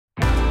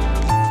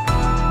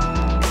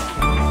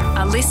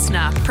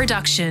listener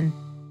production.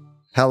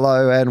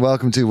 Hello and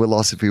welcome to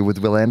WILOSOPHY with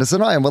Will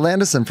Anderson. I am Will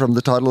Anderson from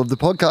the title of the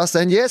podcast,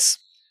 and yes,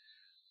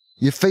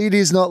 your feed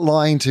is not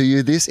lying to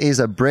you. This is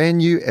a brand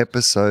new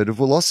episode of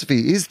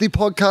WILOSOPHY. Is the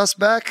podcast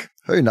back?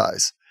 Who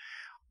knows?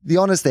 The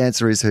honest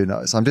answer is who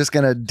knows. I'm just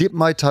going to dip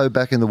my toe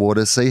back in the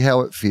water, see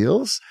how it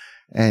feels.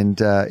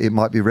 And it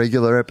might be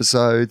regular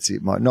episodes.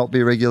 It might not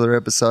be regular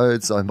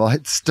episodes. I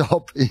might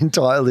stop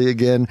entirely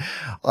again.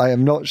 I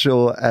am not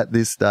sure at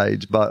this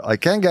stage, but I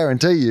can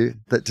guarantee you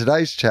that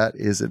today's chat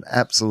is an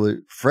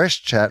absolute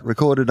fresh chat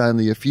recorded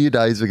only a few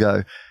days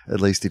ago, at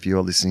least if you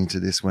are listening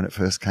to this when it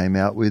first came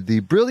out, with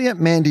the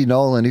brilliant Mandy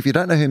Nolan. If you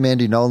don't know who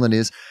Mandy Nolan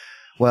is,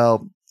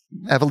 well,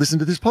 have a listen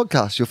to this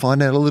podcast. You'll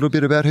find out a little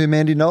bit about who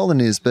Mandy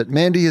Nolan is. But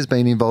Mandy has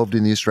been involved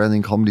in the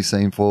Australian comedy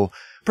scene for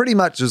pretty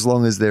much as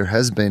long as there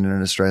has been an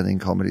Australian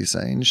comedy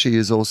scene. She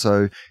is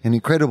also an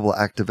incredible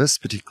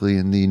activist, particularly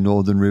in the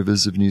northern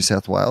rivers of New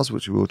South Wales,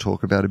 which we will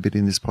talk about a bit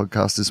in this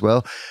podcast as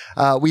well.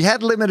 We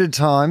had limited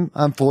time,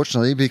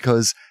 unfortunately,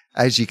 because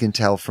as you can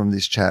tell from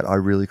this chat, I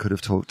really could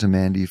have talked to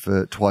Mandy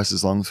for twice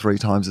as long, 3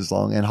 times as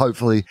long, and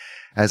hopefully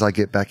as I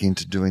get back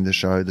into doing the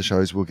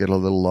shows will get a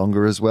little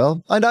longer as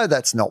well. I know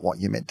that's not what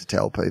you meant to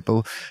tell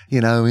people.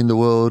 You know, in the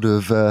world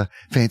of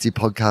fancy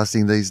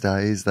podcasting these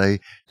days,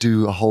 they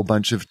do a whole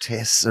bunch of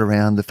tests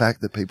around the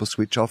fact that people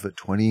switch off at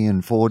 20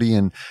 and 40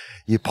 and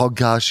your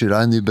podcast should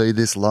only be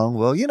this long.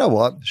 Well, you know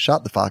what?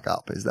 Shut the fuck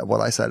up. Is that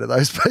what I say to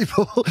those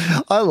people?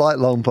 I like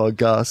long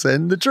podcasts,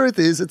 and the truth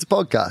is it's a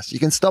podcast. You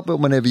can stop it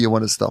whenever you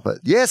want to stop it.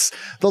 Yes,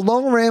 the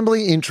long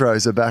rambling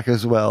intros are back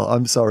as well.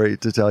 I'm sorry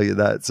to tell you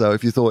that. So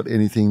if you thought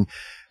anything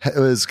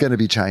was going to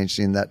be changed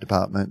in that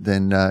department,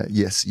 then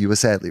yes, you were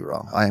sadly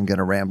wrong. I am going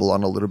to ramble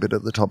on a little bit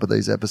at the top of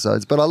these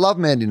episodes, but I love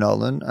Mandy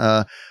Nolan.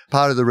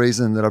 Part of the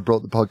reason that I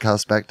brought the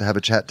podcast back to have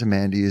a chat to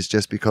Mandy is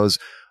just because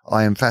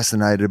I am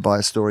fascinated by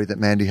a story that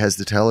Mandy has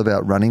to tell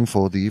about running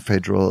for the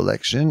federal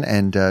election,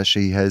 and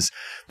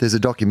there's a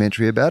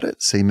documentary about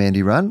it, See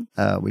Mandy Run,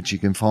 which you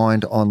can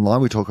find online.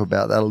 We talk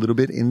about that a little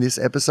bit in this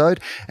episode,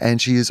 and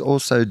she is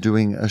also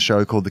doing a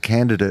show called The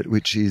Candidate,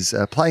 which is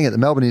playing at the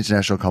Melbourne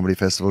International Comedy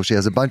Festival. She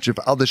has a bunch of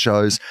other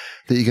shows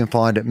that you can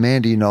find at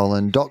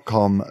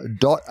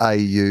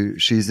mandynolan.com.au.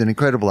 She's an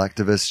incredible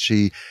activist.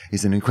 She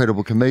is an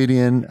incredible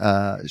comedian.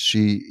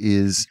 She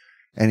is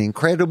an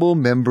incredible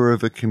member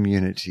of a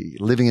community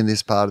living in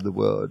this part of the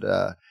world.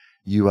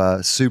 You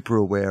are super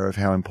aware of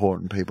how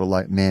important people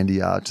like Mandy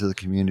are to the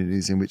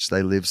communities in which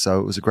they live. So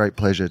it was a great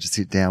pleasure to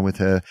sit down with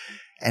her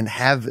and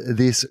have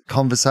this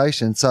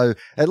conversation. So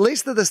at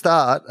least at the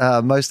start,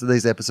 most of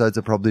these episodes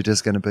are probably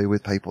just going to be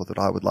with people that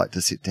I would like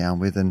to sit down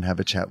with and have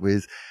a chat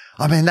with.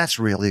 I mean, that's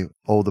really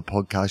all the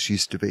podcast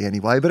used to be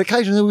anyway, but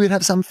occasionally we'd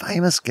have some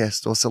famous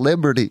guest or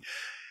celebrity.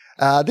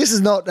 This is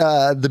not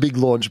the big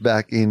launch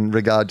back in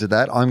regard to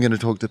that. I'm going to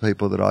talk to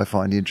people that I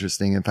find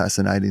interesting and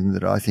fascinating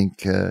that I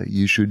think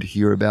you should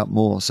hear about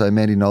more. So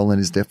Mandy Nolan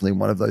is definitely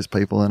one of those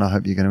people, and I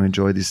hope you're going to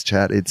enjoy this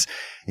chat. It's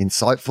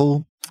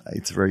insightful.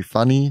 It's very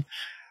funny.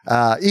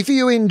 If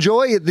you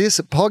enjoy this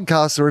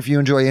podcast, or if you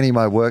enjoy any of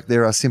my work,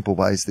 there are simple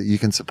ways that you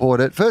can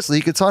support it. Firstly,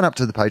 you could sign up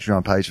to the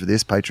Patreon page for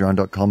this,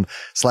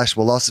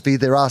 patreon.com/WILOSOPHY.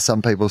 There are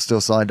some people still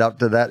signed up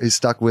to that who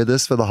stuck with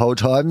us for the whole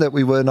time that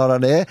we were not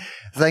on air.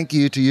 Thank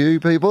you to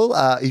you people.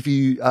 If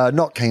you are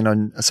not keen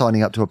on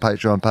signing up to a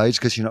Patreon page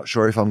because you're not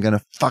sure if I'm going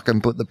to fucking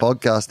put the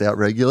podcast out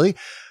regularly,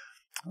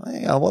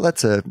 yeah, well,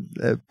 that's a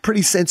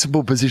pretty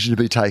sensible position to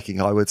be taking,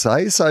 I would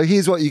say. So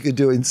here's what you could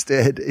do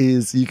instead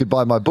is you could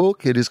buy my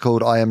book. It is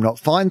called I Am Not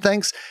Fine,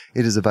 Thanks.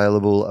 It is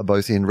available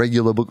both in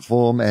regular book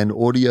form and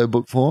audio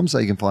book form, so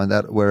you can find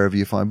that wherever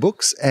you find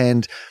books.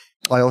 And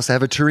I also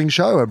have a touring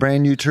show, a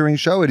brand new touring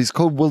show. It is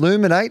called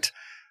WILOSOPHY.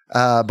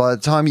 By the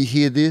time you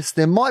hear this,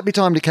 there might be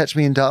time to catch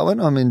me in Darwin.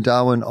 I'm in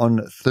Darwin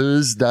on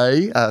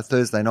Thursday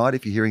night,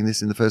 if you're hearing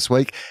this in the first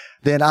week.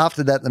 Then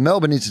after that, the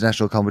Melbourne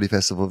International Comedy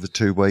Festival for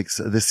 2 weeks,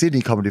 the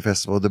Sydney Comedy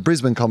Festival, the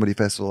Brisbane Comedy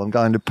Festival. I'm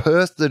going to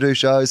Perth to do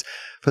shows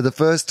for the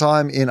first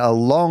time in a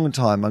long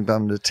time. I'm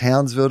going to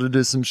Townsville to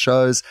do some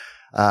shows.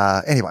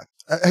 Anyway,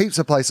 heaps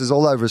of places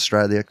all over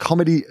Australia.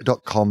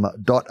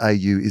 Comedy.com.au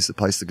is the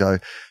place to go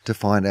to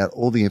find out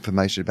all the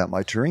information about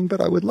my touring,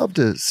 but I would love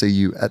to see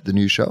you at the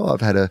new show.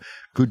 I've had a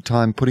good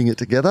time putting it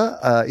together.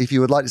 If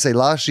you would like to see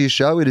last year's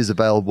show, it is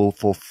available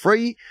for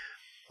free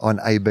on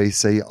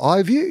ABC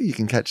iView. You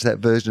can catch that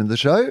version of the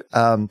show.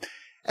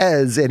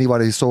 As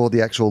anyone who saw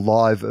the actual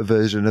live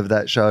version of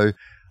that show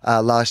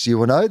last year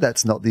will know,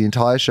 that's not the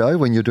entire show.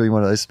 When you're doing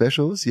one of those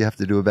specials, you have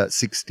to do about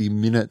 60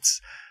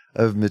 minutes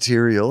of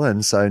material,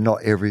 and so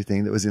not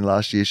everything that was in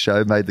last year's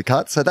show made the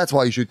cut. So that's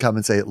why you should come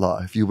and see it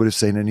live. You would have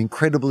seen an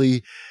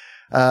incredibly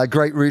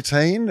great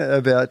routine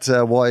about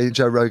why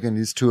Joe Rogan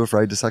is too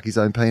afraid to suck his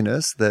own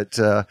penis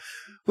that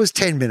was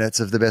 10 minutes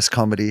of the best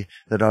comedy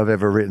that I've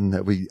ever written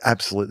that we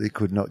absolutely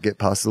could not get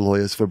past the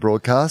lawyers for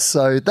broadcast.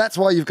 So that's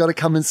why you've got to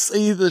come and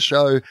see the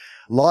show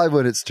live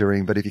when it's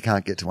touring. But if you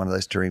can't get to one of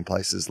those touring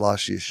places,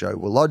 last year's show,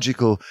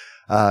 Logical,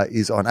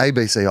 is on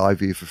ABC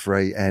iView for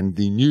free. And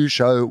the new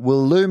show,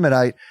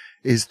 WILOSOPHY,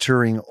 is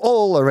touring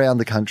all around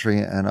the country,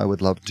 and I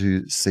would love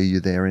to see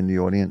you there in the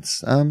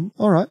audience.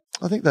 All right.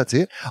 I think that's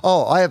it.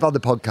 Oh, I have other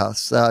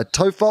podcasts,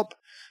 TOFOP,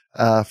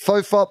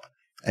 FOFOP,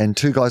 and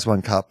Two Guys,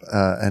 One Cup,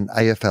 an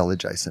AFL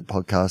adjacent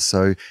podcast.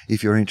 So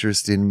if you're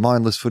interested in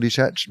mindless footy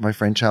chat, my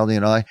friend Charlie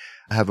and I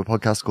have a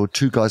podcast called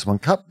Two Guys, One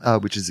Cup,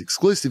 which is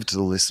exclusive to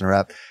the Listener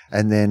app.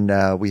 And then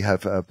we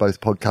have both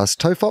podcasts,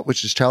 TOFOP,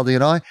 which is Charlie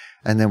and I,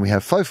 and then we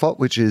have FOFOP,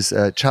 which is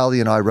Charlie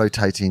and I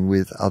rotating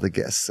with other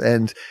guests.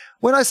 And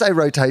when I say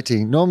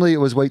rotating, normally it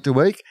was week to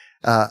week.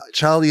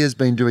 Charlie has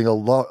been doing a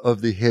lot of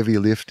the heavy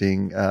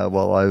lifting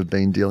while I've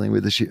been dealing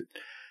with the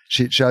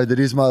shit show that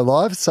is my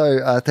life.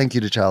 So thank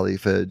you to Charlie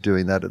for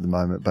doing that at the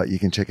moment. But you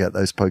can check out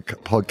those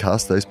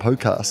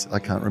podcasts. I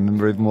can't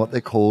remember even what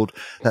they're called.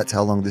 That's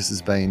how long this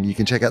has been. You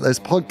can check out those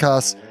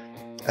podcasts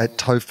at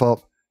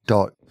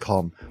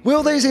tofop.com.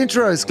 Will these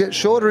intros get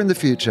shorter in the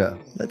future?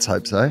 Let's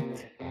hope so.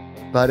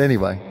 But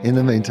anyway, in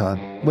the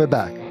meantime, we're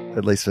back,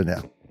 at least for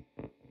now.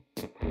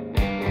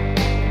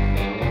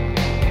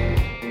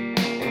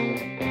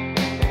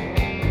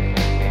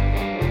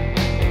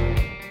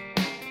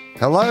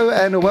 Hello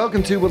and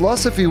welcome to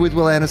WILOSOPHY with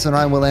Will Anderson.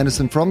 I'm Will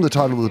Anderson from the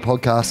title of the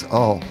podcast.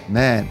 Oh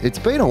man, it's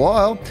been a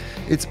while.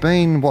 It's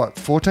been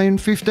 14,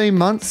 15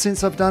 months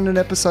since I've done an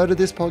episode of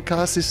this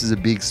podcast. This is a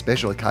big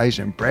special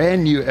occasion,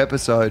 brand new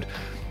episode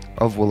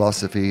of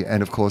WILOSOPHY.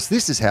 And of course,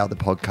 this is how the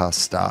podcast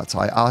starts.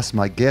 I ask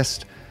my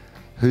guest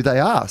who they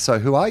are. So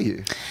who are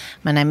you?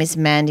 My name is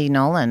Mandy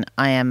Nolan.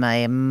 I am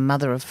a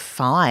mother of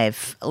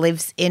 5,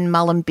 lives in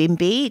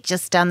Mullumbimby,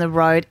 just down the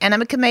road, and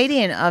I'm a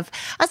comedian.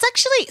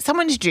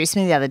 Someone introduced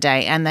me the other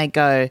day and they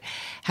go,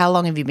 how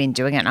long have you been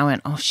doing it? And I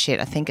went, oh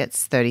shit, I think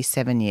it's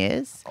 37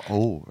 years.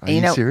 Oh, are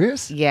you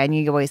serious? Yeah, and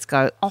you always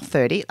go,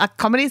 30. Like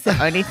comedy's the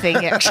only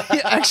thing you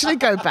actually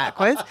go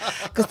backwards,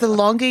 because the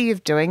longer you're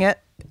doing it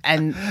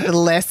and the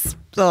less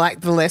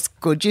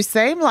good you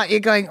seem, like you're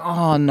going,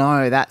 oh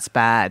no, that's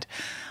bad.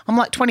 I'm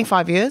like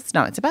 25 years.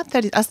 No, it's about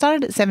 30. I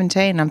started at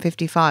 17. I'm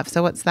 55.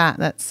 So what's that?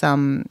 That's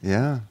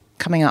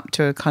coming up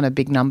to kind of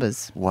big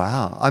numbers.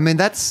 Wow. I mean,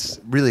 that's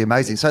really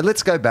amazing. So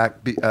let's go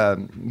back,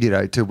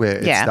 to where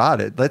it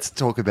started. Let's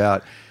talk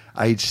about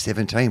age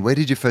 17. Where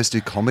did you first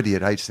do comedy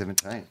at age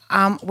 17?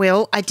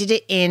 Well, I did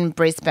it in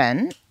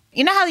Brisbane.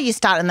 You know how you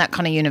start in that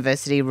kind of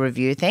university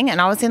review thing?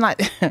 And I was in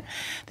like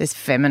this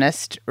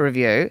feminist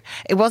review.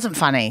 It wasn't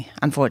funny,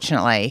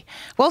 unfortunately.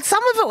 Well,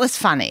 some of it was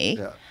funny.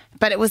 Yeah.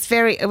 But it was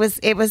a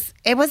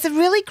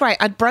really great.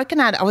 I'd broken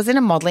out. I was in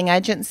a modelling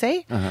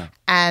agency,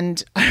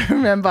 and I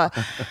remember,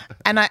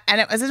 and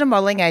it was in a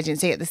modelling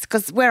agency at this,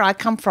 because where I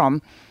come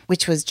from,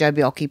 which was Joe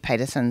Biolchi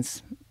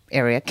Peterson's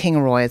area,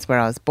 Kingaroy is where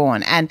I was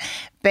born, and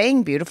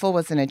being beautiful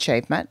was an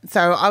achievement.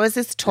 So I was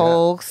this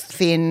tall,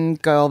 thin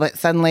girl that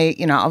suddenly,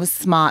 I was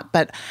smart,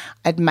 but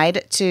I'd made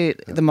it to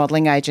the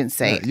modelling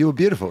agency. Yeah, you were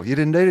beautiful. You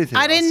didn't need anything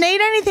else. Didn't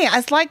need anything.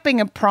 It's like being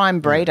a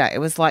prime breeder. It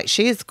was like,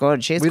 she is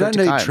good. She's good to go.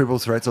 We don't need triple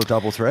threats or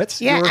double threats.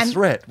 Yeah, you're a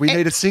threat. We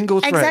need a single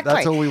threat. Exactly.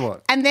 That's all we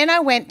want. And then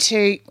I went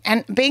to,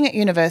 and being at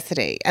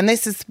university, and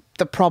this is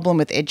the problem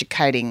with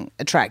educating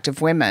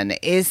attractive women,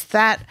 is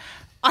that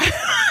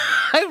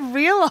I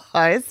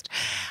realised,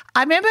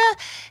 I remember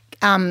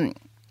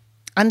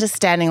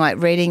understanding,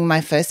 like reading my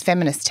first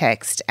feminist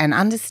text and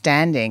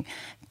understanding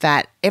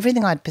that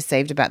everything I'd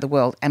perceived about the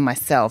world and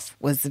myself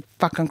was a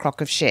fucking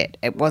crock of shit.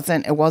 It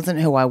wasn't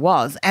who I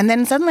was. And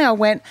then suddenly I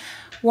went,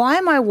 why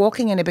am I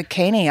walking in a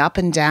bikini up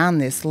and down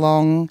this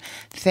long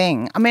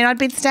thing? I mean, I'd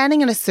been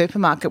standing in a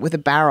supermarket with a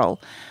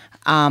barrel,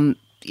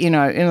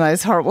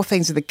 those horrible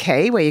things with a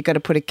key where you've got to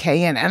put a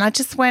key in. And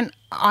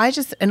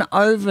and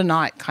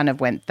overnight kind of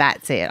went,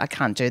 that's it, I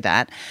can't do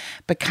that.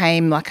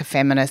 Became like a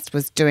feminist,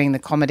 was doing the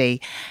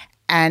comedy.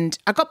 And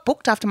I got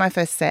booked after my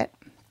first set,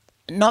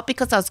 not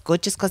because I was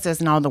good, just because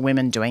there's no other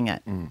women doing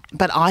it.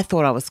 But I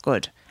thought I was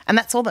good. And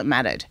that's all that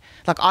mattered.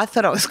 Like, I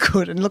thought I was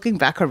good. And looking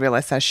back, I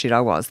realised how shit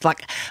I was.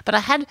 But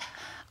I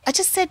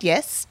just said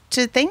yes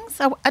to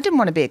things. I didn't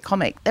want to be a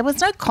comic. There was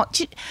no I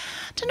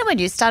don't know when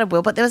you started,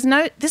 Will, but there was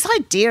this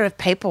idea of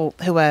people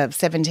who are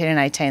 17 and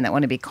 18 that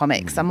want to be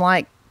comics. I'm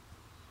like,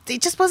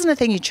 it just wasn't a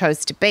thing you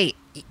chose to be.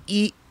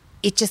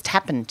 It just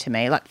happened to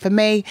me. Like, for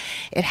me,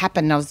 it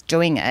happened and I was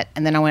doing it,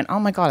 and then I went, oh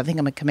my God, I think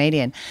I'm a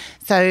comedian.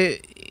 So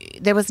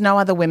there was no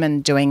other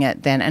women doing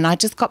it then, and I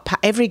just got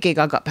every gig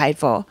I got paid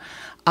for.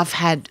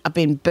 I've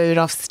been booed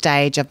off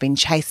stage. I've been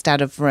chased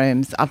out of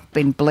rooms. I've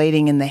been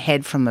bleeding in the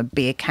head from a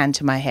beer can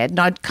to my head. And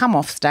I'd come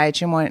off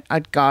stage and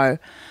I'd go,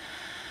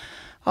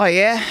 oh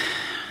yeah,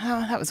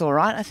 that was all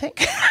right, I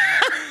think.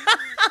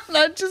 And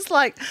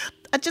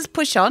I just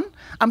push on.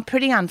 I'm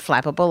pretty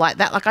unflappable like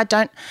that. Like I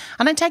don't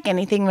take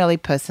anything really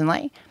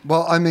personally.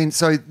 Well, I mean,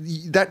 so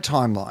that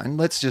timeline,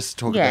 let's just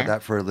talk about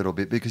that for a little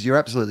bit, because you're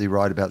absolutely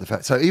right about the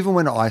fact. So even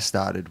when I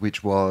started,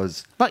 which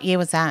was... What year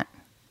was that?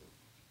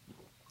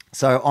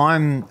 So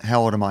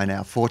how old am I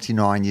now?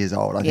 49 years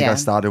old. I think Yeah. I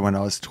started when I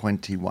was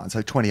 21,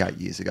 so 28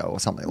 years ago or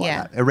something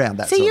like that, around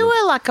that So sort you of.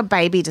 were like a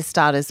baby to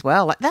start as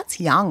well. Like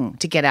that's young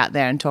to get out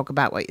there and talk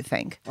about what you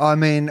think. I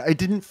mean, it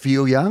didn't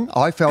feel young.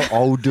 I felt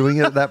old doing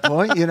it at that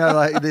point. You know,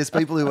 like there's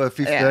people who are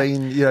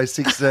 15,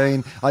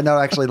 16. I know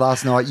actually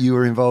last night you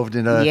were involved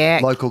in a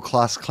local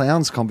class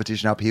clowns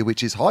competition up here,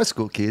 which is high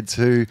school kids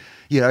who,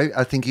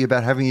 are thinking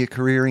about having a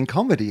career in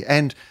comedy.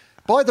 And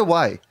by the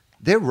way,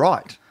 they're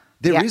right.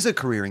 There is a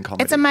career in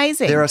comedy. It's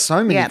amazing. There are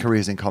so many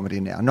careers in comedy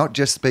now, not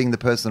just being the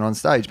person on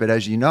stage, but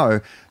as you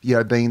know,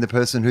 being the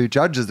person who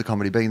judges the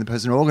comedy, being the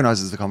person who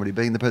organises the comedy,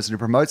 being the person who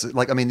promotes it.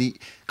 Like, I mean, the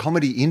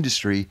comedy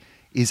industry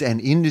is an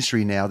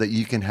industry now that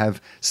you can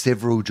have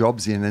several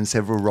jobs in and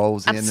several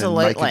roles in and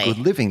make a good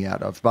living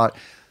out of. But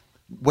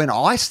when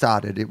I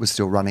started, it was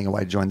still running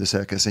away to join the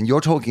circus. And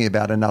you're talking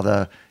about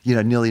another,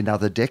 nearly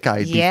another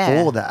decade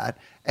before that.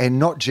 And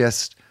not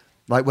just...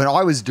 Like when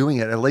I was doing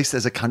it, at least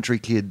as a country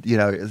kid,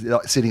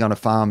 sitting on a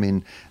farm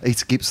in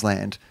East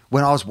Gippsland,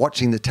 when I was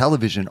watching the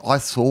television, I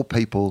saw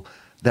people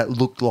that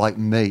looked like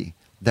me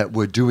that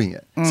were doing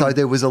it. So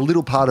there was a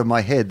little part of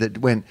my head that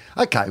went,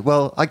 okay,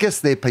 well, I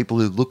guess they're people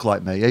who look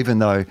like me, even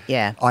though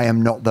I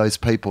am not those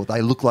people.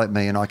 They look like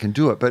me and I can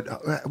do it. But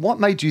what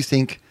made you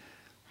think...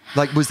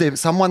 Like, was there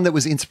someone that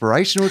was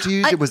inspirational to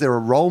you? Was there a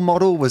role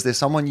model? Was there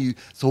someone you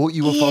thought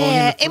you were following in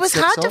the footsteps it was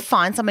hard to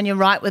find someone. You're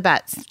right with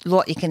that,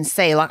 what you can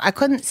see. Like, I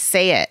couldn't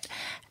see it,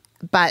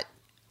 but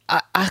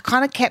I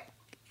kind of kept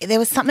 – there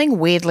was something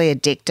weirdly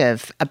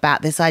addictive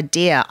about this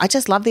idea. I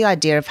just love the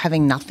idea of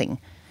having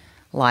nothing.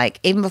 Like,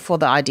 even before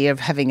the idea of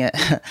having a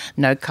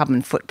no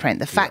carbon footprint,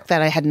 the fact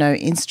that I had no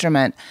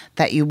instrument,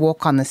 that you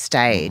walk on the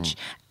stage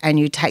and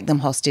you take them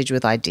hostage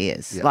with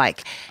ideas.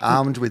 Like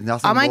armed with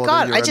nothing more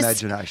than your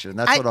imagination.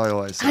 That's what I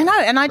always say. I know.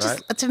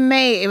 And to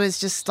me, it was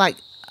just like,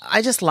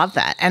 I just love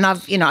that. And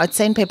I'd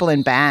seen people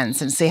in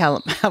bands and see how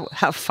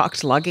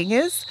fucked lugging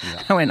is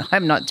when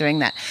I'm not doing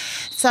that.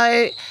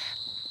 So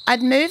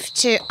I'd moved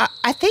to,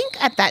 I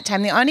think at that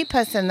time, the only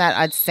person that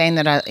I'd seen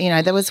that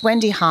there was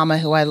Wendy Harmer,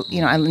 who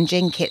and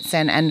Jean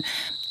Kitson and,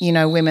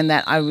 women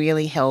that I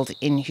really held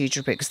in huge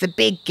regard. Because the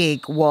big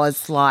gig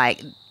was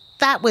like,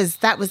 that was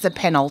the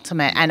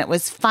penultimate, and it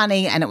was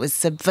funny and it was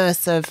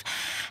subversive.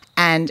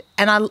 And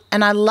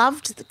I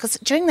loved, because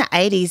during the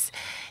 80s,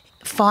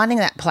 finding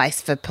that place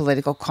for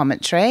political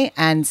commentary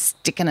and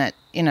sticking it,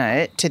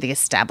 to the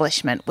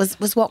establishment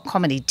was what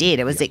comedy did.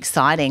 It was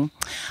exciting.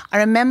 I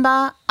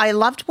remember I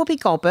loved Whoopi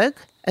Goldberg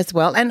as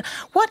well. And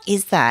what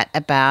is that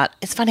about?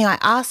 It's funny, I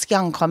ask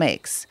young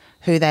comics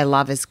who they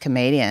love as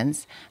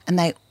comedians, and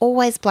they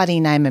always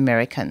bloody name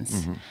Americans.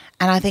 Mm-hmm.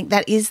 And I think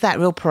that is that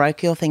real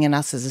parochial thing in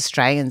us as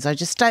Australians. I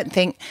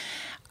think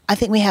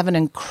we have an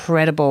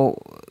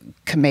incredible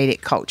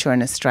comedic culture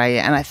in Australia,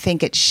 and I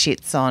think it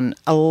shits on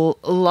a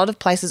lot of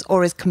places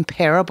or is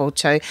comparable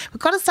to. We've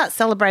got to start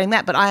celebrating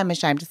that, but I am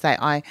ashamed to say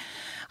I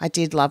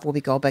did love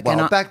Whoopi Goldberg.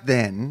 Well, back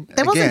then,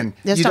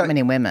 there's not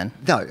many women.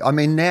 No, I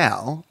mean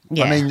now,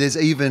 there's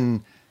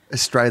even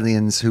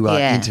Australians who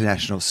are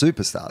international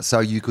superstars. So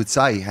you could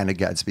say Hannah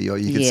Gadsby, or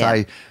you could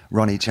say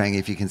Ronnie Chang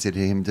if you consider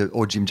him,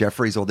 or Jim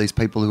Jeffries, or these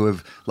people who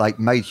have like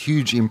made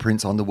huge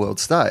imprints on the world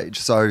stage.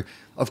 So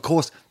of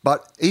course,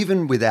 but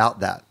even without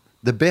that,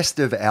 the best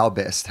of our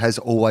best has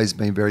always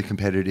been very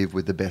competitive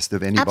with the best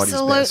of anybody's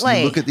best.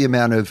 You look at the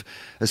amount of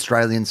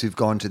Australians who've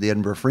gone to the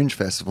Edinburgh Fringe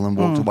Festival and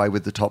walked away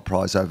with the top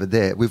prize over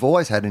there. We've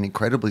always had an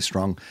incredibly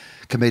strong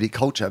comedic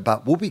culture,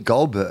 but Whoopi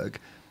Goldberg,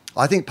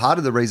 I think part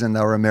of the reason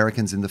they were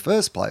Americans in the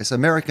first place,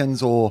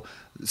 Americans or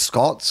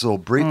Scots or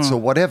Brits or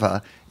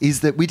whatever, is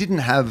that we didn't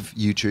have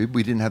YouTube,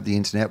 we didn't have the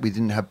internet, we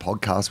didn't have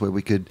podcasts where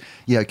we could,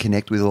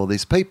 connect with all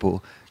these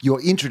people.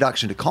 Your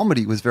introduction to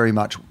comedy was very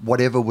much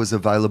whatever was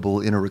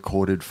available in a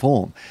recorded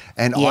form.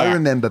 And I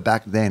remember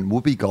back then,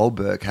 Whoopi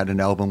Goldberg had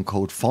an album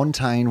called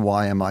Fontaine,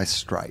 Why Am I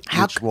Straight?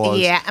 Which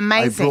was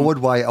amazing.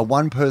 a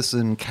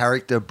one-person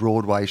character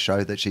Broadway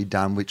show that she'd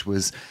done, which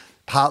was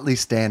partly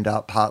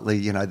stand-up,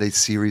 partly, these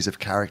series of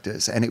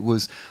characters. And it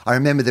was, I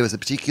remember there was a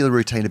particular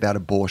routine about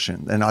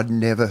abortion, and I'd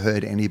never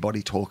heard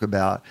anybody talk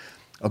about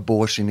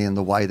abortion in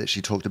the way that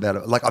she talked about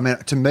it. Like, I mean,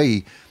 to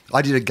me,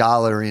 I did a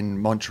gala in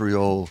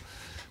Montreal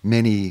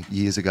many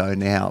years ago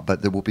now,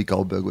 but that Whoopi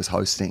Goldberg was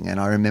hosting. And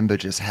I remember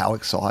just how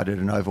excited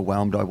and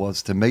overwhelmed I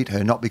was to meet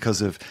her, not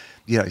because of,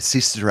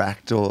 Sister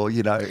Act or, any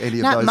of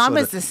those. No, mine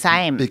was the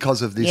same.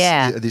 Because of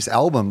this, this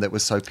album that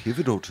was so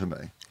pivotal to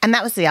me. And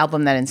that was the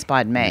album that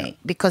inspired me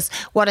because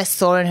what I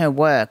saw in her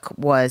work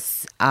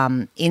was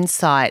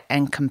insight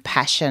and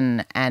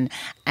compassion and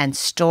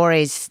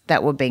stories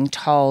that were being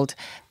told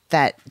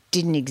that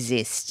didn't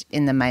exist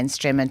in the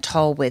mainstream and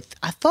told with,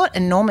 I thought,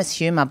 enormous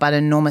humour but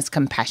enormous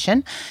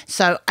compassion.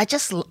 So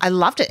I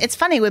loved it. It's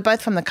funny, we're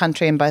both from the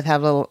country and both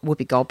have little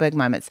Whoopi Goldberg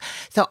moments.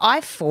 So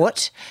I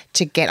fought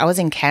I was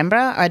in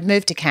Canberra. I'd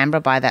moved to Canberra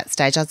by that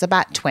stage. I was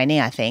about 20,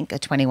 I think, or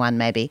 21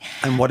 maybe.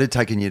 And what had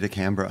taken you to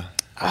Canberra?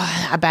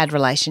 A bad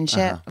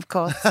relationship, of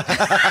course. I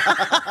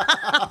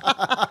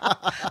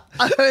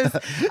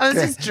was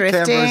just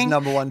drifting. Canberra's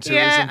number one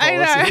tourism policy.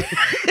 I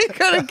know.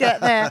 got to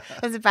get there.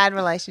 It was a bad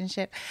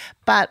relationship.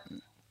 But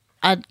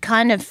I'd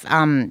kind of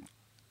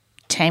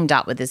teamed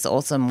up with this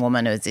awesome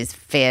woman who was this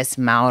fierce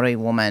Maori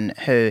woman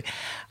who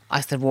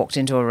I sort of walked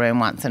into a room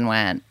once and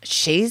went,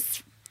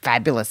 she's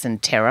fabulous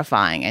and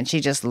terrifying. And she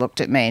just looked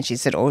at me and she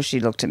said, she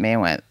looked at me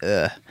and went,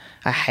 ugh.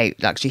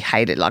 She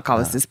hated, like I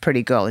was this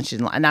pretty girl and she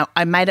didn't like, and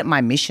I made it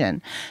my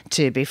mission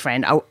to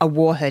befriend. I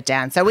wore her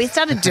down. So we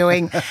started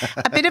doing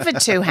a bit of a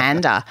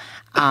two-hander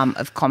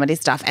of comedy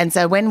stuff. And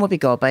so when Whoopi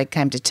Goldberg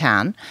came to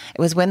town, it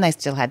was when they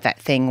still had that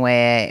thing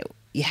where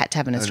you had to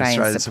have an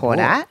Australian support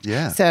act.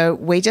 Yeah. So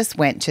we just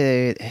went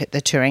to the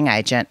touring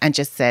agent and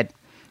just said,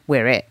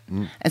 we're it.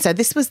 And so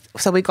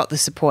we got the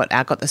support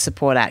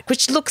act,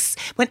 which looks,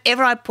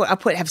 whenever I've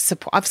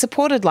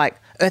supported like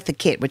Eartha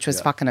Kitt, which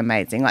was fucking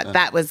amazing. Like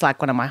that was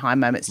like one of my high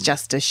moments,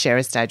 just to share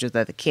a stage with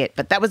Eartha Kitt.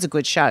 But that was a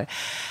good show.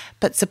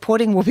 But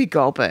supporting Whoopi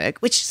Goldberg,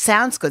 which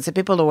sounds good, so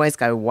people always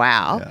go,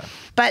 wow. Yeah.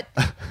 But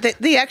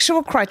the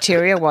actual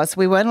criteria was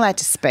we weren't allowed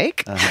to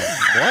speak.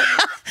 What?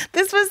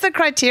 This was the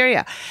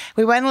criteria.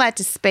 We weren't allowed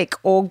to speak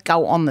or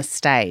go on the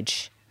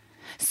stage.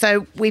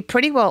 So we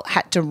pretty well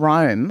had to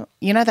roam.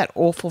 You know that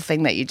awful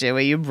thing that you do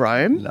where you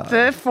roam? No. We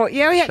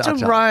had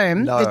to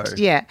roam. No.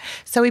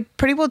 So we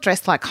pretty well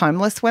dressed like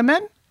homeless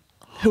women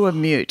who are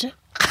mute.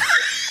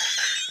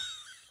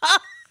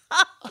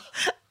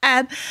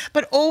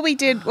 But all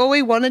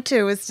we wanted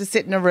to was to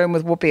sit in a room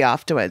with Whoopi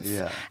afterwards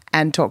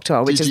and talk to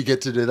her. Did you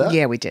get to do that?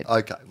 Yeah, we did.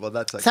 Okay, well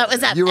that's okay. So it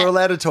was that, you were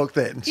allowed to talk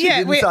then. She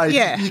didn't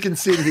say you can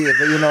sit here,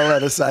 but you're not allowed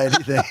to say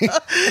anything.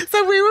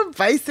 So we were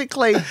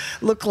basically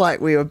looked like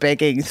we were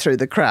begging through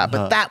the crowd,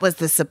 but that was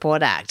the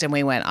support act, and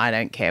we went, I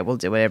don't care, we'll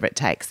do whatever it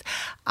takes.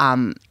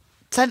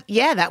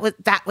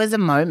 That was a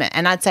moment,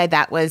 and I'd say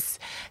that was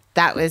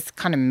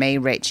kind of me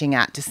reaching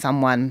out to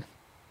someone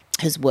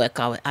whose work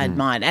I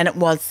admired, and it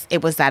was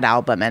that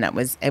album, and it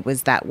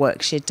was that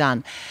work she'd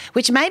done,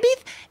 which maybe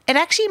it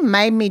actually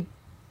made me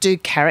do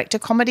character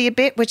comedy a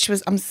bit, which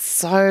was I'm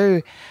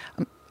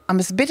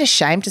a bit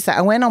ashamed to say.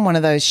 I went on one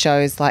of those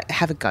shows like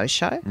Have a Go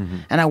show,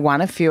 and I won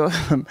a few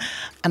of them,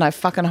 and I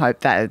fucking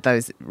hope that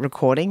those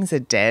recordings are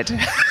dead.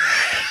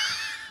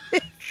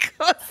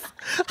 Because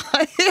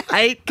I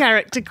hate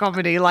character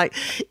comedy. Like,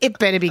 it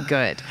better be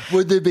good.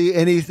 Would there be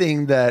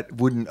anything that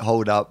wouldn't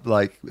hold up,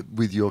 like,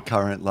 with your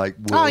current, like,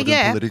 world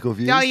and political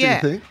views, do you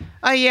think?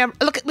 Oh, yeah.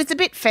 Look, it was a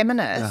bit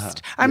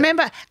feminist. I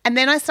remember, and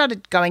then I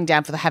started going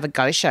down for the Have a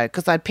Go show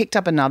because I'd picked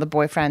up another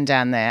boyfriend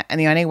down there, and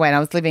the only way, and I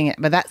was living,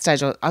 by that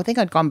stage, I think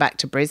I'd gone back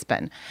to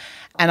Brisbane,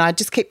 and I'd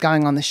just keep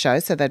going on the show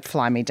so they'd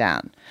fly me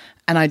down.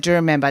 And I do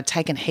remember I'd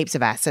taken heaps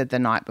of acid the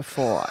night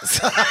before.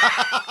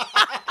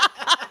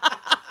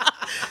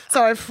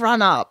 So I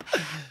front up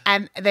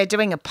and they're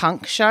doing a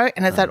punk show,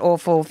 and it's that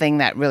awful thing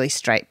that really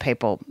straight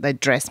people, they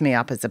dress me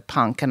up as a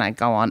punk and I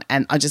go on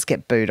and I just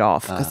get booed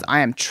off because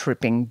I am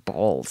tripping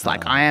balls.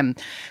 Like I am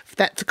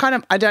that kind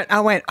of, I don't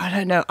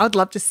know. I'd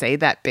love to see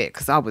that bit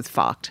because I was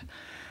fucked.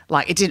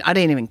 Like I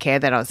didn't even care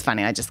that I was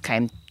funny. I just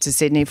came to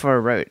Sydney for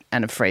a route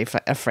and a free,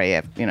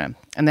 and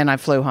then I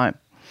flew home.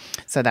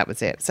 So that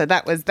was it. So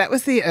that was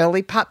the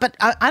early part. But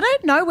I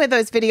don't know where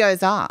those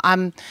videos are.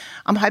 I'm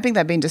hoping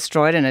they've been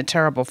destroyed in a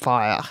terrible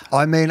fire.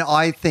 I mean,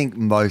 I think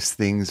most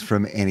things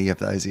from any of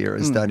those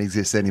eras don't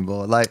exist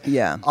anymore. Like,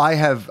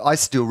 I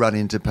still run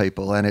into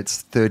people, and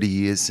it's 30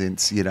 years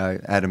since,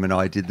 Adam and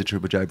I did the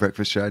Triple J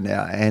Breakfast Show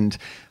now, and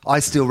I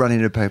still run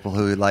into people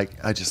who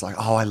are just like,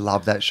 oh, I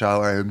love that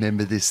show. I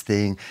remember this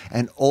thing.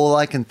 And all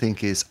I can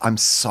think is, I'm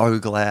so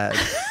glad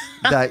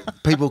that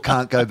people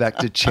can't go back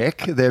to check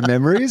their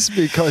memories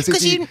because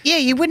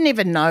you wouldn't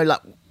even know, like,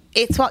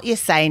 it's what you're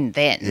saying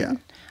then. Yeah.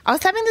 I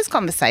was having this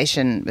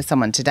conversation with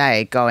someone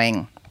today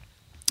going,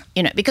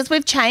 because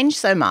we've changed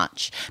so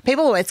much.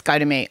 People always go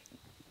to me,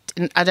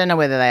 and I don't know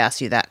whether they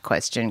ask you that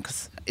question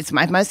because it's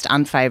my most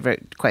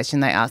unfavourite question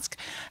they ask,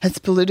 has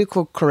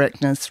political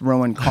correctness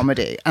ruined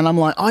comedy? And I'm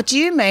like, oh, do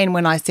you mean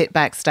when I sit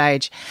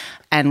backstage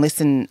and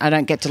listen, I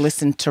don't get to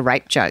listen to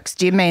rape jokes?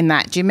 Do you mean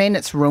that? Do you mean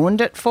it's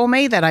ruined it for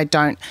me that I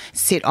don't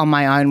sit on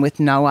my own with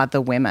no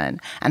other women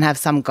and have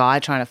some guy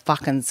trying to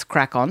fucking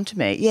crack on to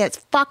me? Yeah, it's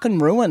fucking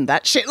ruined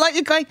that shit. Like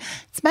you're going,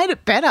 it's made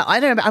it better. I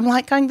don't know. I'm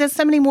like going, there's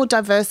so many more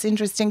diverse,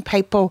 interesting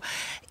people.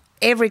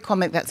 Every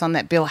comic that's on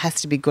that bill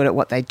has to be good at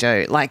what they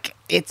do. Like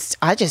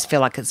I just feel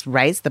like it's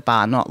raised the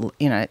bar, not,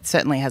 it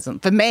certainly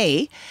hasn't. For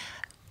me,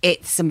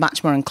 it's a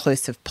much more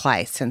inclusive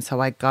place. And so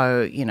I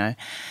go,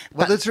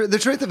 Well, the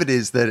truth of it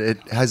is that it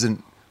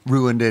hasn't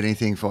ruined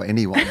anything for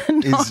anyone.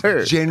 No.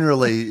 Is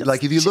generally,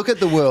 like if you look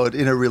at the world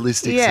in a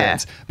realistic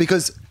sense,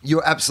 because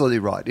you're absolutely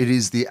right. It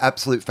is the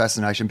absolute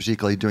fascination,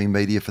 particularly doing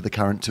media for the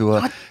current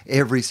tour.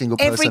 Every single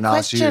person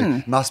asks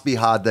you, must be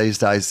hard these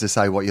days to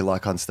say what you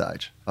like on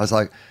stage. I was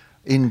like,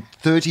 in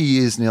 30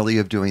 years nearly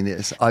of doing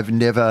this, I've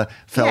never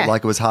felt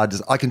like it was hard.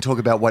 I can talk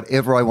about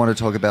whatever I want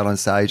to talk about on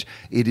stage.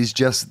 It is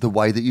just the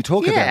way that you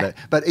talk about it.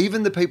 But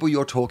even the people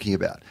you're talking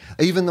about,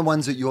 even the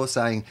ones that you're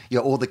saying,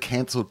 all the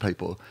cancelled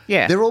people,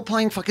 they're all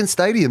playing fucking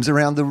stadiums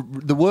around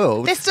the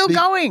world. They're still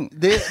going.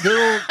 They're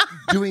all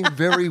doing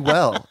very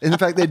well. In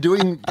fact, they're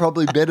doing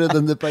probably better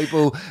than the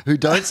people who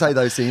don't say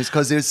those things,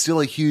 because there's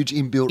still a huge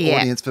inbuilt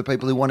audience for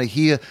people who want to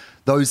hear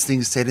those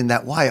things said in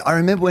that way. I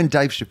remember when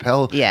Dave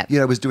Chappelle,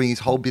 was doing his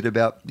whole bit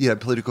about,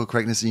 political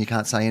correctness and you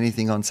can't say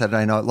anything on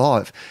Saturday Night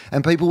Live.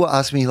 And people were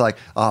asking me like,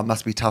 oh, it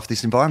must be tough,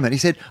 this environment. He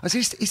said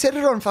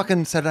it on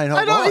fucking Saturday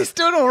Night Live. I know, he's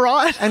doing all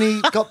right. And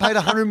he got paid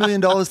 $100 million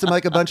to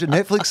make a bunch of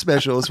Netflix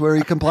specials where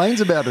he complains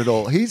about it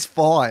all. He's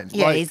fine.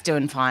 Yeah, he's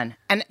doing fine.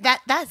 And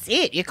that's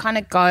it. You kind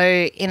of go,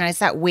 it's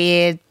that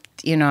weird,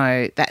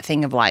 that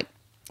thing of like,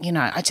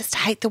 I just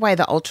hate the way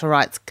the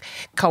ultra-rights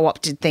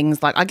co-opted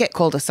things. Like, I get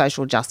called a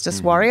social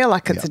justice warrior,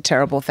 like it's a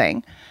terrible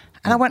thing.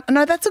 And I went,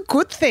 no, that's a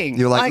good thing.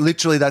 You're like,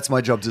 literally, that's my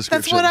job description.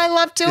 That's what I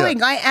love doing.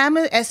 Yeah. I am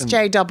a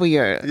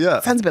SJW.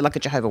 Yeah. Sounds a bit like a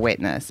Jehovah's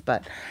Witness,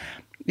 but,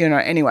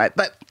 anyway.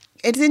 But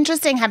it's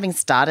interesting having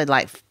started,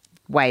 like,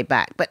 way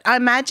back. But I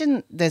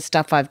imagine there's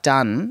stuff I've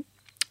done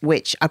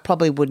which I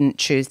probably wouldn't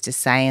choose to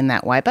say in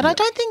that way. But I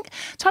don't think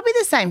it's probably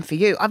the same for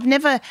you. I've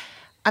never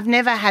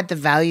had the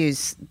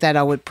values that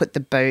I would put the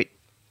boot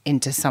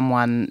into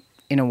someone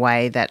in a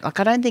way that, like,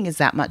 I don't think is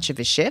that much of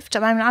a shift. I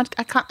mean,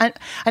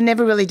 I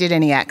never really did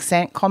any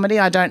accent comedy.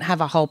 I don't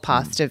have a whole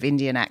past of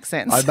Indian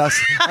accents.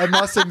 I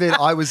must admit,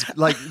 I was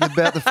like,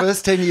 about the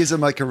first 10 years of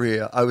my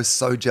career, I was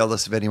so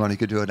jealous of anyone who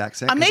could do an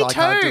accent. Me too. I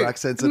can't do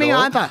accents at all. Me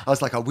either. I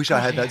was like, I wish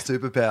I had that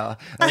superpower.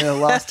 And in the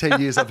last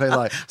 10 years, I've been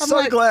like,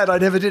 glad I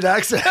never did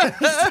accents.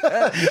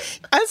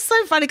 It's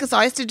so funny because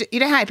I used to do,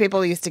 how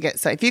people used to get,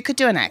 so if you could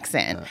do an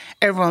accent,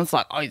 everyone's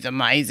like, oh, he's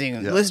amazing.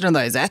 Yeah. Listen to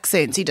those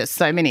accents. He does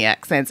so many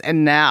accents.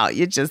 And now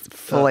you're just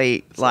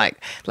fully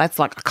that's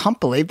like, I can't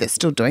believe they're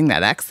still doing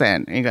that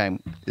accent. And you're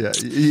going,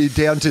 you're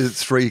down to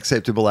 3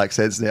 acceptable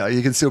accents now.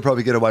 You can still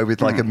probably get away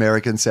with like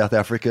American, South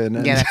African.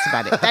 And that's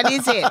about it. That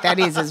is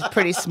it. It's a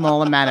pretty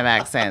small amount of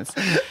accents.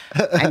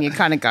 And you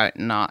kind of go,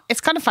 no.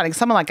 It's kind of funny.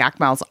 Someone like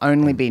Akmal's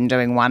only been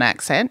doing one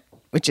accent,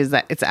 which is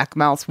that it's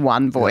Akmal's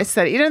one voice.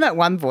 Yeah. So, that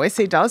one voice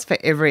he does for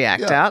every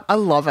act out? I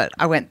love it.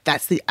 I went,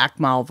 that's the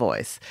Akmal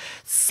voice.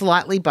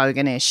 Slightly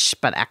boganish,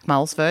 but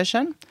Akmal's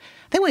version.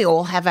 I think we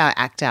all have our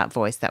act-out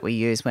voice that we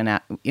use when,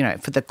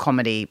 for the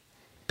comedy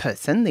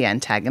person, the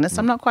antagonist.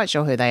 I'm not quite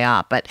sure who they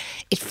are, but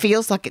it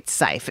feels like it's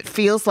safe. It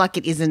feels like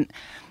it isn't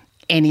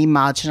any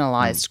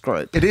marginalised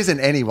group. It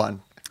isn't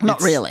anyone.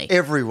 Not really.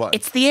 Everyone.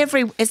 It's the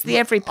every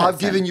person. I've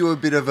given you a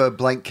bit of a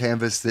blank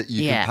canvas that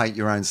you can paint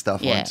your own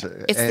stuff onto.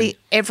 It's the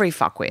every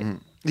fuckwit.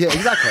 Yeah,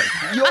 exactly.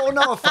 You all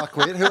know a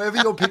fuckwit. Whoever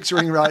you're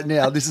picturing right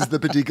now, this is the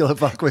particular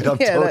fuckwit I'm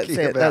talking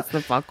about. That's the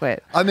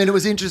fuckwit. I mean, it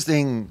was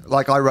interesting.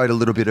 Like, I wrote a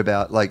little bit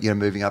about, like,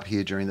 moving up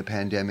here during the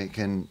pandemic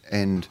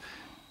and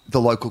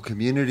the local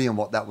community and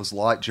what that was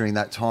like during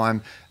that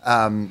time,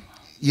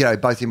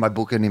 both in my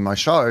book and in my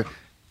show.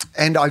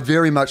 And I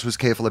very much was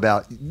careful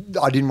about,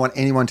 I didn't want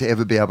anyone to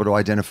ever be able to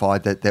identify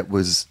that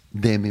was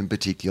them in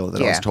particular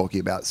that I was talking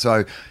about.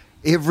 So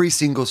every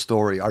single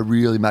story, I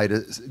really made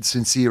a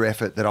sincere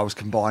effort that I was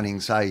combining,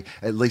 say,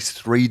 at least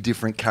 3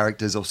 different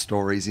characters or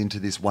stories into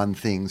this one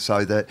thing,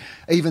 so that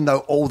even though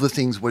all the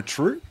things were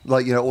true,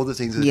 like, all the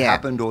things that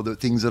happened or the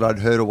things that I'd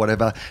heard or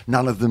whatever,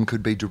 none of them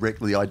could be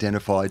directly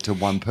identified to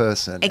one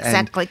person.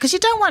 Exactly, because you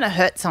don't want to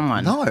hurt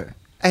someone. No,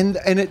 and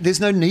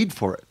there's no need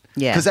for it.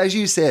 Yeah. Because as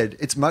you said,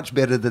 it's much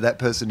better that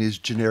person is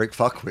generic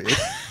fuckwit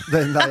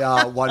than they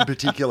are one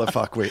particular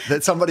fuckwit.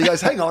 That somebody goes,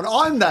 hang on,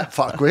 I'm that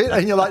fuckwit.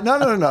 And you're like,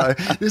 no.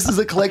 This is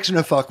a collection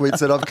of fuckwits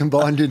that I've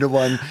combined into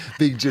one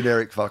big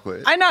generic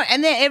fuckwit. I know,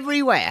 and they're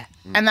everywhere.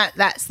 And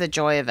that's the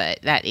joy of it.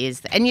 That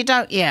is. And you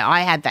don't, I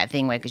had that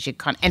thing where, because you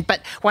can't,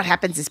 but what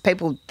happens is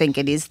people think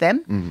it is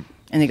them.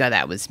 And they go,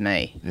 that was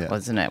me,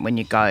 wasn't it? When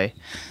you go,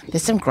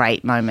 there's some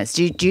great moments.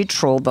 Do you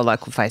trawl the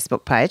local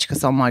Facebook page?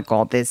 Because, oh, my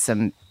God, there's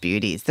some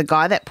beauties. The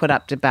guy that put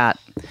up about,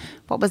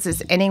 what was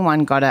this?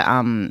 Anyone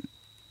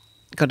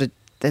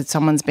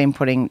someone's been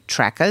putting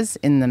trackers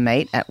in the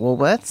meat at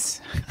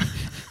Woolworths?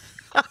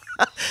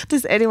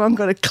 Does anyone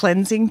got a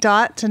cleansing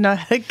diet to know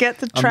how to get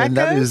the trackers? I mean,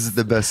 that is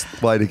the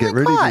best way to get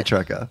rid of your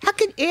tracker.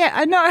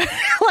 I know.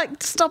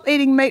 Like, stop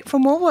eating meat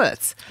from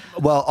Woolworths.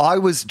 Well, I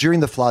was, during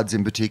the floods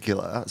in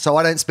particular, so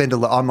I don't spend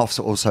I'm off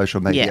all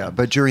social media,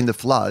 but during the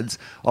floods,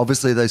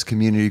 obviously those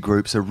community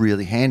groups are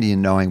really handy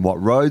in knowing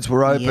what roads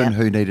were open,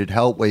 who needed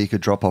help, where you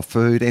could drop off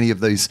food, any of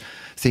these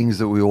things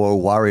that we were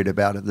all worried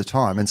about at the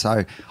time. And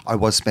so I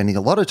was spending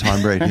a lot of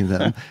time reading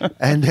them.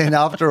 And then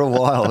after a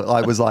while,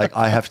 I was like,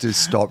 I have to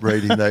stop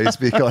reading these,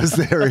 because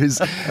there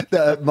is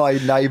my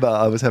neighbour.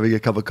 I was having a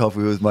cup of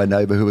coffee with my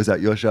neighbour who was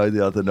at your show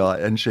the other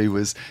night, and she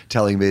was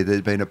telling me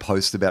there'd been a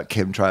post about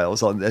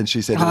chemtrails on, and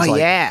she said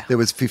there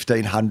was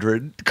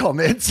 1,500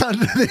 comments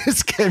under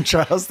this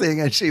chemtrails thing,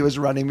 and she was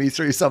running me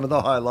through some of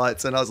the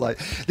highlights, and I was like,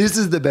 this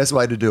is the best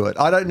way to do it.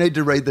 I don't need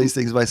to read these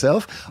things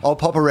myself. I'll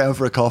pop around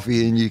for a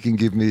coffee and you can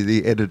give me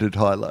the edited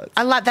highlights.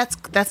 I like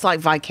that's like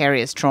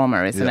vicarious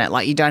trauma, isn't it?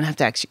 Like you don't have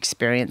to actually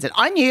experience it.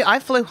 I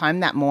flew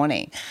home that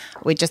morning.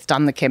 We'd just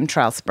done the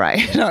chemtrail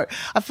spray. No,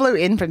 I flew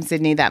in from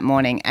Sydney that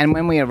morning, and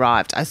when we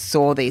arrived, I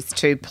saw these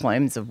 2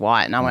 plumes of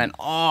white, and I went,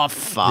 "Oh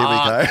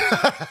fuck!"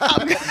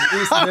 Here we go.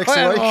 Here's the next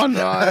week. Oh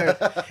no!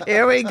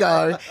 Here we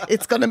go.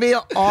 It's going to be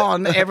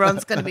on.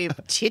 Everyone's going to be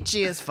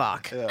titchy as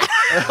fuck. Yeah.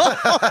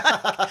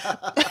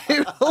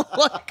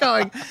 Like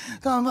going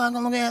back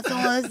and look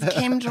outside, this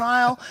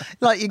chemtrail.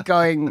 Like you're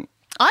going.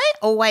 I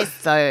always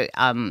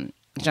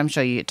which I'm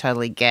sure you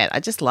totally get. I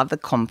just love the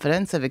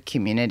confidence of a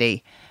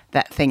community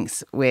that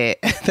thinks we're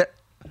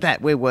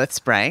that we're worth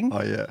spraying.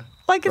 Oh yeah.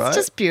 Like it's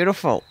just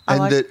beautiful.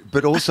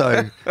 But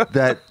also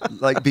that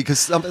like because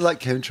something like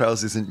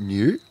chemtrails isn't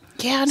new.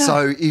 Yeah, I know.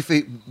 So if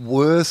it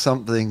were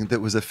something that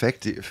was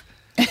effective,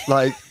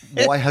 like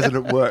why hasn't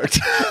it worked?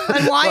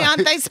 And why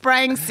aren't they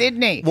spraying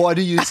Sydney? Why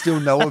do you still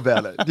know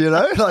about it? You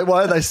know, like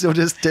why are they still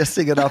just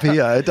testing it up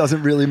here? It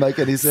doesn't really make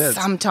any sense.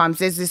 Sometimes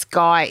there's this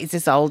guy, he's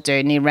this old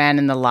dude, and he ran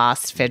in the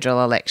last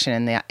federal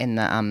election in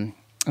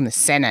the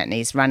Senate, and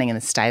he's running in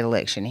the state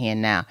election here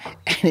now.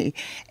 And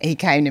he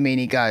came to me and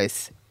he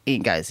goes,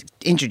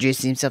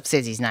 introduces himself,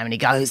 says his name, and he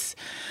goes,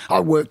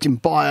 I worked in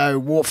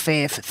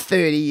bio-warfare for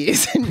 30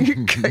 years. And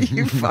you go,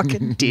 you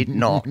fucking did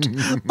not.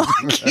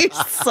 Like, you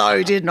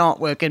so did not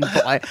work in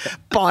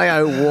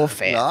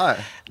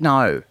bio-warfare.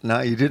 No,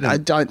 you didn't. I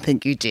don't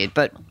think you did.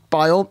 But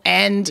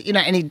and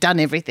he'd done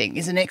everything.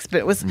 He's an expert.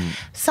 It was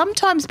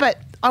sometimes, but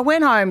I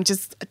went home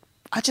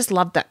I just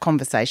loved that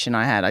conversation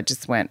I had. I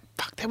just went,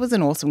 fuck, that was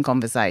an awesome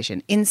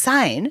conversation.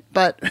 Insane,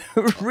 but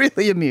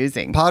really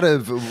amusing. Part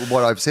of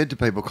what I've said to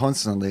people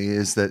constantly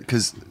is that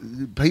because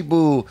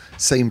people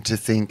seem to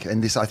think,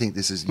 and I think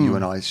this is you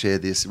and I share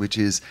this, which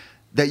is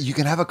that you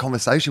can have a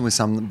conversation with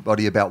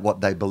somebody about what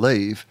they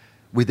believe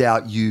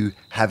without you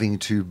having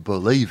to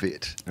believe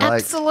it. Like,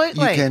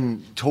 absolutely. You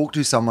can talk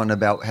to someone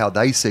about how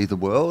they see the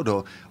world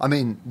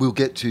we'll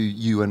get to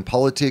you and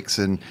politics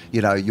and,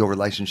 your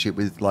relationship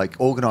with like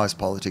organised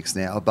politics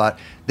now, but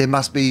there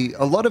must be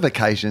a lot of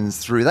occasions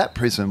through that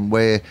prism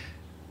where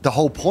the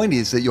whole point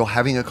is that you're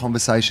having a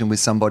conversation with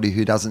somebody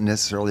who doesn't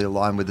necessarily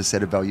align with the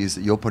set of values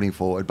that you're putting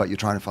forward, but you're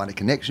trying to find a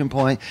connection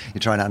point. You're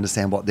trying to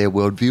understand what their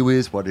worldview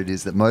is, what it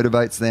is that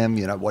motivates them,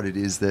 what it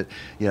is that,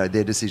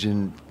 their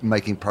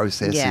decision-making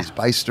process is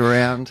based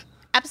around.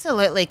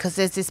 Absolutely, because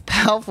there's this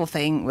powerful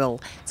thing,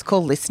 it's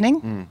called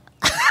listening.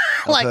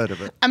 I've heard of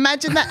it.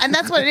 Imagine that. And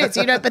that's what it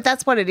is, but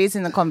that's what it is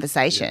in the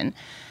conversation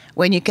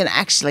when you can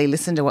actually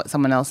listen to what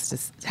someone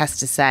else has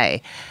to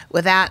say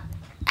without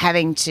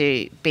having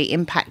to be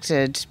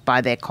impacted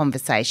by their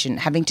conversation,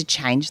 having to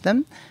change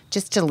them,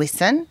 just to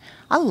listen.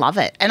 I love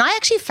it. And I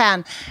actually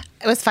found,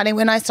 it was funny,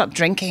 when I stopped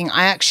drinking,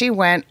 I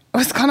went,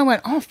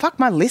 oh, fuck,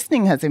 my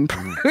listening has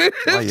improved.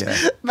 Oh,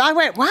 yeah. I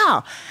went,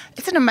 wow,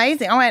 it's an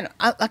amazing. I went,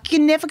 you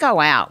never go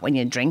out when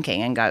you're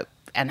drinking and go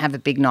and have a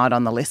big night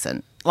on the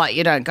listen. Like,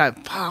 you don't go,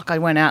 fuck, I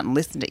went out and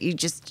listened to it. You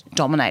just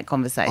dominate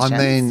conversations. I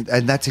mean,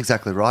 and that's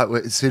exactly right.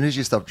 As soon as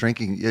you stop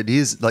drinking, it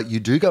is like you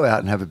do go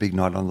out and have a big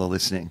night on the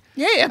listening.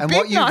 Yeah, and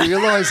what you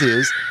realise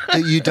is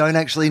that you don't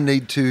actually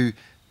need to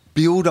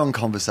build on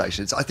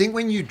conversations. I think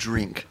when you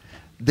drink,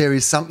 there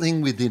is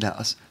something within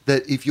us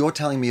that if you're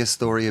telling me a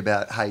story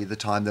about, hey, the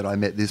time that I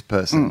met this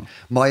person,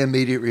 my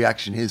immediate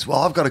reaction is, well,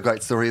 I've got a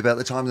great story about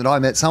the time that I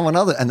met someone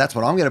other, and that's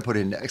what I'm going to put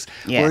in next.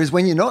 Yeah. Whereas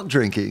when you're not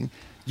drinking,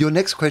 your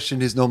next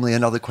question is normally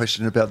another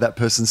question about that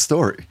person's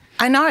story.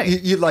 I know.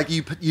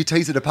 You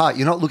tease it apart.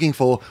 You're not looking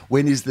for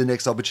when is the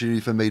next opportunity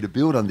for me to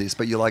build on this,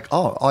 but you're like,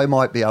 oh, I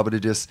might be able to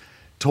just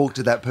talk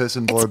to that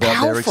person more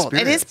about their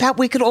experience. It is powerful.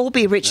 We could all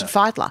be Richard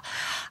Feidler.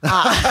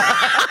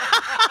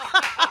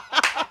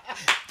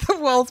 The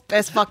world's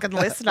best fucking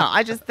listener.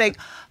 I just think,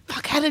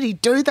 fuck, how did he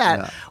do that?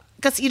 Yeah.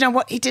 Because you know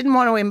what? He didn't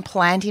want to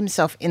implant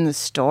himself in the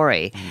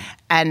story.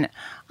 And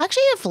I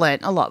actually have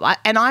learned a lot.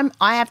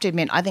 I have to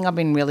admit, I think I've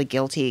been really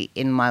guilty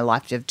in my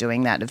life of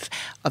doing that,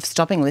 of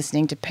stopping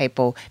listening to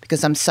people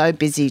because I'm so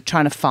busy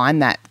trying to find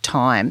that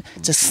time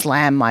to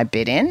slam my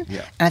bit in.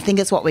 Yeah. And I think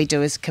it's what we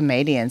do as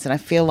comedians. And I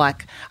feel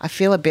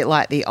a bit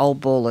like the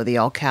old bull or the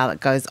old cow that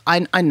goes,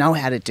 I know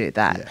how to do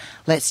that. Yeah.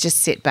 Let's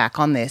just sit back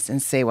on this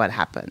and see what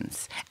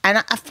happens. And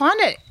I find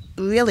it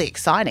really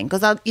exciting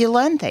because you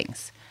learn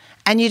things.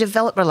 And you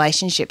develop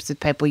relationships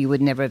with people you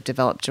would never have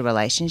developed a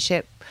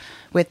relationship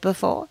with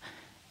before.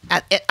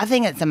 I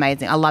think it's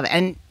amazing. I love it.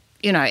 And,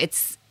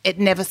 it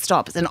never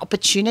stops. And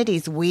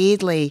opportunities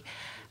weirdly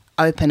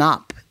open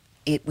up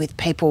with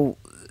people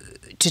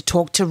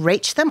to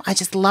reach them. I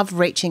just love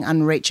reaching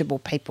unreachable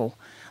people.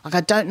 Like,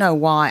 I don't know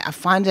why. I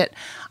find it,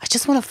 I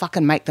just want to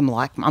fucking make them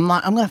like me. I'm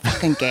like, I'm going to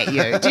fucking get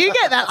you. Do you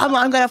get that? I'm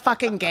like, I'm going to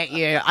fucking get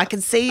you. I can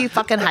see you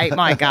fucking hate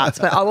my guts,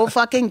 but I will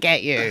fucking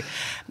get you.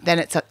 Then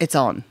it's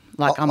on.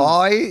 Like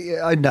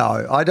I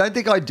know. I don't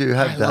think I do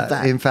have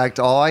that. In fact,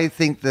 I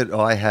think that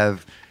I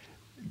have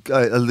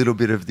a little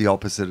bit of the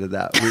opposite of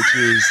that, which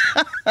is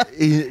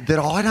that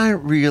I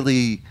don't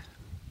really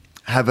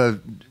have a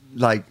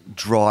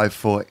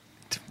drive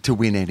to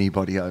win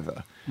anybody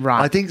over.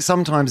 Right. I think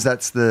sometimes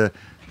that's the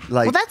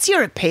Like, well, that's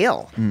your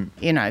appeal,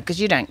 because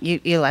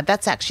you're like,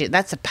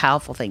 that's a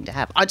powerful thing to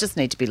have. I just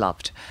need to be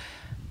loved,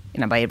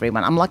 by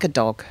everyone. I'm like a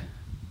dog,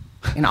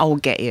 I will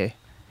get you,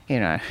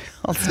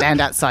 I'll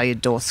stand outside your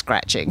door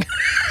scratching.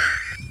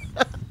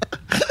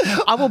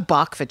 I will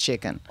bark for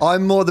chicken.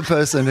 I'm more the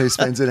person who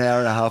spends an hour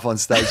and a half on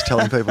stage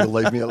telling people to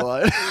leave me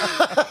alone.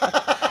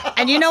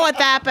 And you know what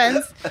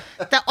happens?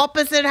 The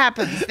opposite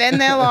happens. Then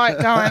they're like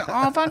going,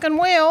 "Oh, fucking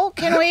Will,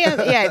 can we?"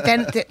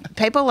 Then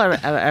people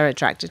are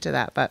attracted to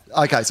that. But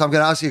okay, so I'm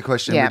going to ask you a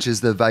question, which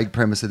is the vague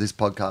premise of this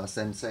podcast,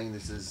 and seeing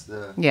this as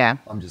the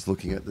I'm just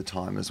looking at the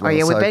time as well. Oh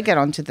yeah, we better get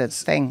onto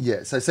this thing.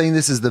 Yeah, so seeing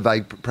this as the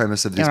vague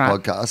premise of this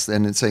podcast,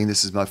 and seeing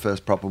this as my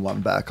first proper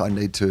one back, I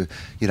need to,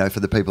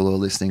 for the people who are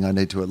listening, I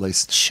need to at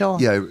least,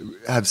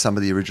 have some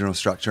of the original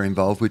structure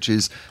involved, which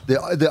is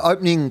the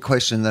opening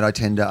question that I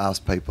tend to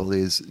ask people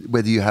is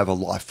whether you have a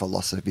life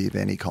philosophy of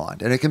any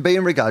kind. And it can be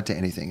in regard to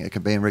anything. It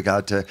can be in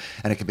regard to,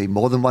 and it can be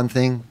more than one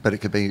thing, but it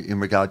could be in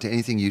regard to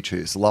anything you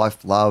choose.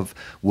 Life, love,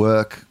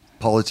 work,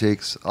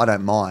 politics, I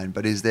don't mind.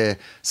 But is there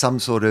some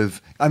sort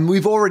of, and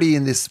we've already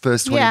in this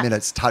first 20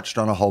 minutes touched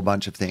on a whole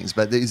bunch of things,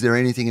 but is there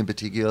anything in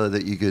particular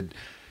that you could,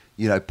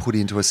 put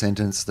into a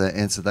sentence to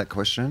answer that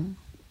question?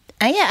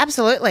 Yeah,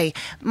 absolutely.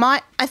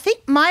 I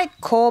think my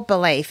core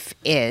belief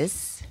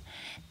is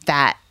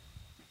that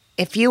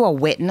if you are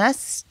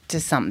witness to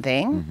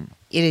something,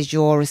 it is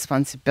your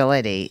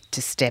responsibility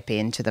to step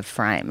into the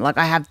frame. Like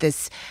I have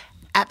this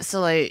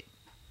absolute,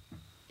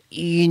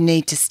 you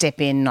need to step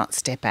in, not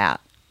step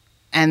out.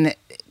 And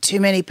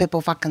too many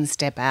people fucking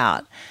step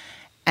out.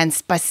 And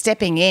by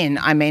stepping in,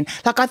 I mean,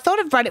 like I thought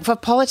of it for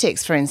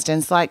politics, for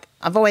instance. Like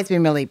I've always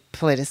been really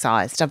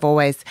politicized. I've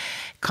always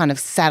kind of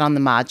sat on the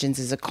margins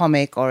as a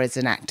comic or as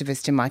an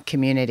activist in my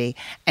community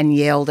and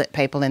yelled at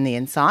people in the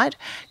inside,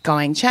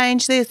 going,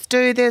 change this,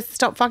 do this,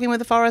 stop fucking with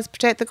the forest,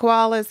 protect the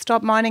koalas,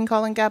 stop mining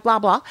coal and gas, blah,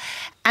 blah.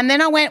 And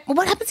then I went, well,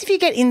 what happens if you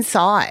get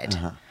inside?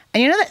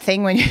 And you know that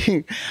thing when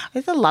I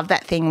used to love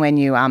that thing when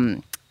you,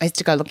 I used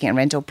to go looking at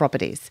rental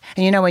properties.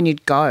 And when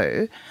you'd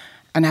go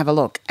and have a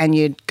look, and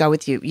you'd go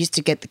with you used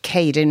to get the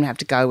key. You didn't have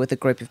to go with a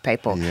group of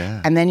people.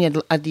 Yeah. And then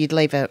you'd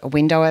leave a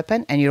window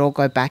open, and you'd all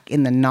go back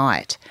in the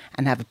night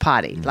and have a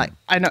party. Like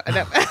I know.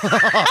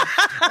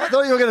 I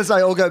thought you were going to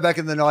say, all go back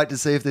in the night to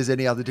see if there's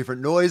any other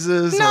different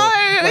noises. No,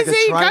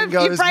 or like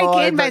you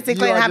break in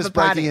basically and have a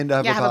party.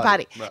 Have a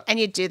party. Right. And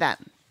you'd do that.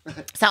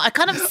 So I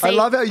kind of see. I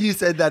love how you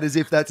said that as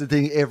if that's a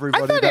thing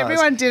everybody does. I thought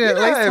everyone did it at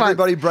least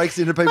everybody once. breaks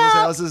into people's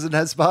houses and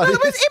has parties.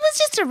 Well, it was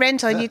just a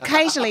rental, and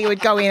occasionally you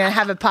would go in and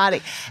have a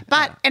party.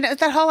 And it was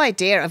that whole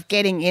idea of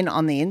getting in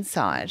on the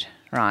inside,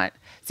 right?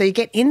 So you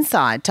get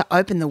inside to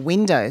open the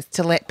windows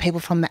to let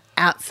people from the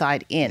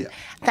outside in. Yeah.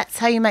 That's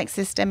how you make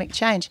systemic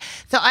change.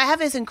 So I have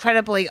this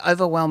incredibly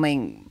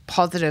overwhelming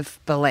positive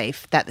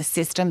belief that the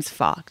system's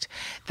fucked,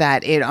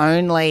 that it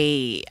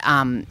only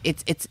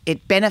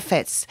it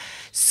benefits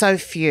so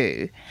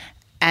few.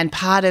 And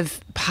part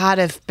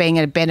of being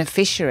a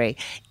beneficiary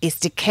is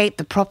to keep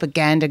the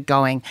propaganda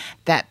going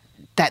that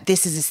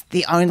this is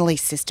the only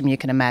system you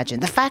can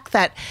imagine. The fact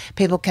that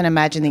people can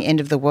imagine the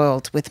end of the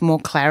world with more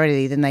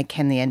clarity than they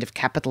can the end of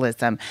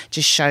capitalism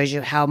just shows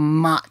you how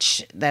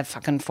much they've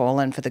fucking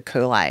fallen for the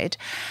Kool-Aid.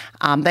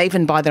 They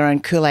even buy their own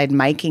Kool-Aid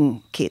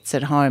making kits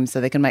at home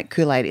so they can make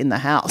Kool-Aid in the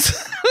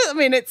house. I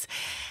mean,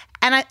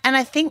 and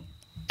I think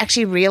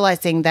actually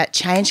realising that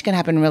change can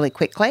happen really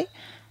quickly,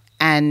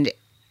 and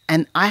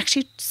I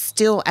actually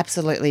still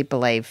absolutely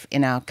believe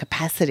in our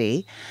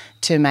capacity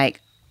to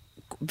make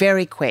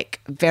very quick,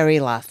 very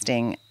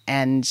lasting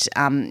and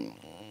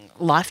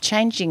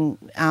life-changing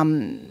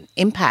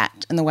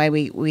impact in the way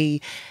we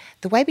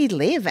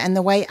live and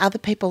the way other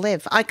people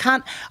live. I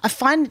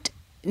find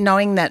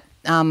knowing that,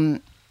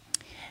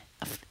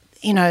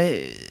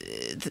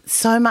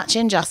 so much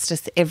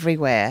injustice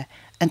everywhere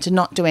and to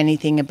not do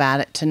anything about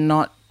it, to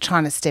not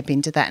trying to step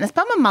into that. And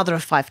I'm a mother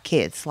of 5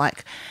 kids,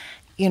 like,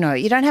 you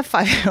don't have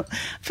 5. I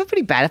feel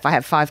pretty bad if I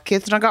have 5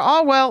 kids and I go,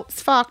 oh, well,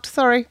 it's fucked,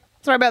 sorry.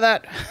 Sorry about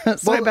that.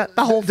 Sorry about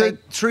the whole thing.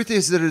 The truth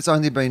is that it's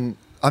only been,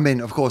 I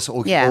mean, of course,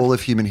 all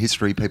of human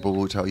history, people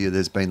will tell you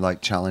there's been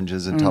like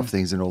challenges and tough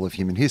things in all of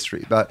human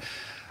history. But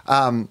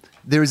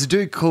there is a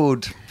dude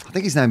called, I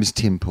think his name is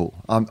Tim Pool.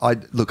 I'm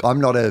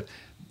not a,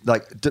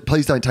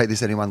 please don't take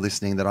this, anyone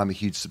listening, that I'm a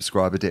huge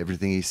subscriber to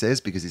everything he says,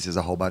 because he says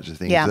a whole bunch of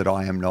things that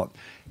I am not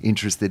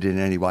interested in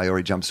any way, or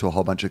he jumps to a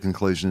whole bunch of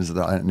conclusions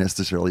that I don't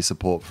necessarily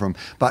support from.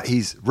 But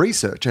his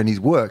research and his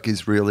work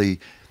is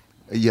really,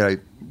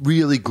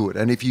 really good.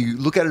 And if you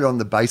look at it on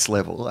the base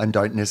level and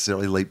don't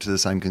necessarily leap to the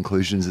same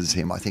conclusions as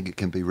him, I think it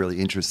can be really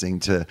interesting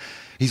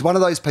he's one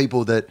of those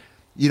people that,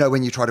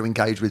 when you try to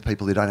engage with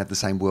people who don't have the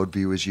same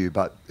worldview as you,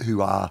 but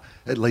who are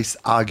at least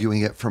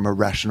arguing it from a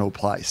rational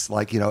place,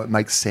 like, it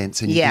makes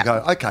sense. And you can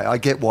go, okay, I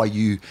get why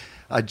you...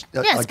 it's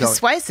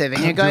persuasive.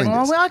 And you're going,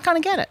 well, I kind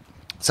of get it.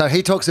 So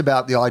he talks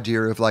about the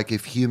idea of like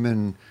if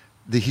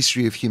the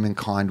history of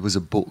humankind was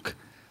a book,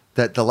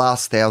 that the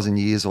last 1,000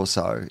 years or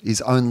so is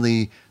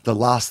only the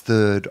last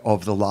third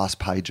of the last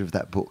page of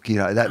that book.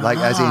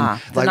 As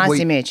in, nice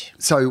image.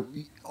 So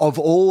of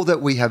all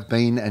that we have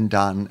been and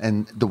done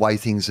and the way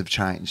things have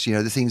changed,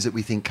 the things that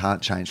we think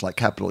can't change, like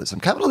capitalism.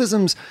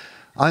 Capitalism's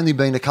only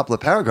been a couple of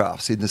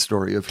paragraphs in the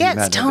story of humanity.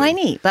 Yeah, it's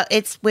tiny, but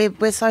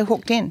we're so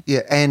hooked in.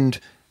 Yeah, and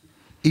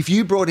if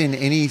you brought in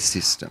any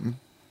system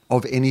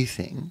of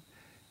anything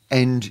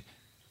and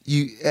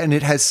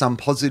it has some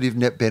positive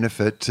net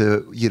benefit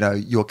to,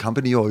 your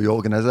company or your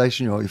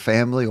organisation or your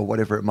family or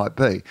whatever it might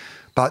be,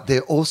 but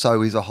there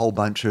also is a whole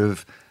bunch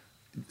of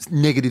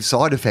negative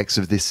side effects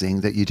of this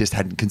thing that you just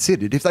hadn't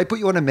considered. If they put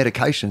you on a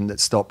medication that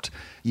stopped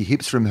your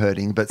hips from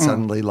hurting, but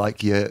suddenly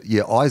like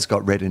your eyes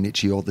got red and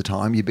itchy all the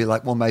time, you'd be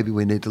like, well, maybe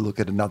we need to look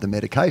at another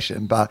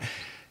medication. But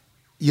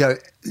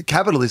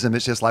capitalism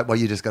is just like, well,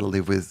 you just got to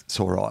live with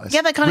sore eyes.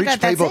 Yeah, they kind of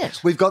go, people, that's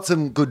it. We've got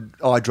some good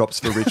eye drops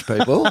for rich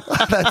people.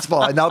 That's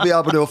fine. They'll be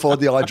able to afford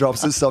the eye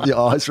drops to stop your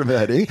eyes from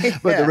hurting.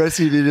 But the rest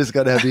of you just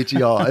got to have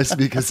itchy eyes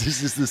because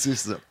this is the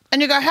system.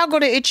 And you go, how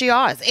good are itchy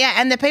eyes? Yeah,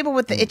 and the people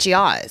with the itchy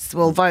eyes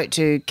will vote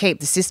to keep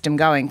the system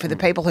going for the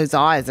people whose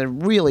eyes are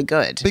really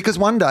good. Because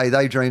one day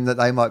they dream that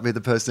they might be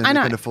the person who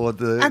can afford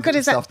the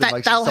stuff that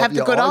makes they'll have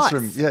the good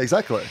eyes. Yeah,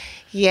 exactly.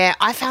 Yeah,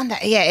 I found that,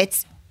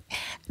 it's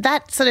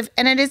that sort of,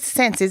 and it is a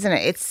sense, isn't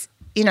it? It's,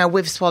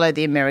 we've swallowed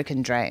the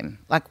American dream.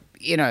 Like,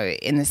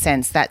 in the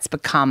sense that's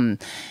become,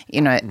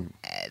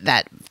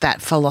 that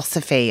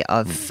philosophy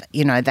of,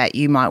 that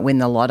you might win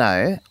the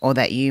lotto or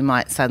that you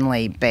might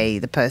suddenly be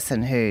the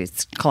person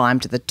who's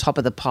climbed to the top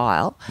of the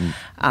pile,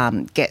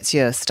 gets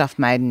your stuff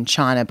made in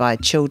China by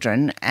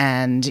children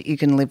and you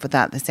can live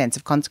without the sense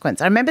of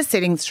consequence. I remember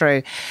sitting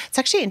through, it's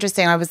actually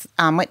interesting, I was,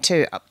 went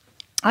to...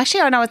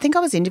 Actually, I think I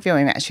was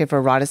interviewing actually for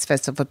a writers'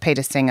 festival for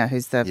Peter Singer,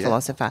 who's the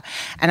philosopher,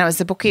 and it was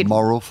the book.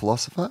 Moral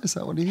philosopher, is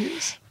that what he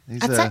is? He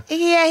is a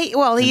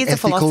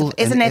philosopher.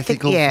 He's an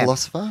ethical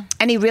philosopher,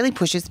 and he really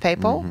pushes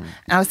people. And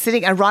I was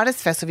sitting at a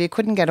writers' festival. You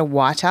couldn't get a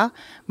whiter,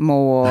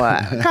 more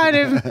kind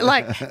of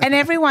like, and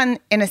everyone,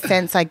 in a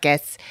sense, I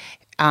guess.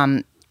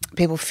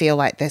 People feel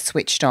like they're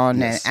switched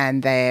on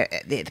and they're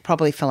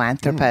probably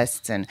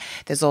philanthropists and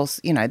there's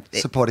also,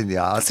 supporting the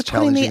arts,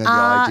 challenging the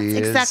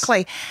ideas.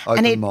 Exactly.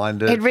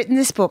 Open-minded. And he'd written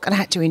this book and I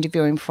had to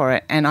interview him for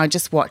it and I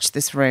just watched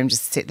this room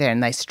just sit there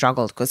and they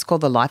struggled because it's called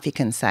The Life You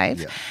Can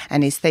Save. Yeah.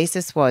 And his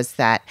thesis was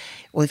that,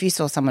 well, if you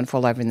saw someone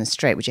fall over in the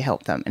street, would you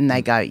help them? And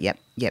they go, yep,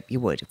 you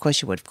would. Of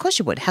course you would. Of course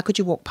you would. How could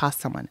you walk past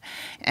someone?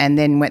 And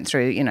then went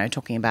through,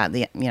 talking about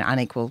the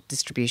unequal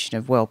distribution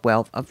of wealth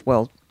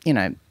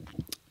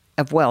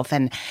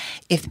and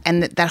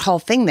that whole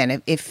thing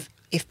then if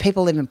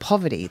people live in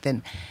poverty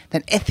then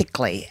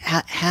ethically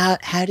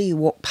how do you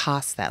walk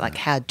past that, like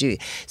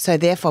so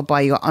therefore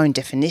by your own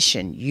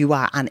definition you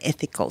are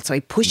unethical. So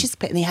he pushes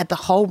people and he had the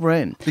whole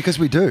room because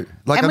we do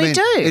we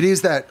do. It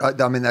is that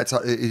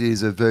it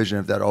is a version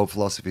of that old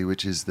philosophy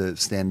which is the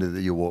standard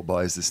that you walk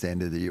by is the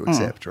standard that you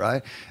accept,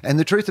 right? And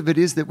the truth of it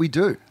is that we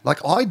do.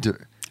 I do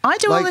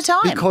all the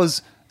time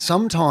because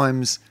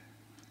sometimes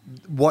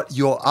what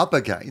you're up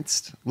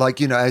against, so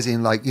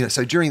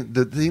during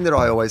the thing that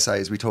I always say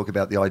is we talk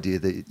about the idea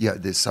that,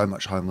 there's so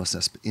much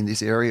homelessness in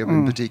this area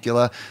in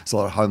particular. There's a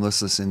lot of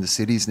homelessness in the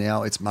cities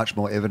now. It's much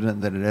more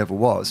evident than it ever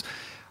was.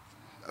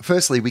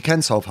 Firstly, we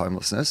can solve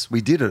homelessness. We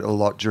did it a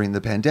lot during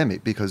the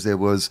pandemic because there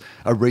was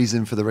a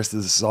reason for the rest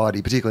of the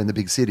society, particularly in the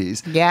big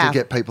cities, to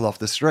get people off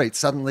the streets.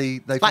 Suddenly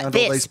they found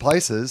all these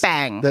places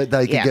that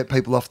they could get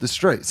people off the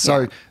streets.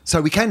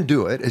 So we can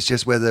do it. It's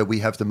just whether we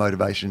have the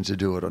motivation to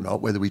do it or not,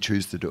 whether we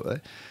choose to do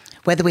it.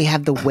 Whether we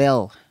have the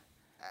will.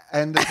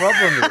 And the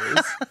problem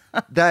is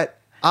that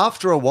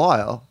after a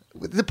while...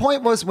 The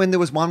point was when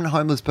there was one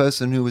homeless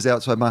person who was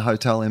outside my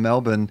hotel in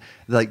Melbourne,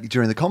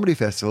 during the comedy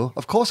festival,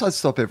 of course I'd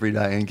stop every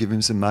day and give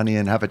him some money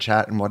and have a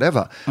chat and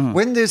whatever.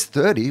 When there's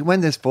 30, when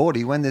there's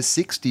 40, when there's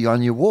 60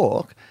 on your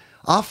walk,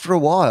 after a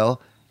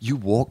while you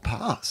walk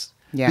past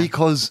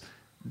because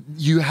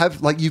you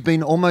have you've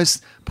been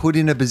almost put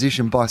in a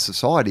position by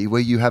society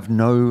where you have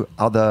no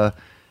other.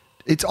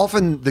 It's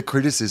often the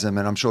criticism,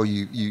 and I'm sure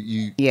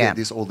you get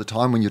this all the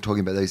time when you're talking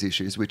about these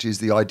issues, which is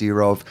the idea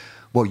of,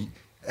 well,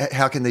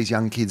 how can these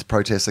young kids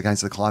protest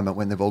against the climate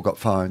when they've all got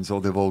phones or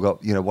they've all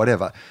got,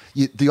 whatever?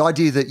 The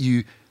idea that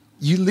you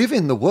live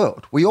in the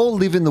world. We all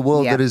live in the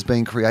world that has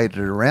been created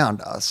around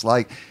us.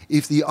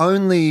 If the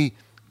only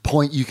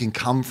point you can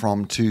come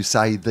from to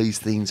say these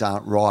things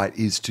aren't right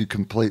is to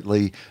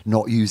completely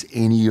not use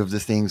any of the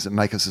things that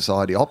make a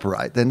society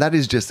operate, then that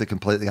is just a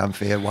completely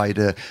unfair way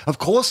to... Of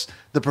course,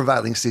 the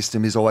prevailing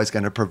system is always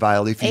going to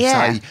prevail if you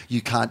say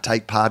you can't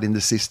take part in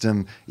the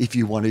system if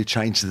you want to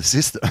change the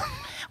system.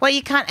 Well,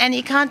 you can't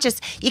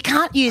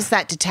use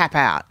that to tap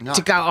out,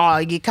 to go, oh,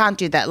 you can't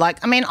do that.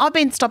 I've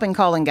been stopping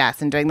coal and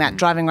gas and doing that,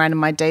 driving around in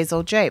my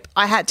diesel Jeep.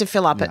 I had to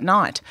fill up at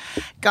night,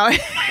 going,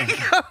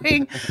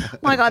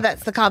 my God,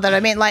 that's the car that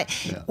I mean.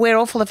 We're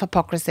all full of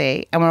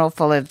hypocrisy and we're all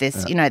full of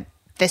this,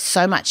 there's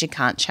so much you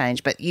can't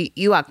change, but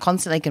you are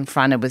constantly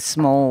confronted with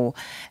small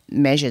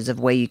measures of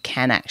where you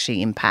can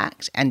actually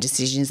impact and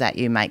decisions that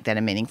you make that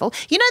are meaningful.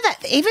 That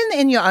even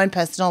in your own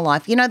personal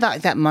life,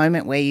 that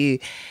moment where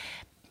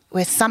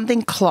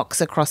something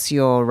clocks across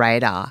your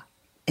radar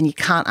and you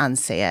can't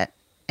unsee it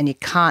and you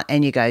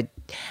go,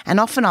 And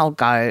often I'll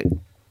go,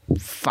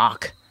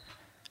 fuck,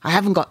 I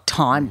haven't got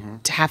time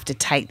to have to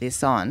take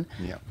this on,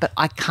 but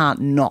I can't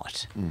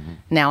not.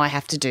 Now I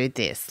have to do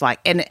this. Like,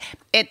 and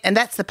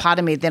that's the part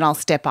of me, then I'll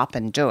step up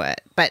and do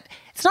it. But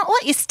it's not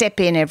like you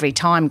step in every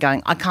time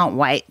going, I can't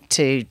wait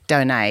to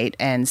donate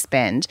and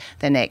spend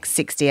the next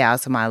 60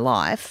 hours of my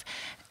life,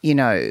 you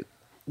know,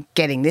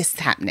 getting this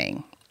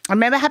happening. I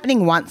remember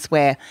happening once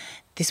where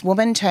this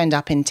woman turned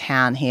up in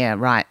town here,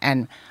 right,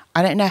 and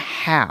I don't know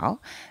how,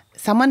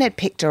 someone had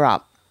picked her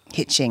up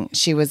hitching.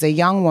 She was a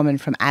young woman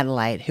from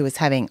Adelaide who was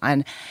having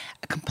a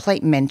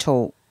complete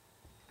mental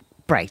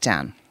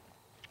breakdown.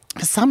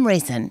 For some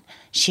reason,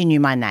 she knew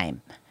my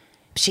name.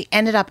 She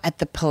ended up at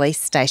the police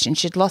station.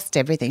 She'd lost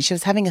everything. She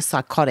was having a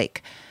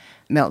psychotic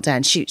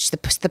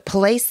meltdown. The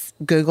police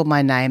Googled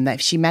my name.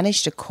 She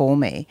managed to call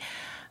me.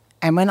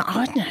 And when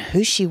I don't know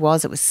who she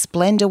was, it was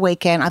Splendor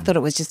Weekend. I thought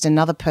it was just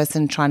another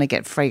person trying to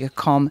get free of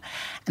comm.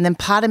 And then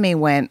part of me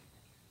went,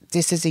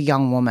 this is a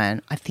young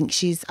woman. I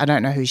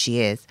don't know who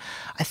she is.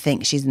 I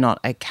think she's not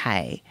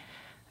okay.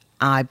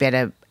 I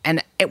better,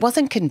 and it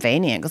wasn't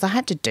convenient because I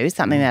had to do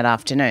something that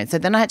afternoon. So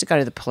then I had to go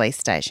to the police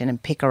station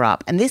and pick her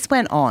up. And this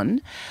went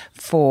on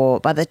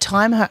by the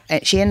time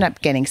she ended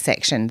up getting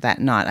sectioned that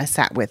night, I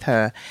sat with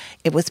her.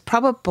 It was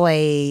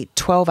probably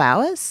 12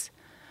 hours.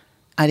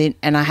 I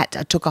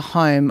took her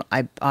home.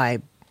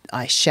 I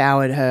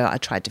showered her. I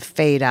tried to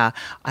feed her.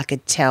 I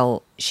could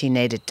tell she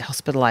needed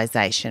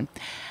hospitalisation.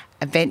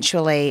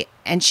 Eventually,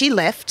 and she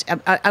left.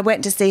 I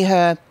went to see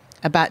her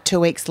about 2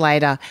 weeks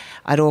later.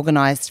 I'd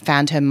organised,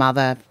 found her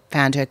mother,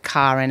 found her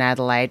car in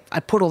Adelaide. I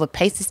put all the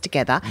pieces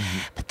together,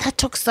 but that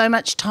took so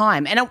much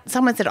time. And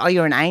someone said, oh,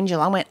 you're an angel.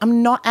 I went,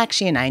 I'm not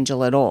actually an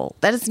angel at all.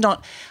 That is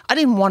not, I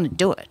didn't want to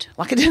do it.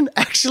 Like I didn't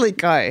actually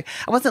go. I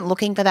wasn't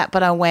looking for that,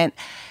 but I went,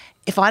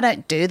 if I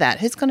don't do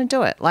that, who's going to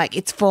do it? Like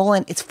it's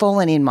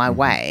fallen in my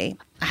way.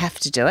 I have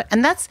to do it.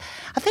 And I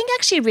think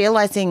actually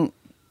realising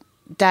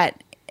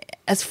that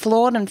as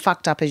flawed and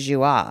fucked up as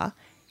you are,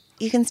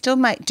 you can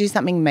still do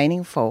something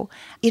meaningful.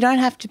 You don't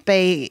have to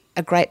be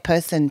a great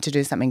person to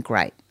do something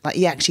great. Like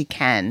you actually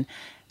can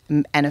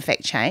and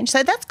affect change.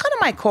 So that's kind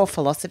of my core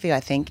philosophy,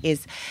 I think,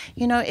 is,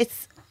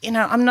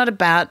 I'm not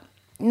about,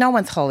 no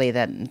one's holier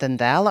than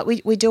thou. Like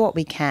we do what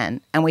we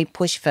can and we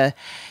push for,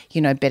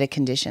 better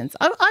conditions.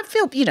 I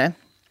feel,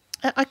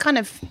 I kind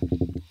of,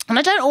 and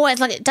I don't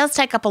always, like it does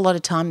take up a lot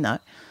of time though.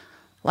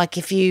 Like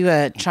if you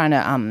are trying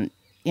to,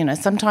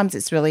 sometimes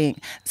it's really,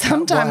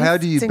 how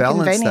do you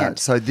balance that?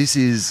 So this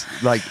is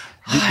like,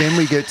 then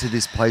we get to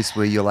this place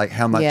where you're like,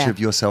 how much of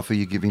yourself are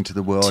you giving to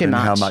the world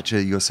how much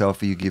of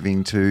yourself are you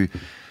giving to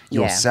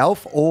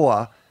yourself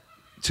or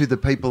to the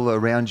people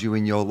around you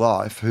in your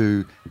life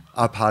who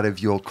are part of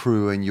your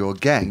crew and your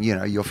gang,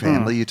 your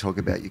family, you talk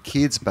about your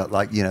kids, but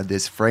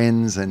there's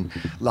friends and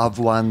loved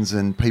ones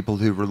and people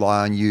who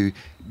rely on you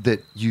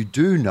that you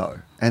do know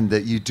and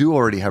that you do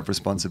already have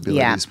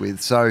responsibilities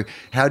with. So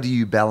how do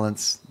you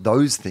balance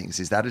those things?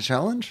 Is that a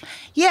challenge?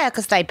 Yeah,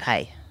 because they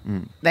pay.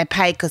 They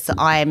pay because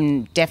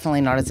I'm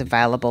definitely not as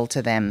available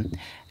to them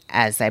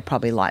as they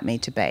probably like me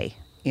to be,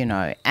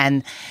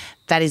 and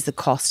that is the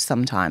cost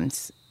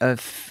sometimes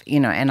of,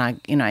 and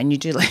you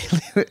do,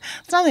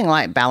 it's nothing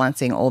like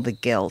balancing all the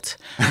guilt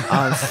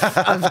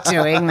of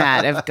doing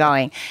that, of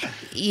going,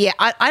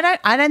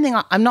 I don't think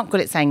I'm not good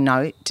at saying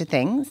no to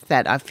things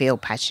that I feel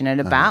passionate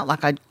about.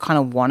 Like I kind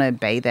of want to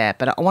be there,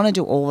 but I want to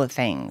do all the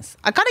things.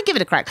 I kind of give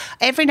it a crack.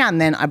 Every now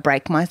and then I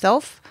break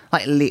myself,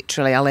 like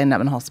literally I'll end up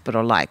in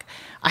hospital. Like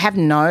I have I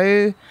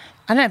don't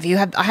know if you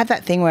have, I have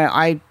that thing where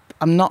I'm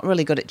not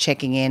really good at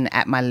checking in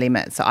at my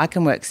limit. So I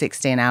can work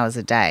 16 hours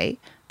a day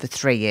for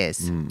 3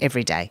 years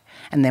every day.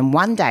 And then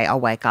one day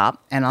I'll wake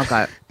up and I'll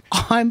go,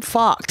 I'm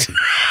fucked.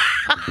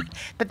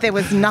 But there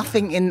was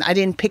nothing I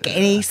didn't pick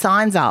any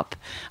signs up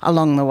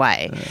along the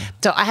way.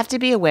 So I have to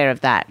be aware of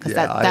that. Because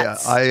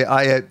that's...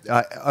 I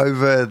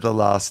over the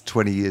last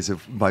 20 years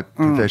of my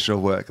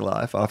professional work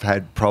life, I've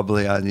had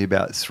probably only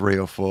about 3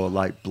 or 4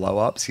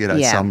 blow-ups,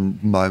 some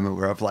moment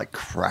where I've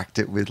cracked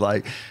it with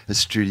a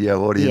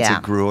studio audience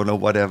at Gruen or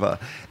whatever.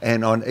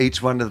 And on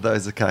each one of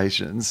those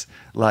occasions,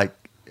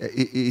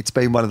 it's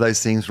been one of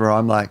those things where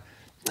I'm like,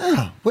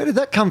 oh, where did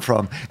that come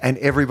from? And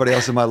everybody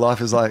else in my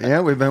life is like, yeah,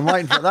 we've been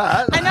waiting for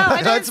that. I know,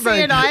 I don't see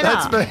it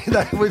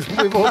either.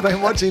 We've all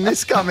been watching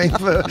this coming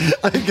for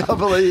a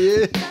couple of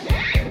years.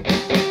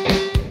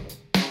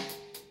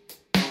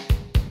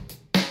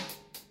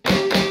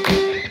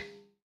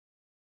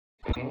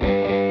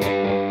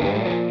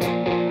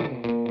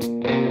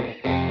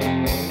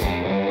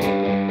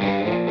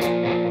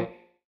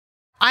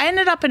 I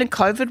ended up in a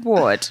COVID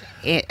ward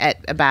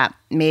at about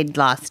mid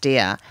last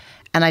year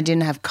and I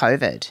didn't have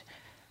COVID.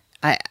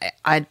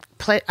 I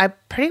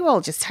pretty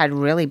well just had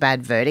really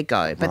bad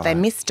vertigo, but they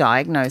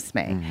misdiagnosed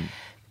me.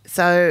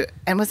 So,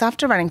 and it was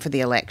after running for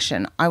the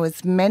election. I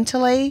was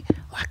mentally,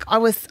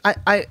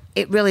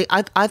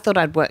 I thought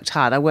I'd worked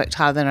hard. I worked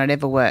harder than I'd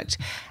ever worked.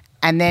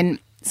 And then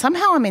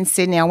somehow I'm in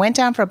Sydney. I went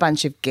down for a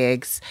bunch of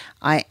gigs.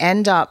 I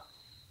end up,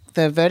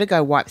 the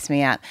vertigo wipes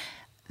me out.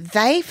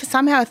 they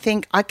somehow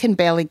think I can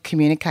barely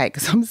communicate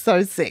because I'm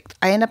so sick.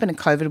 I end up in a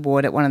COVID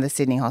ward at one of the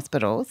Sydney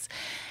hospitals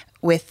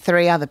with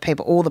 3 other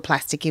people, all the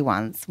plasticky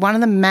ones. One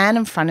of the man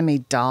in front of me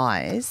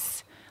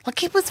dies.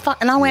 Like, it was fuck.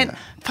 And I went,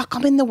 fuck,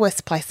 I'm in the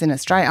worst place in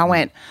Australia. I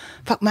went,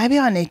 fuck, maybe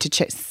I need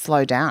to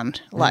slow down.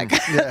 Like,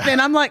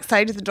 then I'm like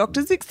saying to the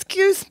doctors,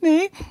 excuse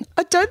me,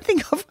 I don't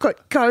think I've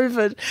got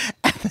COVID.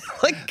 And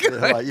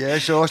they're like, yeah,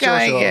 sure.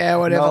 Yeah,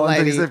 whatever, no one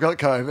lady. thinks they've got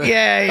COVID.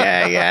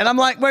 Yeah. And I'm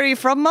like, where are you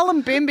from?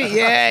 Mullumbimby.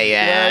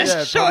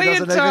 Yeah. Sure you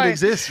doesn't don't. even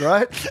exist,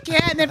 right?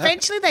 Yeah, and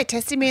eventually they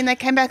tested me and they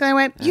came back and they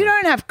went, you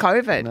don't have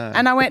COVID. No.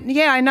 And I went,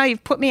 yeah, I know,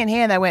 you've put me in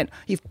here. And they went,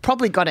 you've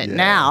probably got it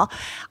now.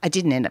 I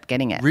didn't end up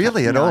getting it.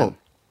 Really, at all?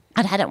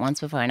 I'd had it once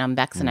before and I'm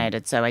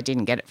vaccinated, so I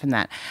didn't get it from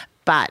that.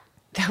 But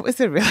that was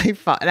a really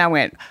fun, and I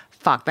went,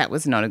 fuck, that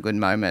was not a good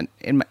moment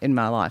in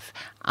my life.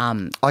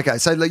 Okay,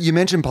 so like, you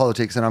mentioned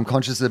politics, and I'm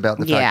conscious about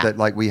the fact that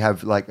like we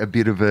have like a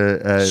bit of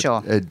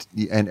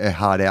a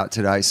hard out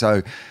today.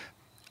 So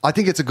I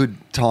think it's a good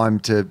time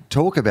to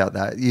talk about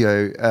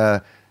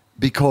that,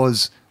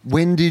 because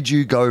when did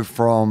you go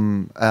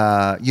from,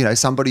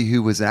 somebody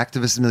who was an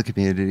activist in the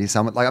community,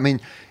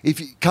 if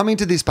you coming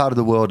to this part of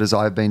the world as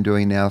I've been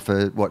doing now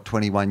for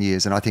 21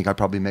 years, and I think I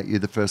probably met you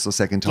the first or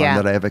second time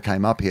that I ever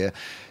came up here,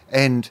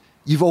 and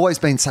you've always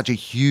been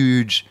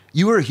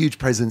you were a huge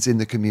presence in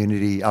the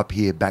community up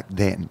here back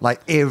then.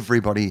 Like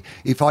everybody,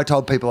 if I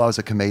told people I was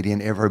a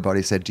comedian,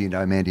 everybody said, do you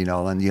know Mandy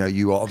Nolan?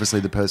 You were obviously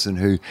the person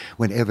who,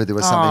 whenever there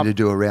was something to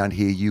do around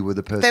here, you were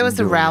the person. There was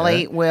a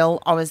rally,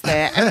 Will, I was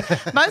there. And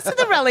most of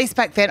the rallies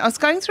back then, I was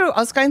going through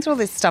all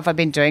this stuff I've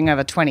been doing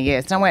over 20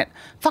 years. And I went,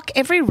 fuck,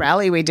 every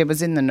rally we did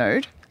was in the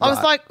nude. I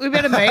was like, we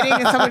had a meeting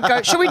and someone would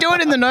go, should we do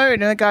it in the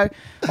nude? And I go,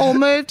 all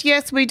moved,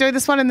 yes, we do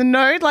this one in the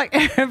nude. Like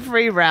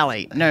every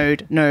rally,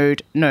 nude,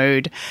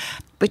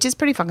 which is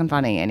pretty fucking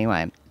funny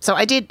anyway. So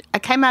I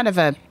came out of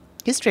a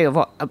history of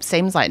what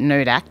seems like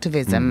nude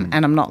activism,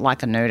 and I'm not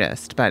like a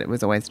nudist, but it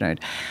was always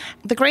nude.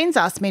 The Greens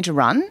asked me to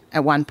run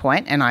at one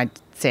point and I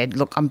said,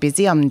 look, I'm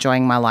busy, I'm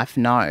enjoying my life,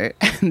 no.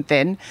 And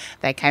then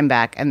they came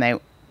back and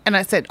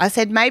I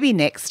said, maybe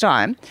next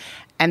time.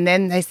 And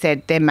then they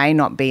said, there may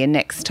not be a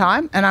next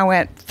time. And I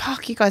went,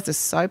 fuck, you guys are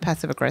so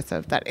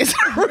passive-aggressive. That is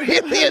a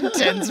really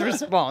intense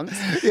response.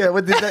 Yeah,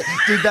 well, did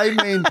they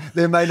mean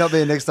there may not be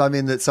a next time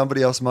in that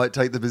somebody else might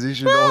take the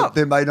position, or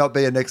there may not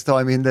be a next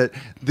time in that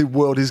the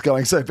world is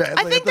going so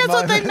badly? I think that's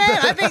what they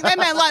meant. I think they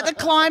meant like the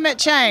climate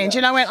change.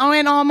 And I went,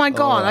 oh my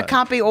God, I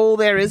can't be all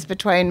there is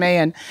between me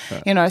and,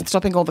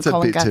 stopping all the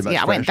coal and gas.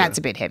 Yeah, I went, that's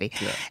a bit heavy.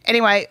 Yeah.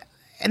 Anyway,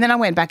 and then I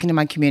went back into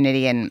my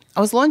community and I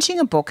was launching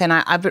a book, and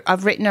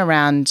I've written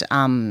around,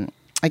 I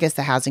guess,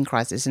 the housing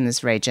crisis in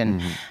this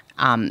region,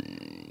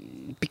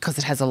 because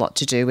it has a lot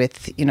to do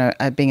with,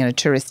 being in a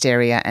tourist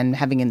area and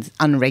having an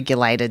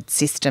unregulated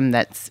system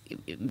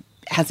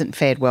hasn't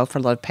fared well for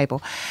a lot of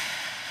people.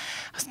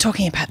 I was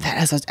talking about that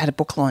as I was at a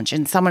book launch,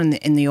 and someone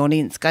in the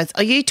audience goes,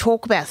 oh, you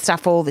talk about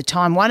stuff all the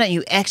time. Why don't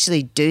you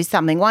actually do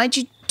something? Why don't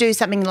you do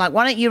something like,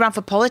 why don't you run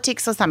for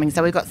politics or something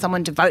so we've got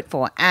someone to vote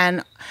for?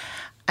 And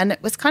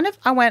it was kind of,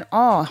 I went,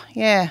 oh,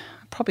 yeah,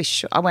 probably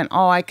should. I went,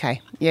 oh,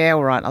 okay, yeah,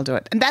 all right, I'll do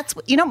it. And that's,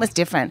 what was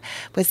different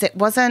was it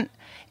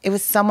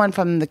was someone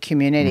from the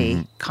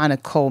community kind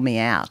of called me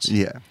out.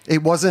 Yeah.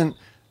 It wasn't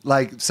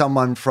like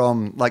someone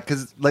from, like,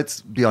 because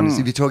let's be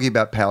honest, if you're talking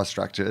about power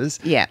structures,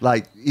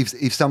 like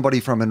if somebody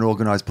from an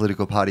organised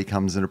political party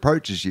comes and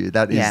approaches you,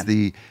 that is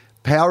the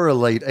power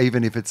elite,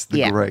 even if it's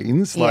the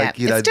Greens. Like,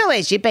 it still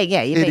is. You're being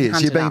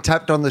You're being up.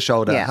 tapped on the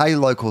shoulder. Yeah. Hey,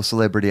 local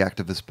celebrity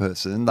activist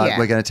person, like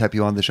we're going to tap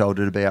you on the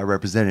shoulder to be our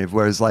representative.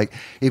 Whereas, like,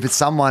 if it's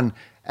someone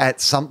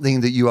at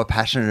something that you are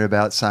passionate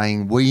about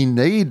saying, we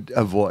need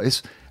a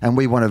voice and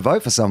we want to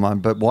vote for someone,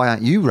 but why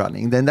aren't you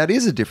running? Then that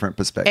is a different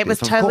perspective. It was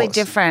totally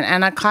different.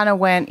 And I kind of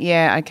went,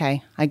 yeah,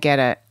 okay, I get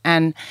it.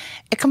 And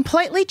it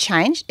completely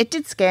changed. It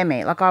did scare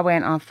me. Like, I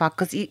went, oh, fuck,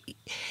 because you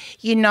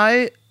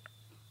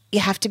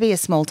have to be a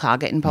small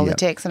target in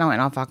politics. And I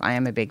went, oh, fuck, I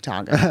am a big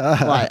target.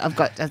 Like,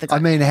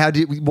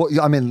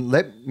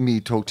 let me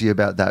talk to you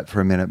about that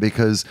for a minute,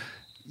 because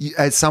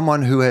as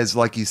someone who has,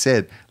 like you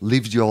said,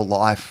 lived your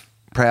life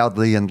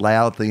proudly and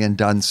loudly and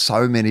done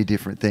so many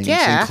different things,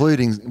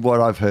 including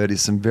what I've heard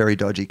is some very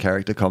dodgy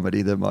character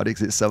comedy that might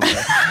exist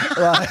somewhere.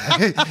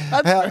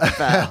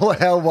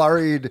 How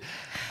worried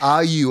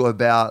are you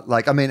about,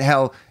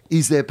 how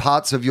is there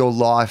parts of your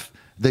life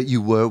that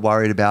you were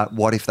worried about?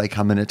 What if they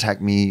come and attack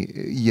me,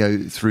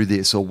 through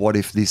this, or what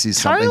if this is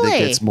something that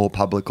gets more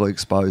publicly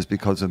exposed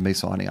because of me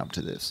signing up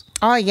to this?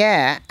 Oh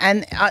yeah,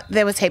 and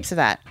there was heaps of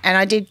that, and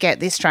I did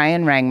get the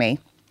Australian rang me.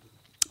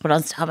 But I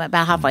was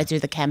about halfway through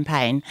the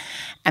campaign,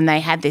 and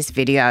they had this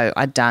video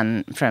I'd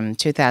done from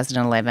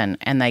 2011,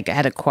 and they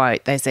had a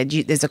quote. They said,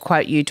 there's a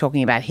quote you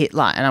talking about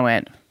Hitler. And I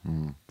went,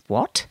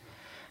 what?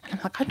 And I'm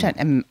like,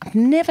 I've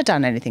never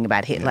done anything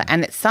about Hitler. Yeah.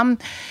 And it's some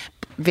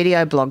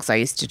video blogs I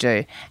used to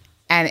do,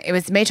 and it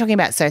was me talking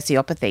about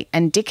sociopathy.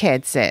 And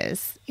Dickhead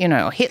says,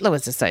 Hitler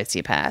was a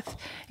sociopath,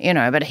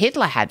 but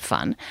Hitler had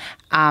fun.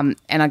 And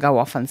I go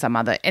off on some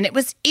other. And it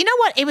was,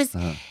 it was...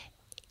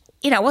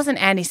 it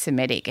wasn't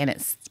anti-Semitic,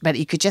 but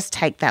you could just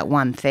take that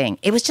one thing.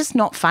 It was just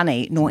not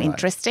funny nor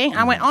interesting.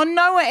 I went, oh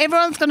no,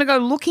 everyone's going to go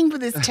looking for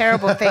this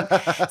terrible thing.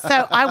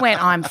 So I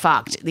went, I'm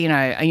fucked, and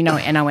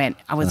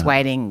I was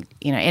waiting,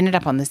 ended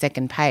up on the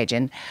second page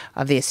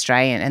of the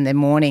Australian, and the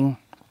morning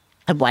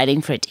I'm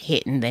waiting for it to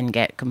hit and then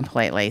get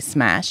completely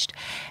smashed.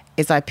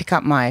 Is I pick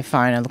up my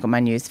phone and look at my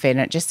news feed and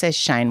it just says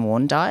Shane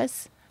Warne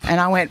dies. And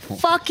I went,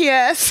 fuck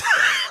yes.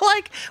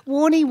 Like,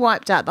 Warney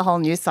wiped out the whole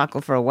news cycle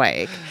for a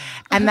week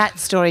and that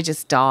story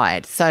just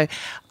died. So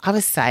I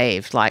was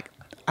saved. Like,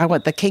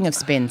 the king of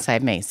spin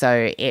saved me.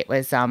 So it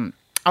was, I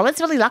was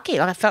really lucky.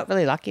 Like, I felt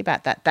really lucky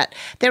about that. That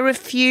there were a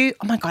few,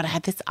 oh my God, I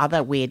had this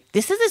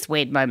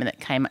weird moment that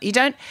came up. You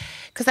don't,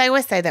 because they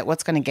always say that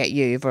what's going to get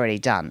you, you've already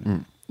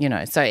done.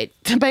 So it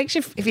makes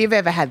you, if you've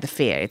ever had the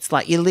fear, it's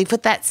like you live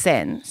with that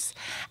sense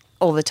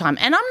all the time.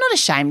 And I'm not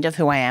ashamed of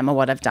who I am or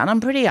what I've done.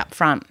 I'm pretty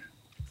upfront.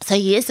 So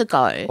years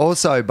ago.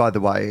 Also, by the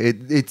way,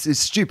 it's a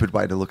stupid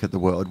way to look at the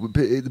world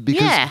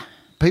because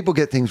people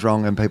get things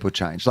wrong and people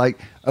change. Like,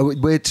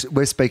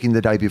 we're speaking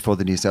the day before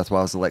the New South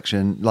Wales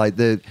election. Like,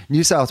 the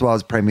New South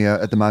Wales Premier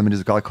at the moment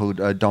is a guy called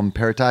Dom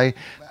Perrottet.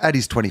 At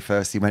his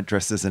 21st, he went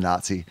dressed as a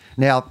Nazi.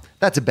 Now,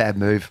 that's a bad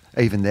move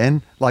even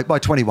then. Like, by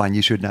 21,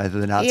 you should know that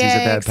the Nazis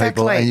are bad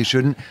people and you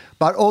shouldn't.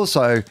 But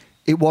also,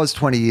 it was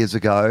 20 years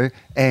ago,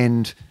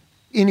 and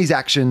in his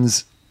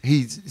actions,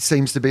 he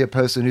seems to be a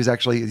person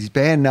he's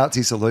banned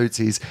Nazi salutes.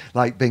 He's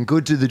like been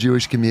good to the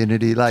Jewish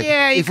community. Like,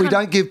 if we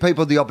don't give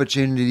people the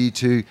opportunity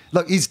to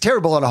look, he's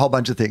terrible on a whole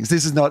bunch of things.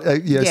 This is not a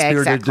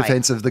spirited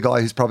defense of the guy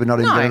who's probably not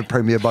even going to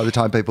premier by the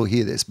time people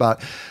hear this.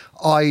 But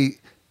I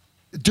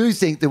do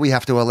think that we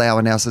have to allow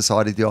in our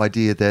society the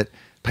idea that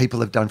people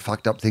have done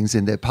fucked up things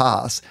in their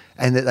past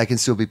and that they can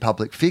still be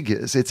public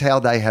figures. It's how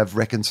they have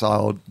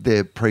reconciled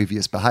their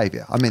previous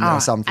behaviour. I mean, there are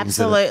some things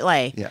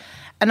absolutely. Yeah.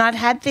 And I'd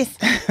had this,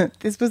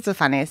 this was the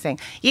funniest thing.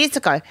 Years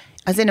ago, I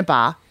was in a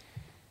bar,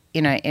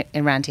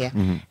 around here.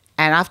 Mm-hmm.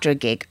 And after a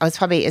gig, it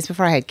was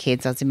before I had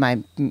kids. I was in my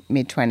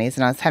mid-20s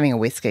and I was having a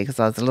whiskey because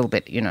I was a little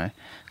bit,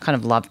 kind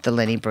of loved the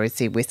Lenny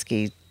Brucey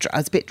whiskey. I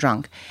was a bit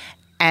drunk.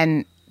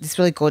 And this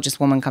really gorgeous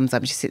woman comes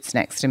up and she sits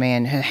next to me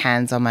and her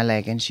hand's on my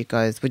leg and she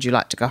goes, would you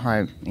like to go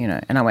home?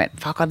 And I went,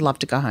 fuck, I'd love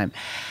to go home.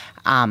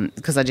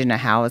 Because I didn't know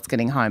how I was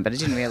getting home, but I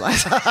didn't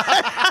realise.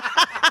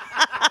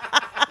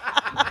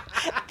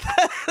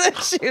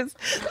 She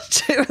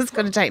was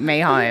going to take me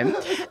home,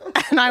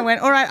 and I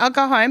went, all right, I'll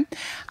go home.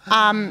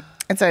 And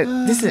so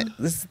this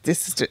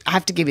is I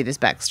have to give you this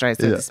backstory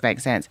so this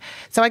makes sense.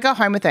 So I go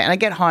home with her, and I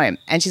get home,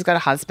 and she's got a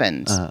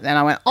husband. And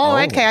I went,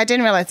 okay, I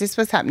didn't realise this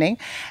was happening.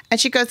 And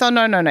she goes, oh,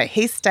 no,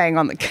 he's staying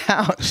on the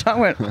couch. I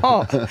went,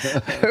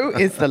 who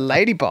is the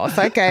lady boss?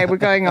 Okay, we're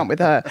going on with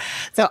her.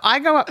 So I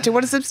go up to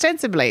what is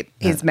ostensibly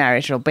his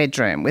marital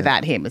bedroom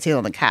without him. It's here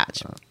on the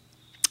couch.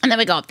 And then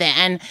we go up there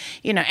and,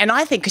 and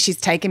I think because she's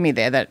taken me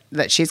there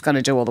that she's going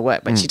to do all the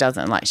work, but she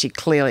doesn't. Like, she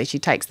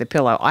takes the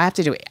pillow. I have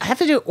to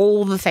do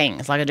all the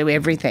things. Like, I do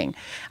everything.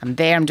 I'm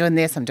there, I'm doing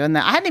this, I'm doing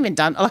that. I hadn't even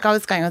done, like I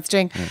was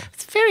doing,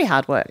 it's very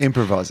hard work.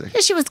 Improvising.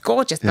 Yeah, she was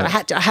gorgeous, but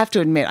I have to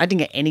admit, I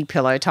didn't get any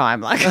pillow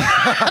time. Like,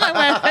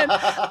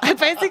 I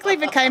basically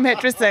became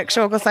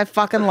heterosexual because I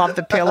fucking loved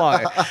the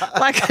pillow.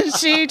 Like,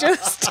 she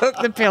just took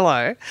the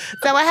pillow.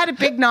 So I had a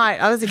big night.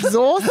 I was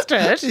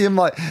exhausted.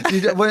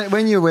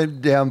 When you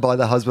went down by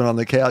the husband on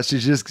the couch, you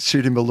just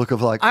shoot him a look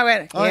of like, I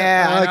went, okay,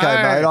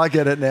 mate, I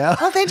get it now.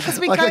 Well, then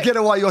just I get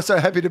it why you're so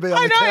happy to be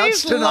on the couch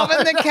he's tonight. loving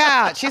the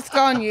couch. He's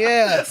gone,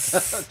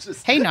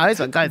 yes. He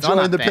knows what goes on.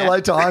 Enjoying the pillow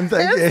time,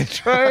 thank you.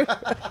 True.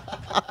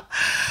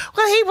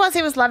 Well,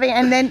 he was loving it.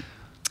 And then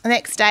the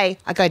next day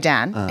I go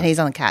down and he's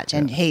on the couch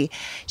and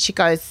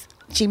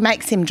she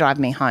makes him drive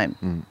me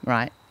home,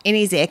 right? In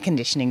his air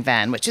conditioning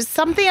van, which is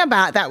something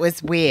about that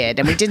was weird,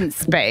 and we didn't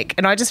speak.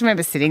 And I just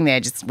remember sitting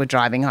there, we're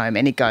driving home,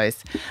 and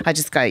I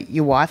just go,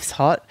 your wife's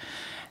hot.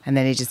 And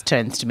then he just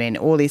turns to me and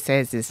all he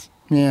says is,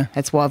 yeah,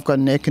 that's why I've got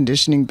an air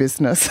conditioning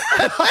business.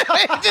 Then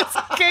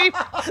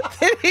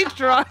he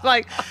drive,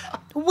 like,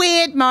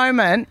 weird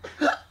moment,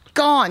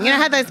 gone. You know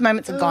how those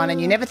moments are gone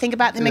and you never think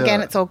about them again,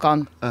 it's all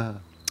gone.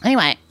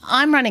 Anyway,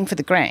 I'm running for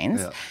the Greens.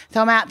 Yeah.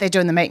 So I'm out there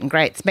doing the meet and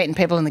greets, meeting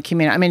people in the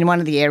community. I'm in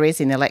one of the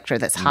areas in the electorate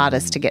that's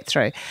hardest to get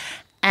through.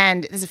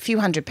 And there's a few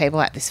hundred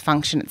people at this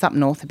function. It's up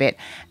north a bit.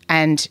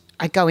 And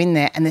I go in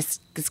there and this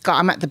guy,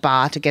 I'm at the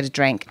bar to get a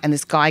drink, and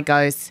this guy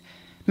goes,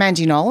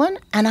 Mandy Nolan?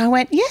 And I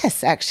went,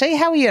 yes, actually.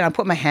 How are you? And I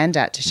put my hand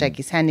out to shake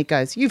his hand. He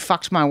goes, you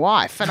fucked my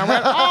wife. And I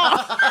went,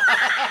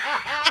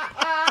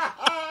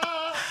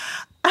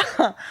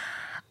 oh.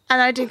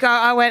 And I did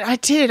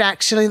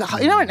actually.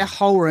 When the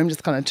whole room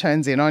just kind of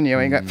turns in on you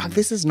and you go, fuck,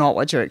 this is not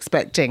what you're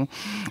expecting.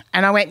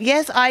 And I went,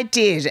 yes, I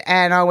did.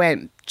 And I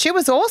went, she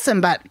was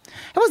awesome, but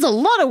it was a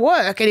lot of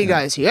work. And he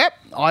goes, yep,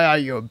 I owe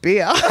you a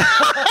beer.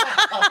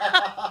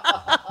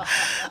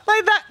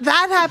 Like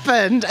that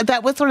happened.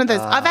 That was one of those.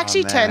 I've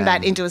actually turned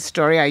that into a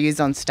story I use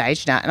on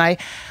stage now. And I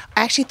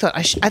actually thought,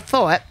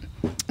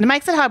 and it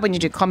makes it hard when you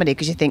do comedy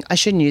because you think, I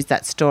shouldn't use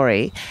that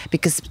story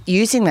because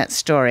using that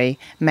story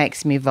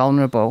makes me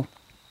vulnerable.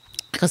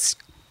 Because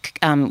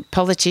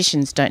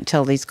politicians don't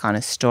tell these kind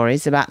of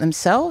stories about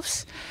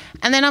themselves.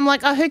 And then I'm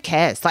like, oh, who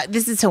cares? Like,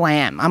 this is who I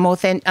am. I'm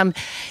authentic.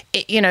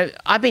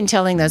 I've been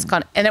telling those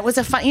and it was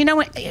a fun,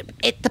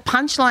 the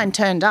punchline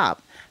turned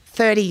up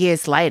 30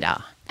 years later.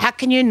 How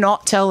can you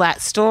not tell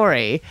that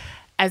story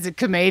as a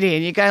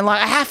comedian? You're going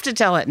like, I have to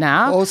tell it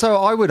now. Also,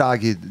 I would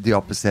argue the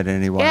opposite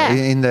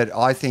anyway, in that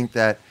I think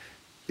that,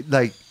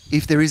 like,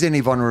 if there is any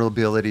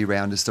vulnerability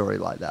around a story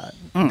like that,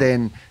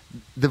 then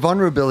the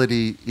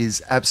vulnerability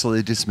is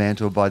absolutely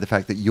dismantled by the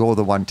fact that you're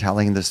the one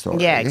telling the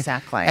story. Yeah,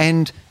 exactly.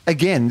 And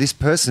again, this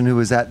person who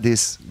was at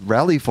this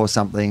rally for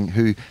something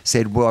who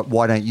said, well,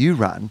 why don't you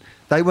run?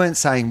 They weren't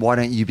saying, why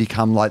don't you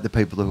become like the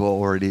people who are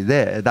already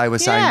there? They were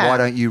saying, why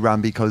don't you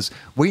run? Because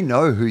we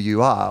know who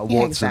you are,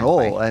 warts and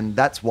all, and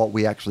that's what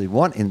we actually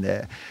want in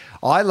there.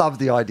 I love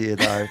the idea,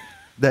 though,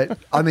 that,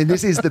 I mean,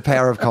 this is the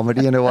power of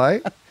comedy in a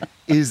way,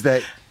 is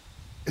that,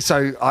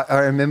 so I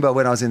remember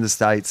when I was in the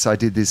States, I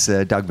did this,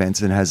 Doug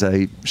Benson has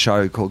a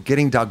show called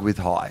Getting Doug with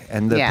High.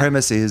 And the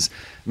premise is,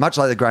 much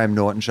like the Graham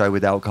Norton show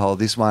with alcohol,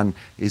 this one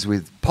is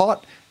with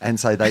pot. And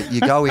so you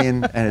go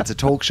in and it's a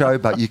talk show,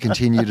 but you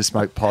continue to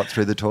smoke pot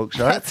through the talk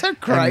show. That's a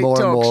great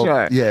talk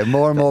show. Yeah,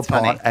 more and more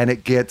pot. Funny. And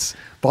it gets,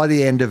 by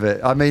the end of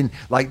it, I mean,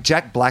 like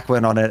Jack Black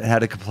went on it and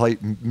had a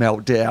complete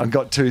meltdown,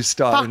 got too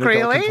stoned and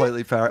got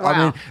completely paranoid. Wow.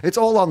 I mean, it's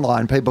all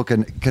online. People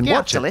can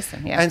watch it.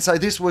 Listen, yeah. And so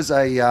this was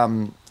a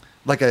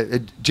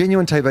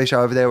genuine TV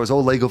show over there. It was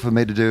all legal for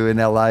me to do in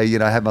LA,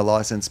 had my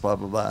license, blah,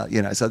 blah,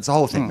 blah, so it's the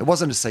whole thing. It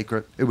wasn't a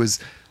secret. It was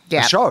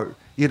a show,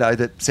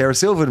 that Sarah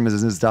Silverman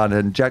has done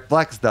and Jack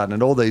Black's done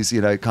and all these,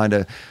 kind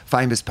of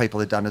famous people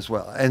had done as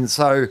well. And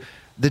so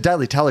the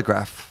Daily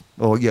Telegraph,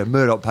 or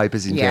Murdoch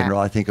papers in general,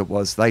 I think it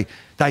was, they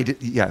did,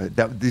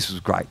 this was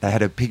great. They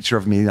had a picture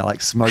of me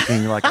like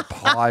smoking like a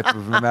pipe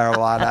of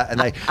marijuana, and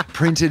they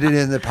printed it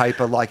in the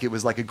paper like it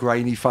was like a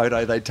grainy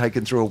photo they'd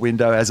taken through a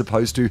window, as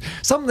opposed to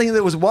something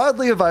that was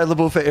widely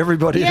available for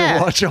everybody to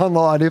watch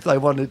online if they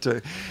wanted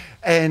to.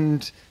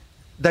 And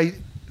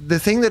the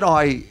thing that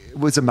I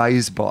was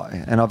amazed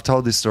by, and I've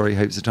told this story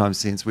heaps of times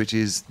since, which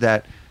is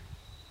that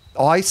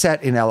I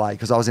sat in LA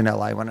because I was in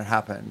LA when it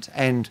happened.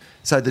 And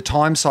so the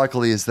time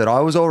cycle is that I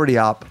was already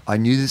up. I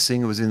knew this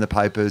thing was in the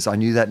papers. I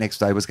knew that next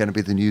day was going to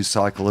be the news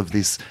cycle of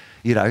this,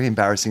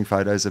 embarrassing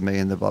photos of me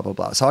and the blah, blah,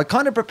 blah. So I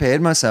kind of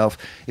prepared myself.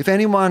 If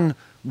anyone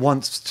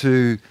wants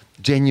to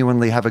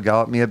genuinely have a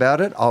go at me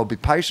about it, I'll be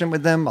patient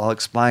with them. I'll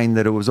explain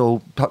that it was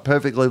all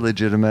perfectly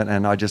legitimate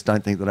and I just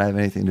don't think that I have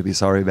anything to be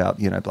sorry about,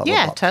 blah, blah, blah.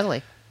 Yeah,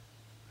 totally.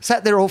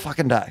 Sat there all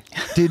fucking day.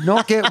 Did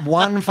not get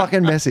one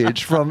fucking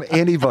message from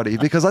anybody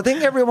because I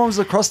think everyone was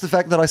across the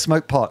fact that I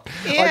smoke pot.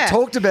 Yeah. I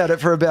talked about it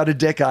for about a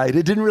decade.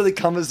 It didn't really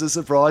come as a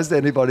surprise to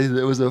anybody that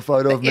there was a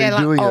photo of me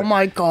doing it. Oh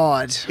my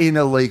God. In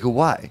a legal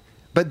way.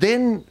 But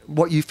then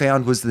what you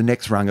found was the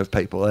next rung of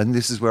people, and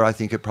this is where I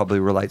think it probably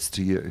relates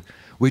to you,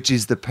 which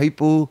is the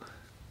people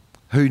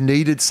who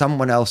needed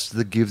someone else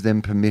to give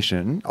them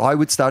permission. I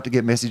would start to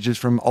get messages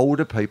from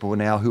older people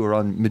now who are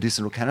on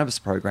medicinal cannabis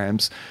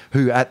programs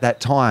who at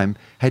that time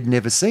had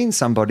never seen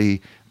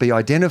somebody be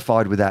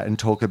identified with that and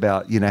talk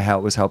about, how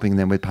it was helping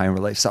them with pain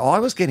relief. So I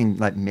was getting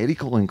like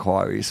medical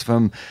inquiries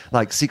from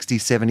like 60,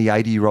 70,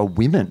 80-year-old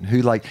women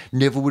who like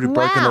never would have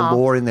broken a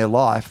law in their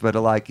life, but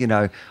are like,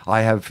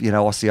 I have,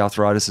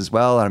 osteoarthritis as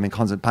well and I'm in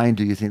constant pain.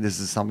 Do you think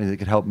this is something that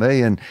could help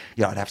me? And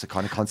I'd have to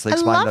kind of constantly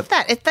explain I love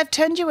that. If they've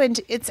turned you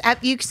into,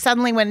 you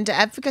suddenly went into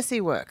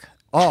advocacy work.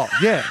 Oh,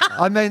 yeah.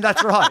 I mean,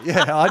 that's right.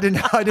 Yeah, I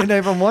didn't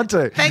even want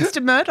to. Thanks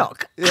to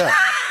Murdoch. Yeah.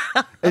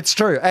 It's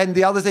true. And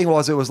the other thing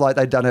was, it was like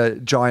they'd done a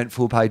giant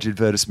full-page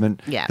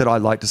advertisement that I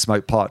like to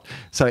smoke pot.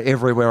 So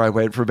everywhere I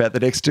went for about the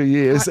next 2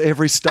 years,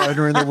 every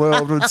stoner in the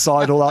world would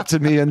sidle up to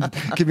me and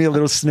give me a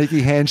little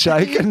sneaky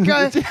handshake. And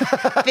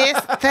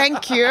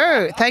thank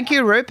you. Thank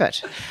you,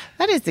 Rupert.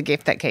 That is the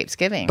gift that keeps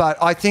giving.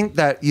 But I think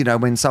that,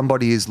 when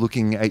somebody is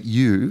looking at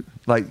you,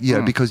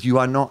 because you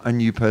are not a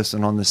new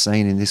person on the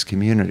scene in this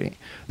community.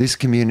 This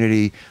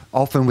community,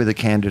 often with a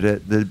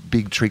candidate, the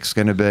big trick's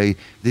going to be,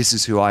 this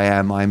is who I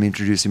am. I'm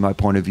introducing my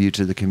point of view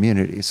to the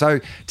community. So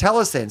tell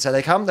us then. So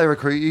they come, they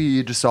recruit you,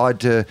 you decide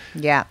to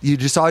actually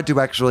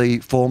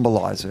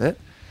formalise it.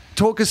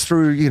 Talk us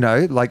through,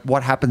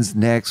 what happens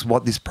next,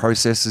 what this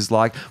process is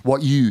like,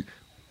 what you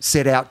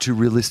set out to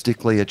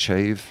realistically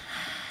achieve.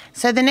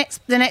 So the next,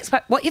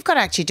 what you've got to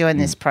actually do in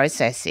this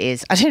process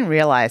is, I didn't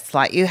realise,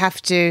 you've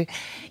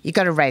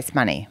got to raise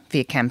money for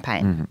your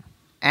campaign. Mm-hmm.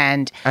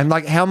 And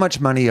like, how much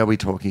money are we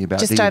talking about?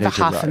 Just over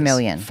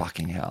 $500,000.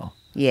 Fucking hell.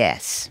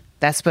 Yes.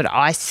 That's what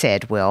I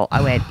said, Will.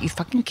 I went, you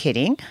fucking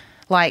kidding?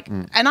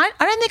 And I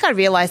don't think I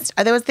realised,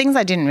 there were things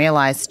I didn't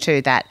realise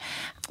too, that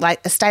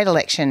a state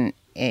election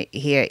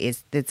here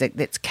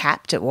that's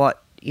capped at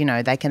what,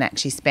 they can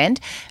actually spend,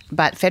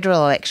 but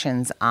federal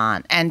elections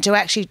aren't. And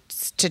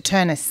to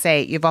turn a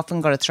seat, you've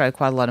often got to throw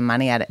quite a lot of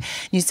money at it.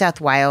 New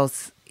South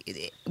Wales,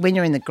 when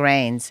you're in the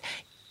Greens,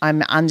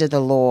 I'm under the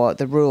law,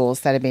 the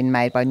rules that have been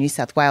made by New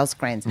South Wales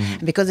Greens.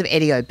 And because of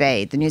Eddie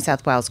Obeid, the New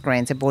South Wales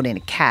Greens have brought in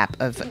a cap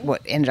of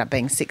what ended up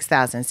being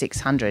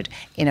 6,600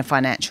 in a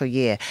financial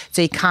year.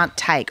 So I can't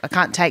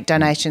take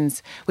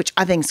donations, which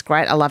I think is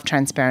great. I love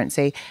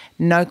transparency.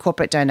 No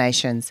corporate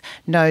donations,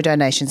 no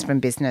donations from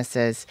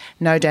businesses,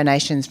 no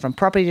donations from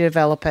property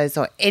developers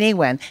or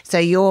anyone. So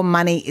your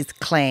money is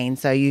clean,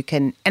 so you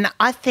can, and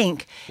I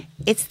think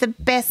it's the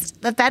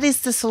best, that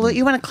is the solution.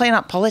 You want to clean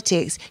up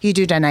politics, you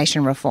do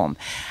donation reform.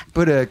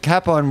 Put a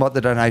cap on what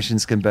the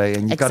donations can be,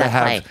 and you've got to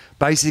have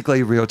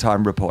basically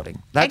real-time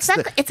reporting. It's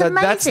amazing.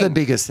 That's the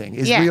biggest thing,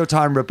 is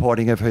real-time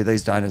reporting of who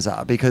these donors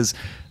are, because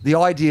the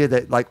idea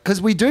that,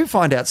 because we do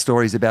find out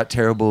stories about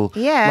terrible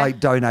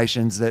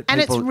donations that and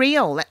people... it's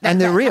real. And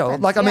they're real.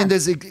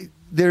 Happens.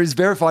 There is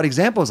verified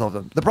examples of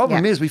them. The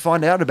problem is we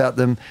find out about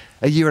them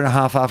a year and a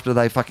half after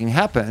they fucking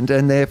happened,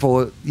 and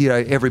therefore,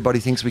 everybody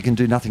thinks we can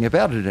do nothing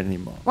about it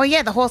anymore. Well,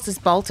 the horse is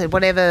bolted.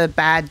 Whatever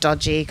bad,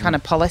 dodgy kind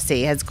of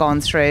policy has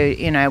gone through,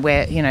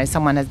 where,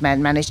 someone has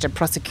managed to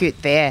prosecute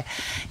their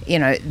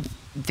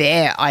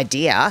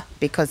idea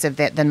because of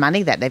the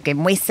money that they've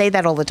given. We see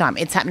that all the time.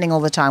 It's happening all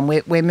the time.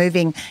 We're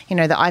moving, the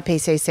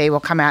IPCC will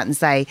come out and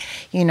say,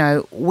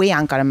 we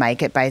aren't going to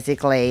make it,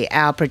 basically.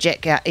 Our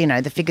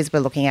the figures we're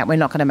looking at, we're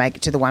not going to make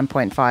it to the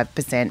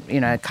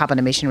 1.5%, carbon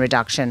emission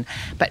reduction.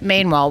 But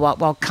meanwhile,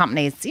 while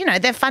companies,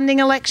 they're funding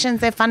elections,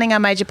 they're funding our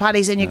major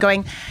parties, and you're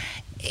going,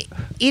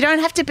 you don't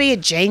have to be a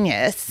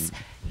genius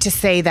to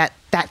see that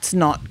that's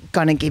not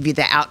going to give you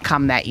the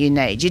outcome that you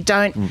need. You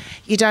don't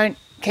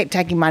keep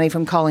taking money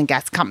from coal and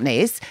gas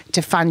companies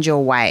to fund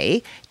your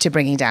way to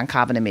bringing down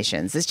carbon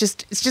emissions. It's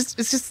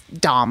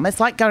just dumb. It's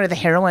like going to the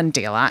heroin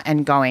dealer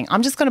and going,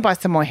 I'm just going to buy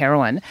some more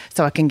heroin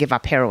so I can give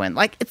up heroin.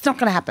 It's not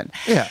going to happen.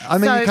 Yeah, I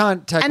mean,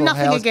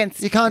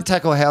 you can't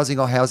tackle housing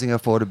or housing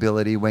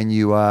affordability when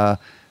you are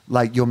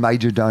your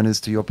major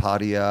donors to your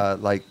party are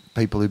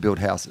people who build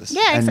houses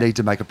and need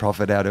to make a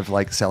profit out of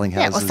selling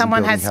houses. Yeah, or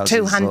someone has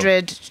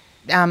 200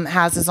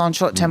 houses on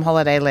short-term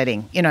holiday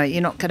letting.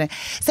 You're not going to.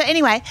 So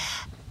anyway,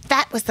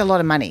 that was a lot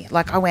of money.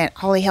 I went,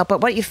 holy hell. But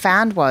what you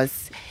found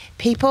was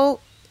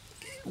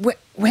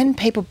when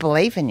people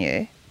believe in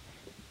you,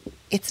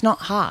 it's not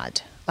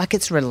hard.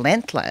 It's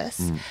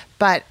relentless.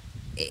 But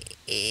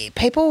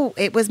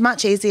it was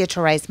much easier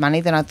to raise money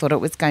than I thought it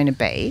was going to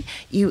be.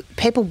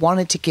 People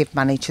wanted to give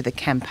money to the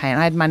campaign.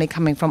 I had money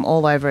coming from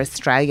all over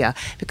Australia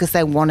because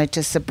they wanted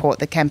to support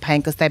the campaign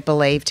because they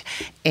believed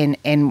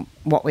in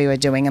what we were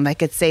doing, and they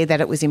could see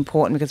that it was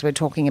important because we're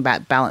talking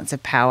about balance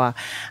of power,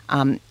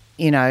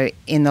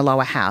 in the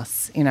lower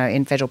house,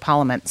 in federal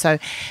parliament. So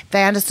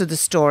they understood the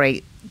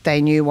story.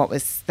 They knew what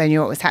was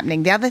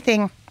happening. The other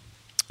thing,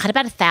 I had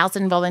about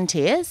 1,000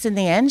 volunteers in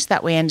the end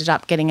that we ended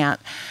up getting out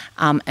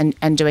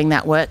and doing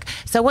that work.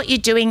 So what you're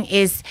doing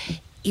is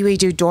we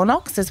do door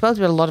knocks as well. We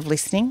did a lot of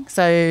listening.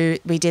 So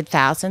we did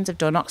thousands of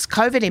door knocks.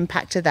 COVID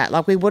impacted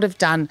that. We would have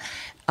done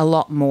a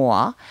lot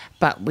more,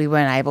 but we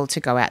weren't able to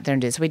go out there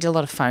and do it. So we did a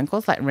lot of phone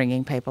calls,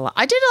 ringing people.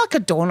 I did a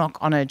door knock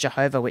on a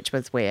Jehovah, which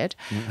was weird.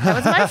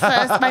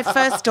 That was my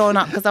first door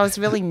knock because I was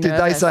really nervous.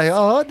 Did they say,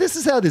 "Oh, this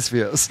is how this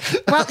feels"?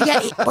 Well,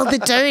 yeah. Well, the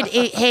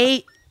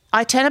dude,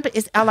 I turn up.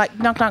 I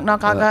knock, knock,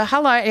 knock. I go,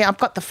 hello. I've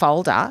got the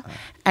folder,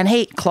 and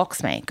he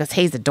clocks me because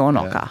he's a door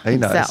knocker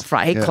himself,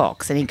 right? He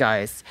clocks and he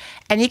goes,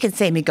 and you can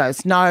see him. He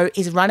goes, no,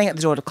 he's running at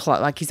the door to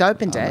clock. He's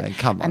opened it, man,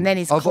 come on. And then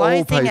he's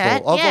closing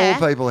it. Of all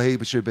people,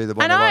 he should be the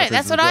one. I know.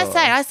 That's what I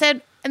say. I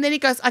said, and then he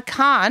goes,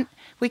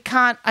 we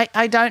can't.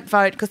 I don't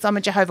vote because I'm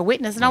a Jehovah's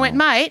Witness. And I went,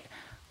 mate,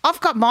 I've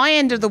got my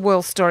end of the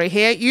world story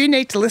here. You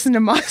need to listen to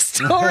my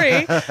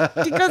story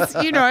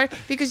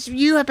because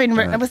you have been.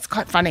 It was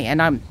quite funny,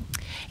 and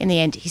in the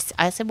end,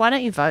 I said, why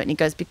don't you vote? And he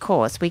goes,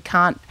 because we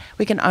can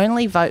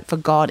only vote for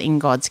God in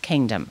God's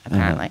kingdom,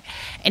 apparently.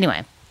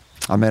 Anyway.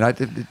 I mean,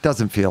 it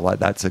doesn't feel like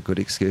that's a good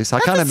excuse.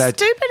 That's a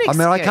stupid excuse. I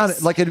mean, I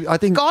can't, I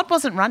think. God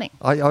wasn't running.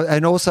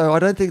 And also, I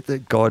don't think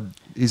that God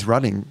is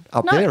running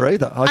up there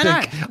either.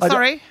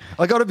 Sorry.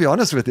 I got to be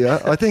honest with you.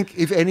 I think,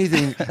 if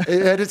anything,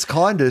 at its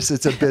kindest,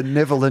 it's a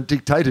benevolent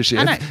dictatorship.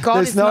 I know.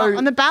 God is not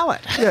on the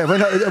ballot. Yeah, we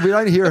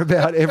don't hear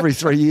about every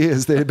 3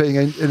 years there being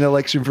an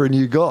election for a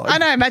new God. I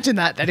know. Imagine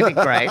that. That'd be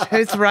great.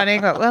 Who's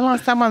running? Well,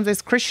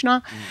 there's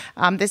Krishna.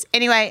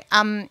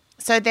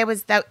 So there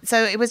was that.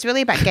 So it was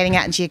really about getting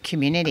out into your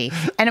community.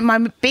 And my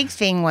big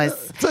thing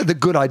was... So the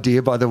good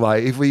idea, by the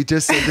way, if we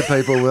just said to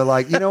people, we're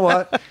like, you know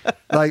what?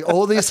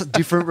 All this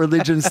different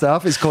religion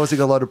stuff is causing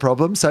a lot of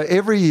problems. So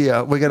every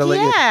year we're going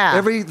to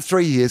every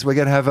 3 years we're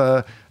going to have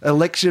a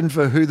election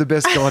for who the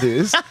best God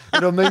is.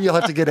 It'll mean you'll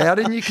have to get out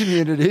in your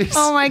communities.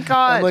 Oh my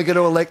God. And we're going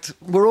to elect,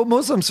 we're all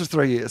Muslims for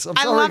 3 years. I'm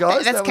sorry,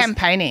 guys. That's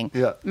campaigning.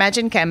 Yeah.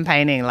 Imagine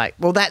campaigning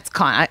that's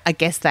I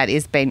guess that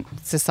has been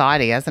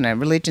society, hasn't it?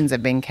 Religions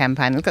have been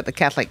campaigning. Look at the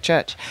Catholic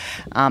Church.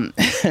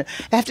 They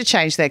have to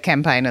change their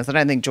campaigners. I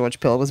don't think George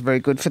Pell was very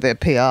good for their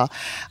PR.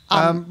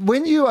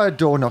 When you are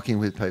door knocking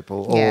with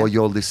people or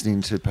you're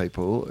listening to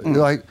people,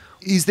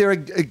 is there a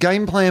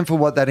game plan for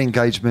what that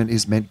engagement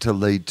is meant to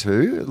lead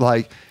to?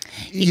 I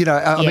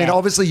mean,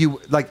 obviously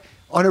you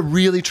on a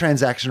really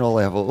transactional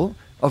level,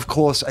 of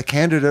course, a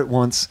candidate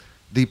wants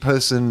the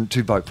person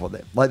to vote for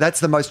them. Like, that's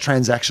the most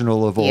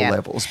transactional of all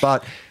levels.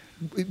 But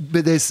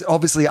there's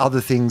obviously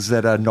other things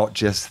that are not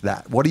just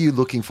that. What are you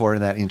looking for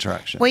in that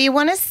interaction? Well, you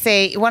want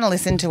to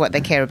listen to what they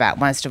care about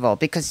most of all,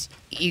 because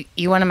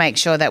you want to make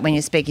sure that when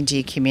you're speaking to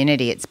your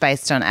community, it's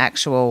based on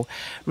actual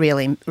real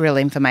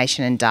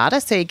information and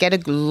data. So you get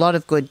a lot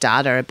of good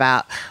data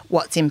about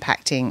what's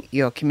impacting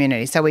your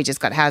community. So we just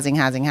got housing,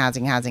 climate,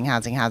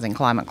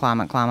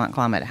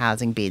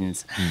 housing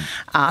bins.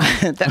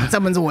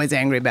 Someone's always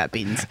angry about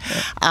bins.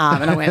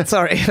 And I went,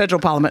 sorry, Federal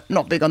Parliament,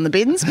 not big on the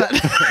bins, but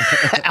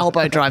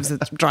Albo drives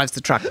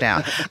the truck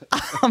now.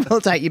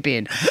 We'll take your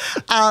bin.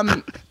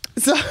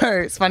 So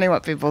it's funny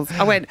what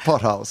I went...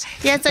 Potholes.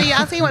 Yeah, so you're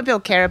asking what people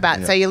care about.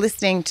 Yeah. So you're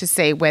listening to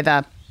see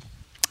whether...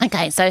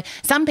 Okay, so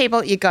some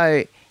people you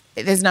go,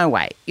 there's no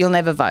way, you'll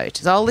never vote.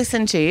 So I'll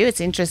listen to you,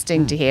 it's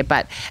interesting to hear,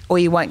 or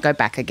you won't go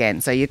back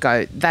again. So you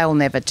go, they'll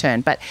never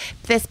turn. But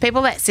there's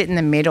people that sit in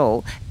the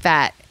middle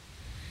that,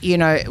 you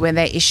know, when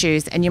they're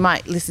issues, and you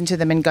might listen to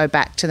them and go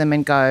back to them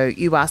and go,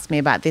 you asked me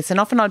about this. And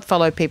often I'd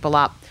follow people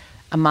up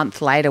a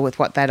month later with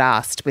what they'd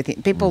asked.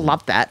 People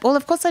love that. Well,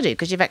 of course I do,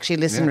 because you've actually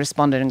listened,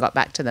 responded and got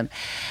back to them.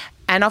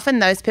 And often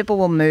those people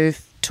will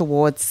move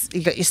towards,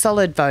 you've got your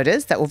solid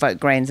voters that will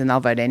vote Greens and they'll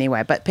vote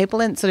anyway, but people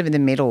in the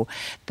middle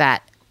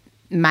that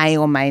may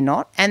or may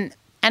not. And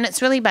it's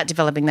really about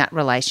developing that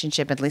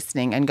relationship and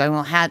listening and going,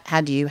 well,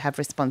 how do you have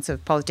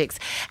responsive politics?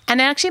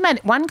 And it actually made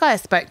one guy I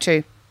spoke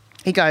to,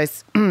 he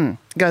goes,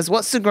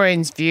 what's the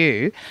Greens'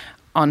 view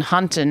on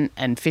hunting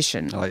and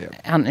fishing? Oh, yeah.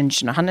 Hunting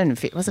and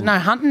fishing. Was it? No,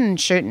 hunting and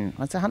shooting.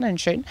 Was it hunting and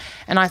shooting?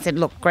 And I said,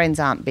 look, Greens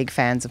aren't big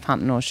fans of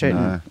hunting or shooting,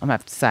 I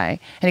have to say.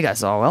 And he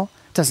goes, oh, well,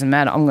 doesn't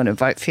matter. I'm going to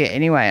vote for you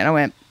anyway. And I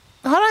went,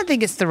 I don't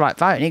think it's the right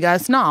vote. And he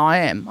goes, no, I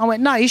am. I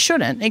went, no, you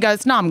shouldn't. He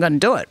goes, no, I'm going to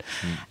do it.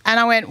 And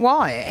I went,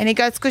 why? And he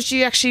goes, because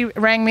you actually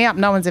rang me up.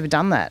 No one's ever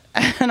done that.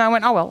 And I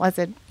went, oh, well, I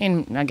said,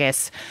 I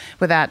guess,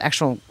 without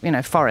actual,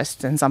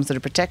 forests and some sort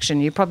of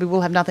protection, you probably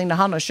will have nothing to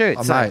hunt or shoot.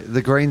 Oh, mate,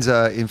 the Greens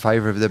are in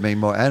favour of there being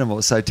more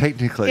animals. So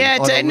technically,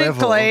 on a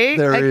level,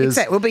 there is...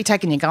 Except we'll be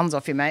taking your guns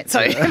off you, mate.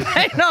 So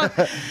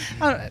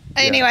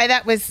anyway,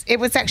 it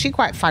was actually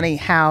quite funny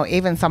how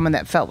even someone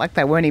that felt like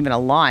they weren't even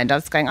aligned, I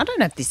was going, I don't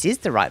know if this is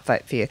the right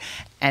vote for you.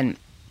 And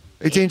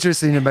it's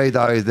interesting to me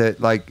though that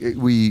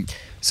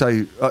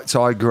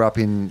so I grew up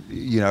in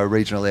a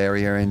regional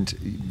area, and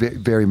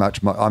very much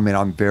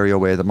I'm very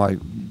aware that my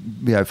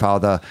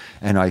father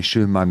and I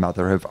assume my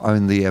mother have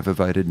only ever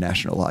voted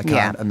National. I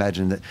can't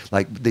imagine that.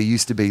 Like, there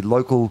used to be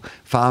local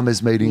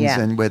farmers meetings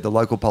and where the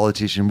local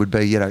politician would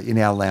be in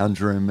our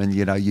lounge room, and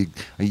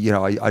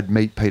I'd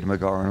meet Peter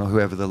McGoran or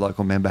whoever the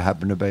local member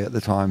happened to be at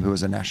the time who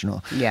was a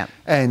National.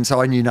 And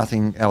so I knew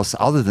nothing else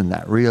other than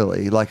that,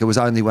 really. Like, it was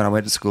only when I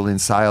went to school in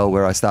Sale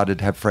where I started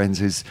to have friends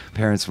whose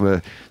parents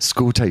were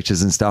school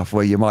teachers and stuff,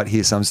 where you might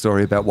hear some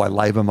story about why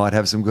Labor might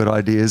have some good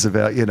ideas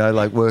about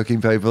like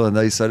working people and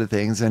these sort of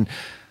things.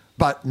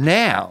 But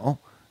now,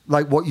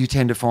 like, what you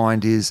tend to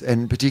find is,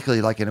 and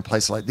particularly like in a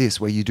place like this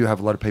where you do have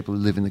a lot of people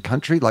who live in the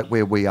country, like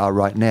where we are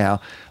right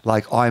now,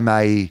 like I'm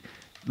an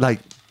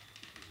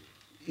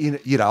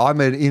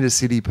inner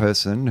city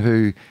person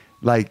who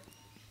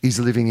is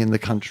living in the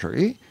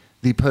country.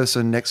 The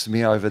person next to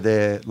me over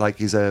there,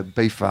 is a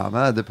beef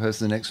farmer. The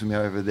person next to me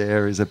over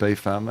there is a beef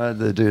farmer.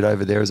 The dude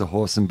over there is a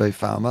horse and beef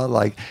farmer.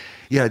 I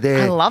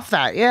love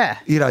that, yeah.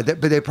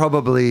 But they're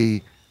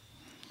probably,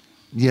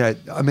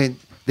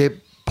 they're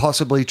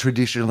possibly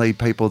traditionally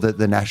people that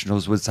the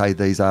Nationals would say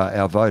these are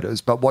our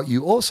voters. But what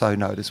you also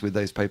notice with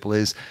these people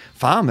is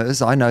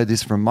farmers, I know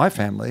this from my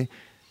family,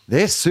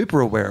 they're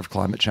super aware of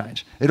climate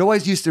change. It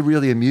always used to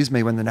really amuse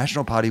me when the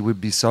National Party would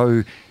be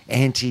so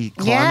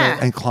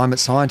anti-climate and climate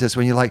scientists,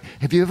 when you're like,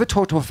 have you ever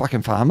talked to a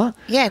fucking farmer?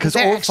 Yeah, because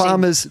all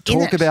farmers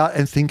talk about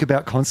and think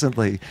about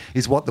constantly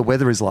is what the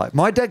weather is like.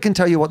 My dad can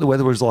tell you what the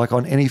weather was like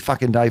on any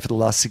fucking day for the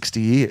last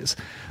 60 years.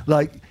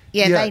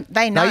 They know.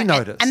 They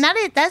notice. And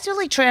that's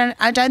really true.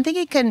 I don't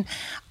think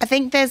I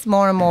think there's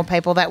more and more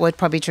people that were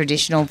probably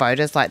traditional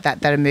voters like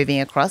that are moving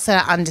across,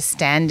 that are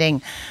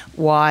understanding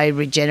why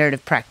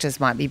regenerative practice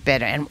might be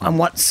better and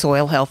what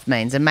soil health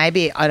means. And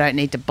maybe I don't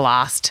need to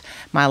blast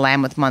my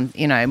land with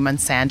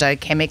Monsanto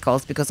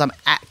chemicals because I'm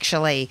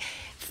actually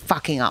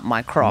fucking up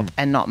my crop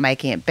and not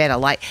making it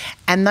better.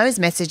 And those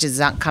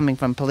messages aren't coming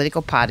from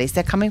political parties,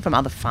 they're coming from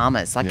other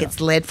farmers. It's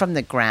led from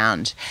the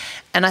ground.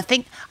 And I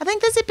think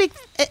there's a big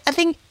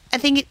I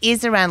think it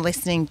is around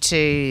listening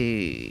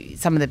to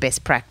some of the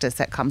best practice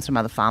that comes from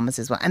other farmers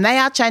as well. And they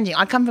are changing.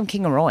 I come from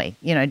Kingaroy,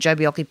 Joe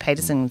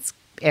Bjelke-Petersen's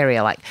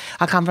area.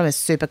 I come from a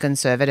super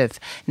conservative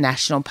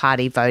National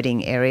Party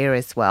voting area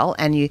as well.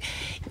 And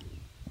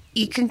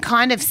you can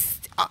kind of,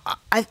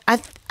 I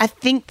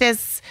think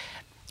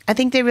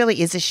there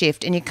really is a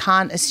shift, and you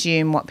can't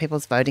assume what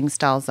people's voting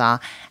styles are.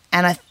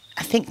 And I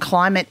think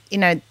climate,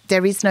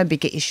 there is no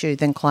bigger issue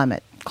than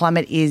climate.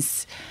 Climate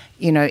is,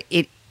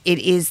 it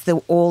is the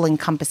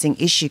all-encompassing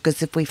issue,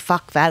 because if we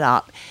fuck that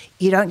up,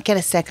 you don't get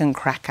a second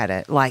crack at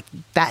it.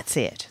 That's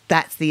it.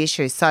 That's the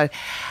issue. So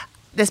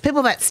there's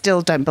people that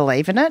still don't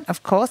believe in it,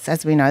 of course,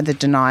 as we know, the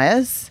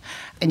deniers,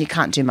 and you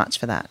can't do much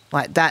for that.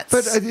 Like that's.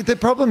 But the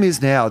problem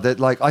is now that,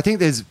 like, I think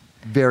there's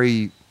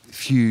very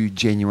few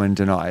genuine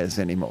deniers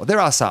anymore. There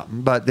are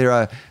some, but there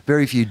are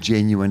very few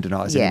genuine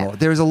deniers anymore.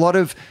 There is a lot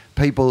of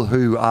people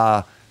who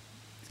are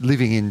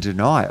living in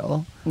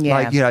denial,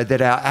 like, you know,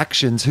 that our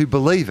actions, who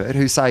believe it,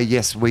 who say,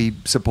 yes, we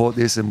support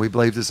this and we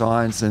believe the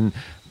science. And,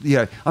 you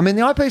know, I mean,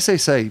 the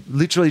IPCC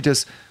literally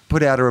just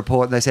put out a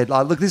report and they said,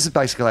 look, this is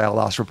basically our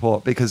last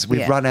report because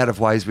we've run out of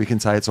ways we can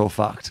say it's all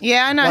fucked.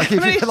 Yeah, I know.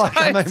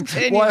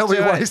 Why are we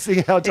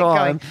wasting our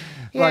time?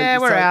 Yeah,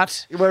 we're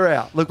out. We're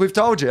out. Look, we've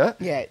told you.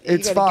 Yeah,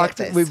 it's fucked.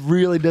 We've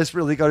really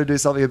desperately got to do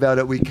something about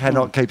it. We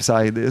cannot keep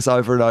saying this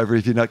over and over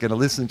if you're not going to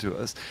listen to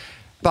us.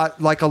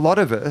 But like a lot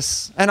of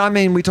us, and I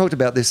mean, we talked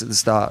about this at the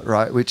start,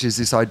 right? Which is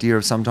this idea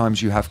of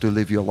sometimes you have to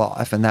live your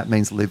life, and that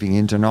means living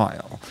in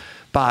denial.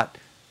 But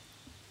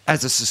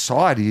as a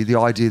society, the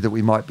idea that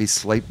we might be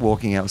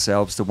sleepwalking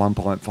ourselves to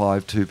 1.5,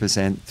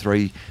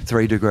 2%,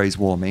 3 degrees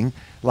warming,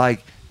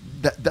 like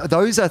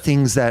those are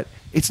things that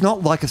it's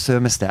not like a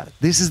thermostat.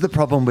 This is the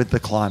problem with the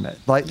climate.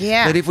 Like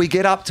that if we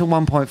get up to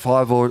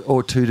 1.5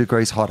 or 2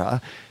 degrees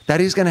hotter, that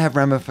is going to have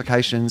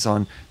ramifications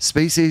on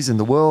species and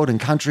the world and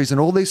countries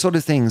and all these sort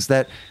of things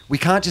that we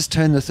can't just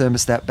turn the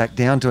thermostat back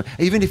down to.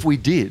 Even if we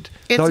did,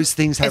 those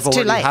things have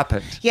already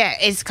happened. Yeah,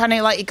 it's kind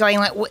of like you're going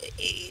like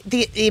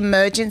the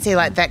emergency,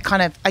 like that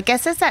kind of, I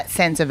guess there's that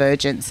sense of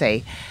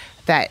urgency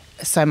that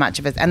so much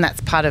of it, and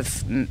that's part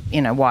of,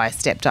 you know, why I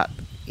stepped up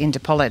into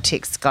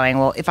politics, going,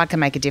 well, if I can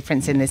make a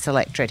difference in this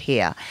electorate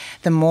here,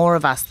 the more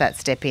of us that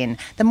step in,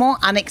 the more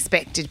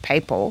unexpected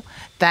people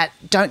that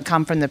don't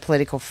come from the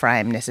political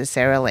frame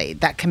necessarily,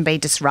 that can be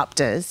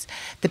disruptors,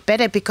 the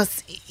better,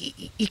 because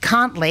you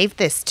can't leave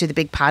this to the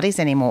big parties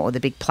anymore or the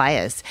big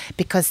players,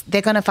 because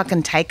they're going to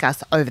fucking take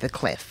us over the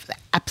cliff,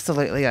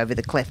 absolutely over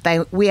the cliff.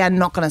 We are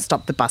not going to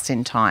stop the bus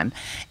in time,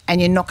 and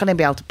you're not going to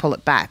be able to pull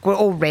it back. We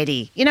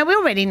already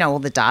know all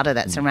the data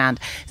that's around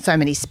so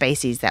many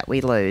species that we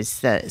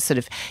lose, the sort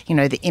of, you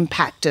know, the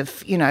impact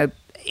of, you know,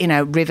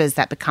 rivers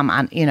that become,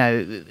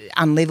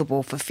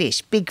 unlivable for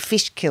fish, big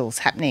fish kills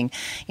happening,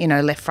 you know,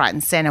 left, right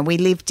and centre. We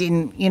lived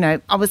in, you know,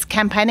 I was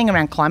campaigning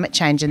around climate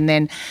change, and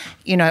then,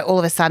 you know, all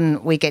of a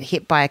sudden we get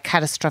hit by a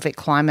catastrophic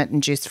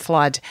climate-induced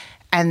flood,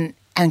 and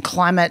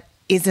climate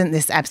isn't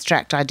this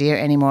abstract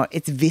idea anymore.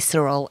 It's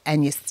visceral,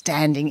 and you're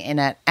standing in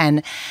it,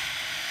 and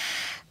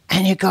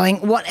you're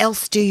going, what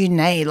else do you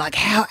need? Like,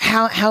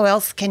 how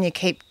else can you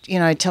keep, you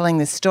know, telling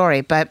this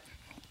story? But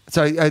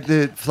so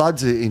the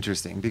floods are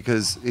interesting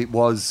because it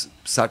was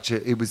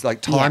like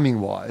timing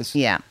wise.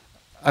 Yeah.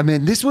 I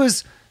mean, this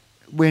was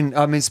when,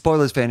 I mean,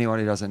 spoilers for anyone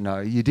who doesn't know,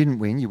 you didn't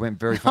win. You went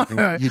very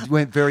you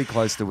went very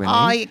close to winning.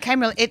 Oh, it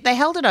came really, they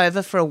held it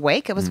over for a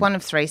week. It was one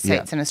of 3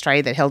 seats in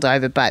Australia that held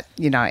over, but,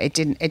 you know, it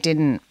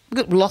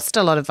lost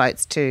a lot of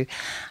votes to,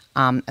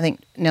 I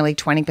think nearly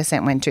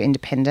 20% went to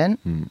independent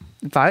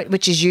vote,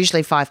 which is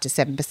usually 5 to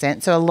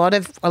 7%. So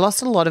I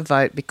lost a lot of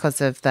vote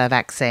because of the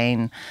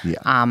vaccine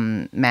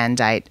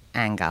mandate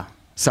anger.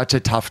 Such a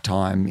tough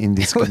time in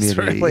this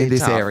community, really in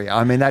this tough. area.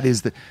 I mean, that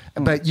is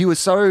but you were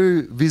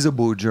so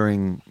visible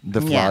during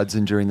the floods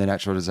and during the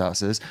natural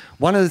disasters.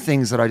 One of the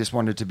things that I just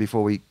wanted to,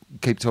 before we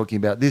keep talking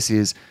about this,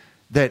 is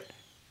that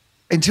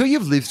until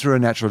you've lived through a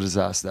natural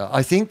disaster,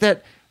 I think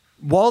that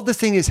while the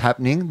thing is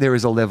happening, there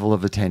is a level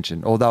of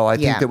attention. Although I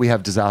think that we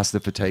have disaster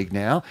fatigue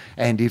now,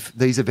 and if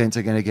these events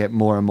are going to get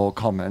more and more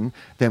common,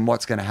 then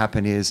what's going to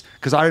happen is,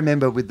 because I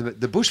remember with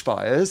the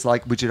bushfires,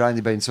 like, which had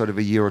only been sort of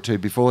a year or two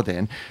before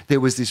then,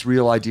 there was this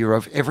real idea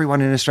of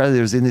everyone in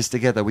Australia is in this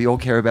together. We all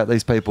care about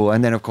these people.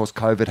 And then, of course,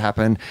 COVID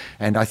happened,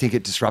 and I think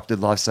it disrupted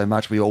life so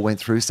much. We all went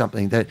through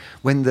something that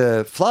when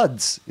the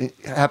floods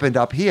happened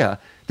up here,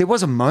 there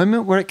was a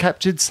moment where it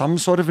captured some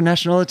sort of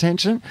national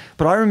attention,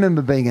 but I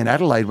remember being in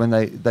Adelaide when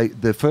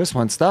the first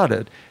one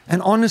started,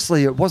 and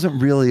honestly, it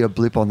wasn't really a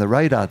blip on the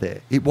radar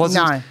there. It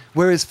wasn't. No.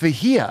 Whereas for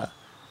here,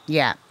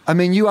 I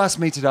mean, you asked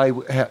me today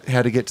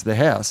how to get to the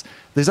house.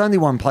 There's only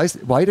one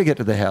way to get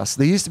to the house.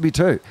 There used to be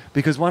two,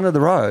 because one of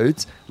the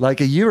roads,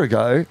 like a year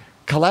ago,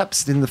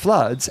 collapsed in the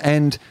floods,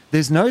 and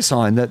there's no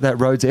sign that that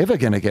road's ever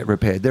going to get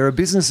repaired. There are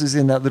businesses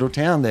in that little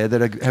town there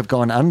that have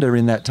gone under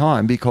in that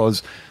time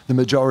because the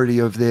majority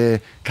of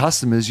their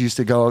customers used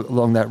to go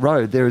along that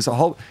road. There is a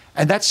whole,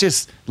 and that's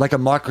just like a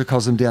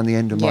microcosm down the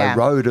end of my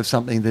road of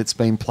something that's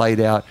been played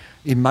out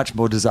in much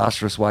more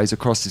disastrous ways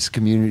across this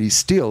community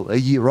still a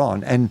year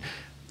on, and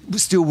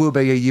still will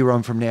be a year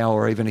on from now,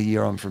 or even a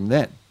year on from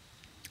then.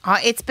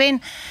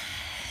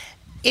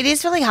 It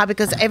is really hard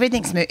because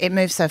it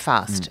moves so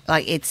fast.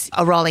 Like, it's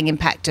a rolling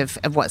impact of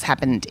what's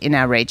happened in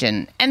our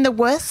region. And the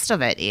worst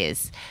of it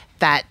is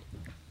that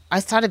I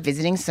started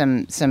visiting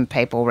some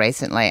people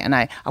recently, and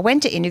I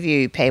went to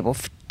interview people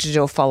to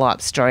do a follow-up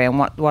story on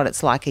what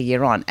it's like a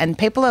year on. And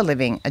people are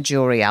living a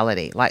dual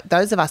reality. Like,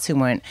 those of us who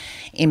weren't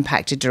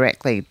impacted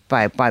directly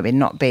by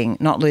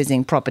not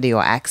losing property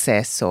or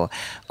access or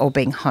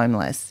being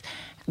homeless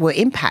were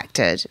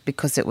impacted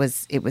because it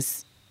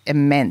was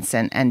immense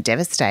and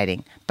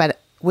devastating. But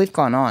we've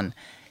gone on.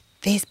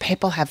 these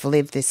people have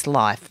lived this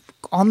life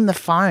on the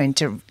phone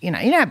to, you know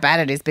how bad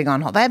it is being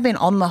on hold. They've been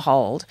on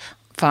hold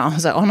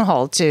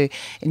to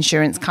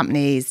insurance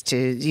companies,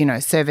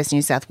 to, Service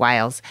New South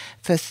Wales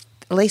for at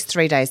least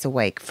 3 days a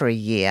week for a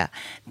year.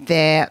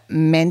 They're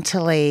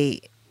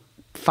mentally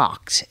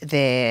fucked.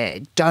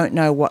 They don't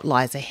know what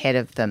lies ahead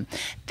of them.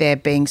 They're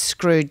being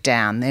screwed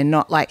down. They're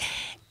not like...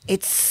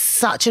 It's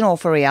such an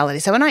awful reality.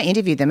 So when I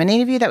interviewed them, an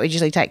interview that would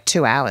usually take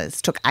 2 hours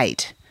took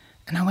 8.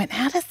 And I went,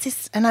 how does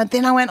this... And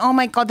then I went, oh,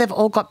 my God, they've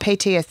all got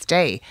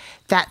PTSD.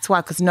 That's why,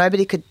 because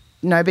nobody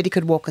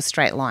could walk a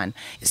straight line.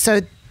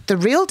 So the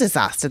real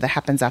disaster that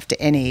happens after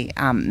any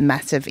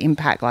massive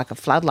impact like a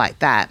flood like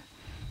that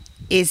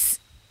is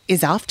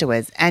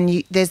afterwards.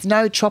 And there's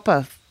no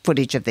chopper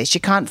footage of this.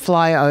 You can't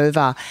fly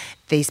over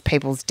these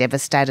people's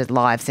devastated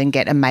lives and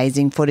get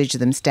amazing footage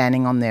of them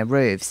standing on their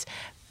roofs.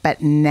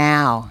 But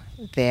now...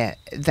 They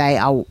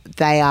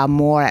are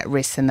more at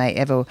risk than they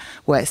ever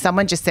were.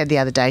 Someone just said the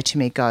other day to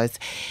me, goes,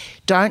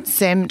 don't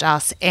send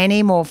us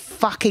any more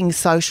fucking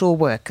social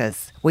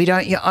workers.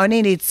 You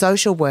only need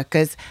social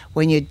workers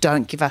when you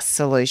don't give us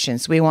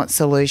solutions. We want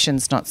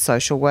solutions, not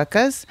social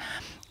workers.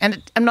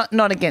 And I'm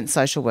not against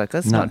social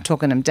workers, not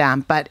talking them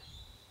down, but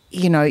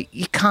you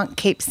can't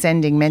keep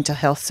sending mental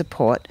health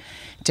support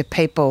to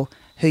people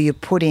who you're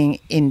putting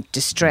in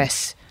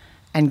distress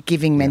and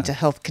giving mental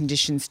health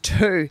conditions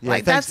too. Yeah,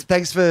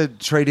 thanks for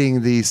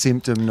treating the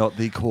symptom, not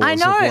the cause. I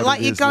know,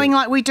 like you're going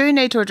like, we do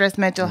need to address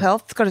mental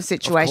health kind of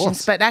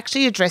situations, but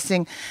actually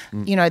addressing,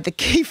 the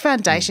key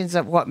foundations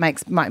of what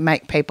might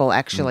make people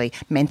actually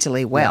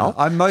mentally well.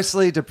 Yeah. I'm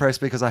mostly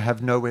depressed because I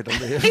have nowhere to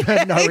live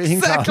and no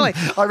income.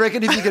 I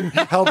reckon if you can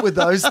help with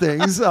those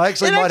things, I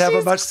actually might have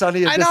a much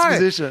sunnier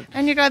disposition.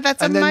 And you go,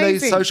 that's amazing. And then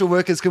these social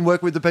workers can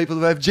work with the people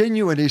who have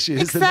genuine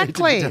issues.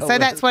 Exactly. So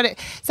that's what it...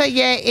 So,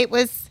 yeah, it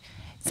was...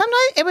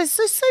 Sometimes it was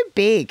just so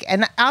big.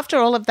 And after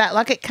all of that,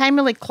 like it came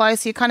really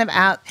close. You're kind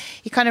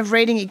of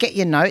reading, you get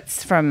your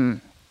notes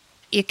from,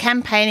 you're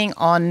campaigning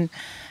on,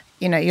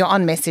 you're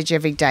on message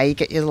every day. You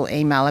get your little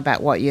email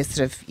about what you're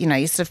sort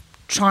of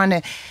trying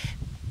to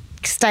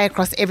stay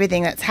across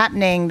everything that's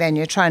happening. Then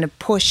you're trying to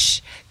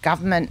push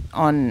government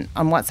on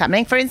what's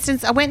happening. For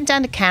instance, I went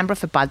down to Canberra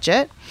for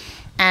budget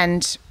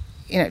and,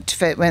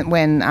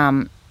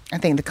 when I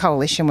think the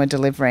coalition were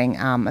delivering,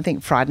 I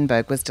think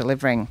Frydenberg was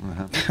delivering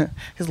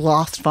his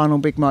last final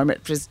big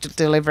moment, was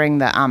delivering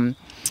the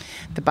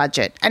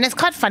budget. And it's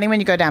quite funny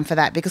when you go down for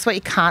that, because what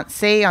you can't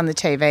see on the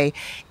TV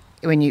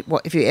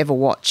if you ever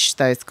watch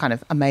those kind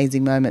of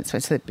amazing moments,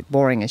 which are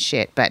boring as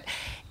shit, but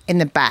in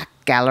the back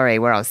gallery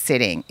where I was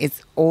sitting,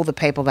 it's all the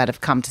people that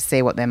have come to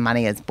see what their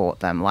money has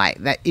bought them. Like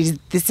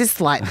this is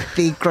like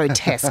the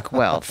grotesque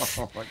wealth.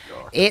 Oh my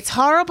God. It's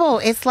horrible.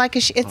 It's like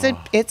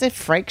it's a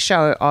freak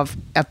show of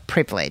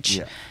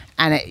privilege,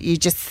 and you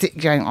just sit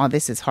going, oh,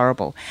 this is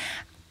horrible.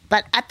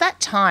 But at that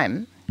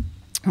time,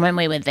 when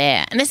we were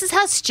there, and this is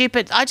how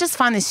stupid, I just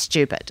find this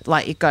stupid.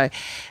 Like you go,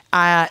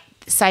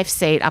 Safe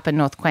Seat up in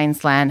North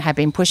Queensland had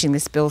been pushing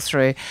this bill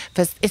through.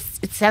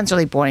 It sounds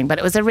really boring, but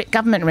it was a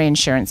government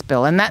reinsurance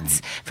bill, and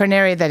that's for an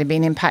area that had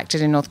been impacted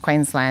in North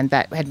Queensland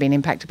that had been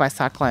impacted by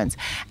cyclones.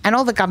 And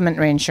all the government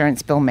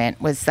reinsurance bill meant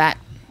was that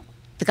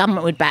the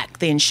government would back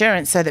the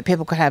insurance so that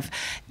people could have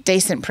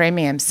decent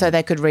premiums so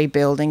they could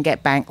rebuild and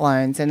get bank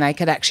loans and they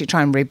could actually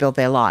try and rebuild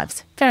their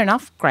lives. Fair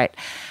enough, great.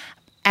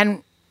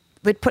 And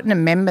we'd put an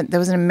amendment. There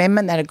was an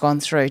amendment that had gone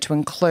through to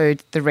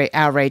include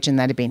our region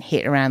that had been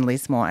hit around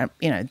Lismore,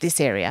 this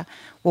area.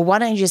 Well, why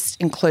don't you just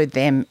include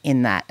them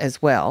in that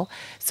as well,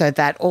 so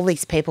that all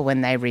these people,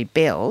 when they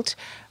rebuild,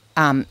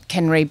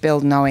 can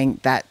rebuild knowing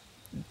that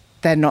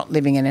they're not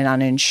living in an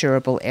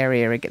uninsurable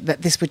area,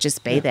 that this would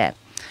just be there.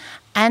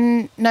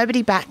 And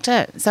nobody backed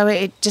it, so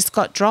it just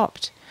got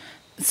dropped.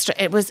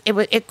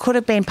 It could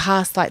have been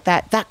passed like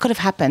that. That could have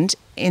happened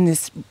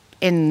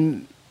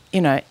within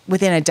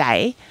a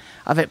day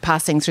of it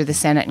passing through the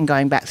Senate and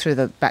going back through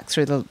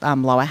the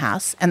lower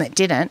house, and it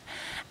didn't.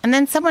 And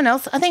then someone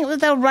else, I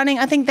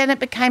think then it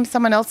became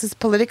someone else's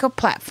political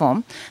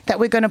platform that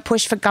we're going to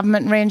push for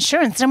government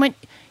reinsurance. And I went,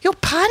 your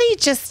party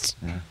just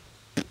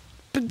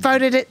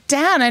voted it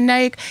down. I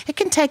know it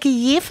can take a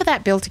year for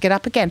that bill to get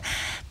up again.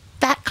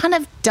 That kind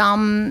of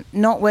dumb,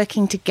 not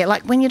working together,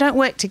 like when you don't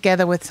work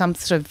together with some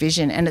sort of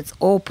vision and it's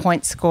all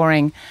point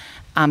scoring,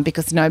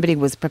 because nobody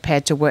was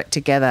prepared to work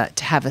together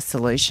to have a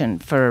solution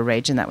for a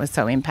region that was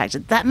so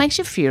impacted. That makes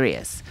you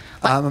furious.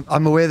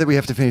 I'm aware that we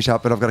have to finish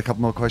up, but I've got a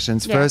couple more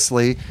questions. Yeah.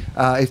 Firstly,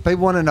 if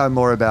people want to know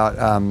more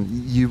about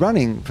you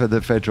running for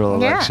the federal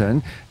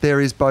election, there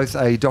is both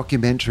a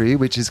documentary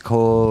which is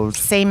called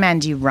See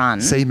Mandy Run.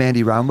 See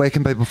Mandy Run. Where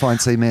can people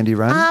find See Mandy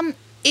Run?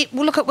 It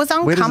was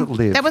on. Where does it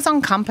live? That was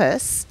on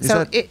Compass.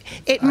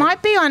 It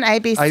might be on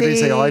ABC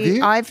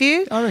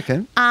iView. I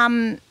reckon.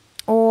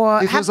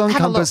 Or if it was on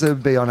Compass, it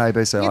would be on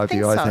ABC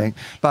iView, I think.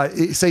 But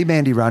See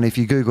Mandy Run, if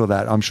you Google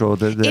that, I'm sure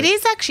that... It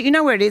is actually, you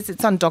know where it is?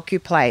 It's on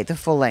DocuPlay, the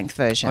full-length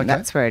version. Okay.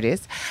 That's where it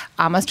is.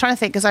 I was trying to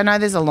think, because I know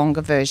there's a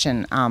longer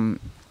version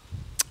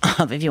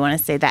if you want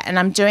to see that. And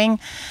I'm doing,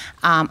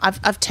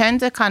 I've turned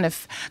the kind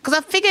of, because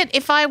I figured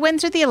if I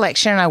went through the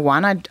election and I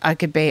won, I'd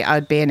be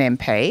an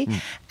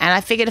MP. And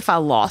I figured if I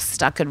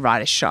lost, I could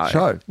write a show.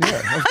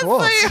 Yeah, of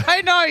course. So,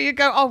 I know, you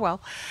go, oh,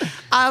 well,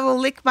 I will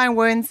lick my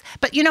wounds.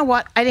 But you know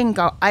what? I didn't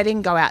go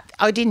out.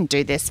 I didn't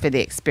do this for the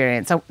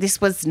experience.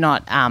 This was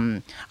not,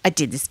 I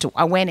did this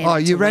I went in. Oh,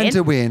 you ran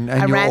to win.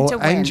 And I ran to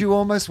win. And you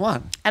almost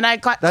won. And I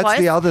got That's close.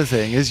 the other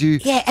thing is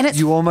and it's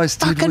you almost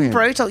did win. fucking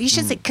brutal. You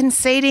should say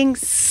conceding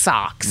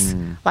sucks.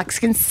 Like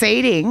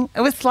conceding,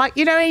 it was like,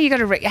 you know, you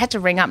had to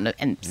ring up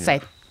and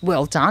say,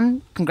 well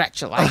done,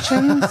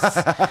 congratulations.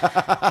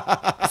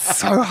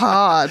 So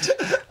hard.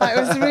 Like,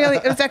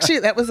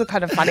 that was the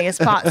kind of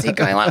funniest part. So you're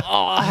going like,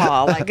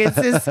 oh, like it's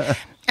this,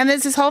 and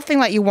there's this whole thing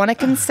like you want to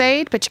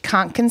concede, but you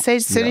can't concede.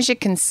 As soon as you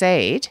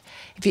concede,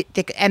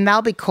 and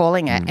they'll be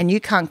calling it, and you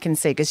can't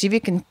concede because if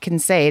you can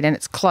concede and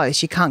it's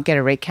close, you can't get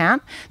a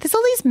recount. There's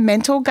all these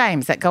mental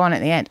games that go on at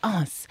the end.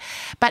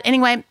 But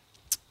anyway,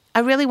 I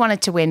really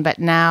wanted to win, but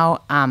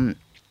now I'm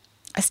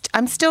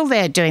still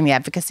there doing the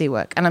advocacy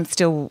work, and I'm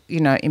still,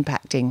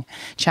 impacting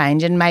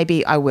change, and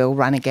maybe I will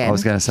run again. I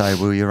was going to say,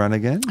 will you run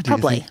again?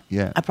 Probably.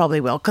 Yeah. I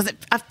probably will, because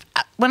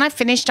when I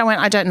finished, I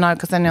went, I don't know,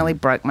 because I nearly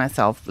broke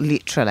myself,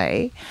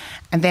 literally.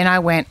 And then I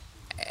went,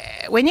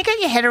 when you get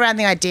your head around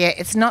the idea,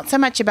 it's not so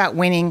much about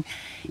winning.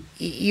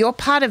 You're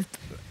part of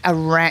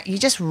you're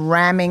just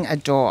ramming a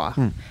door.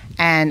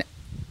 And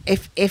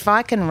if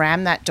I can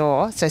ram that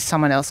door so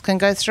someone else can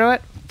go through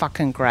it,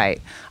 fucking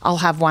great. I'll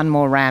have one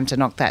more ram to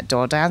knock that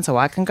door down so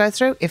I can go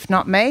through. If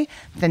not me,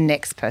 the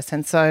next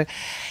person. So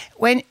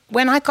when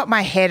I got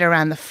my head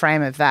around the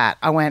frame of that,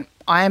 I went,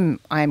 I am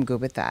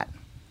good with that.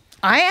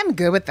 I am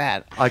good with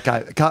that.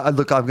 Okay.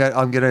 Look, I'm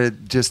going to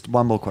just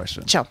one more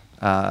question. Sure.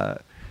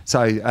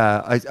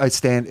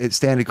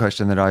 Standard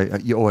question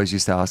that you always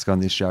used to ask on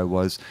this show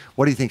was,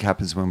 what do you think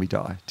happens when we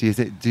die? Do you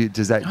think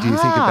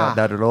about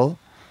that at all?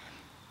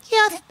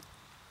 Yeah,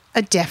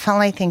 I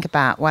definitely think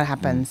about what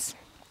happens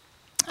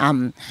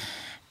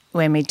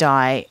when we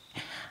die.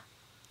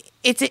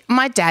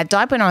 My dad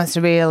died when I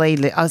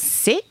was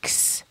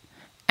 6,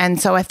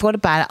 and so I thought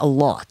about it a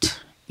lot.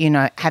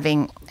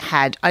 Having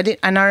had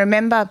and I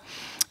remember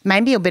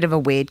maybe a bit of a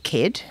weird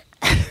kid.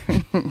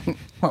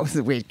 What was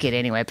a weird kid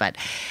anyway? But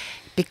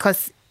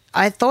because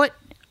I thought,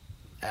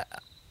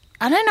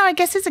 I don't know, I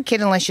guess as a kid,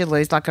 unless you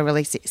lose like a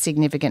really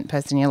significant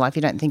person in your life,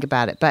 you don't think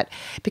about it. But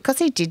because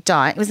he did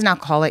die, he was an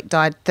alcoholic,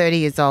 died 30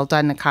 years old,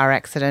 died in a car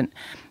accident.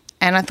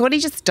 And I thought he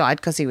just died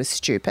because he was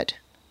stupid.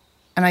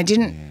 And I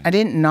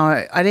didn't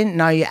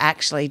know you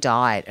actually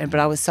died. But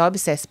I was so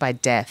obsessed by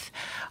death,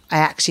 I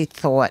actually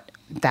thought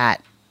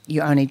that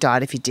you only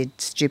died if you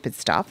did stupid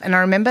stuff. And I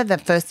remember the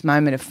first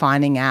moment of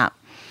finding out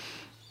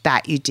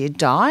that you did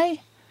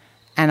die.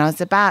 And I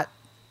was about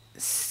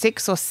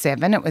 6 or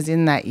 7. It was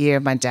in that year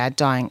of my dad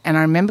dying. And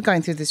I remember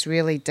going through this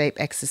really deep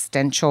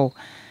existential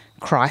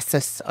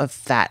crisis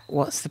of that.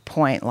 What's the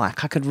point?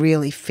 Like, I could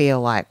really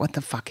feel like, what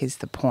the fuck is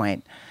the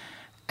point?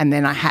 And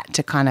then I had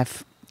to kind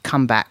of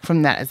come back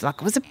from that.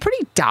 It was a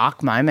pretty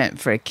dark moment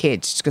for a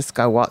kid to just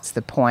go, what's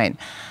the point?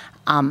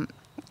 And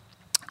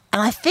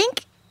I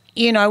think,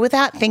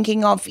 without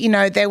thinking of,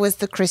 there was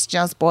the Christian,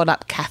 I was brought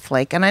up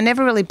Catholic, and I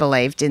never really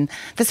believed in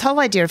this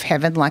whole idea of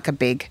heaven like a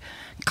big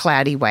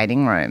cloudy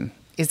waiting room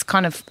is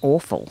kind of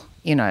awful.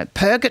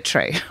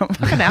 Purgatory.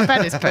 How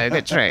bad is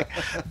purgatory?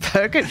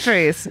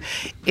 Purgatory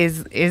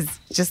is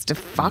just a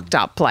fucked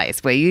up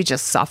place where you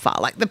just suffer,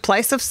 like the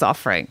place of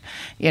suffering.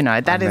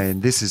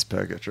 This is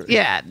purgatory.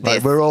 Yeah.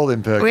 Like we're all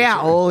in purgatory. We are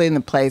all in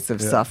the place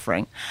of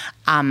suffering.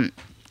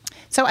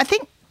 So I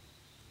think,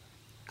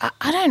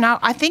 I don't know.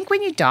 I think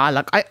when you die,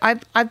 like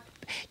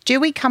do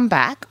we come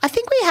back? I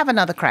think we have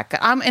another crack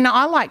at and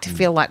I like to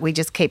feel like we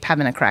just keep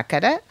having a crack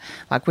at it.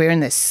 Like we're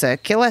in this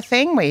circular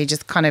thing where you're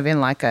just kind of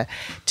in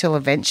till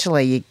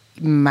eventually you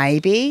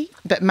maybe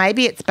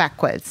it's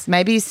backwards.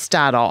 Maybe you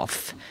start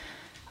off,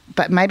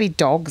 but maybe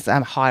dogs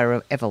are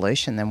higher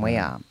evolution than we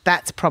are.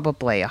 That's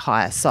probably a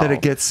higher soul. But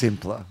it gets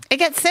simpler. It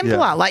gets simpler.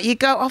 Yeah. Like you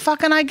go, oh,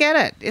 fucking I get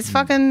it. It's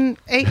fucking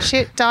eat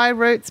shit, die,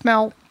 root,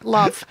 smell,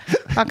 love.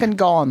 Fucking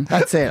gone.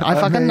 That's it.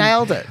 I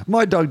nailed it.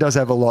 My dog does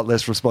have a lot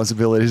less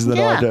responsibilities than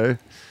I do.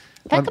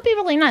 That could be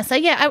really nice. So,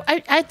 yeah,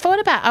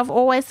 I've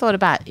always thought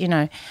about,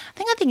 I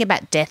think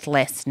about death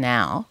less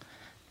now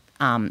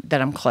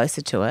that I'm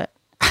closer to it.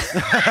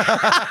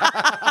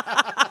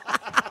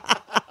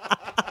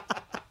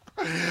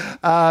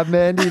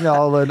 Mandy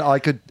Nolan,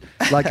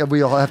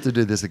 we all have to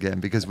do this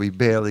again because we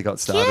barely got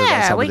started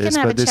on some of this,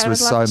 but this was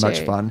so much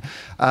fun.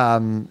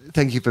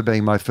 Thank you for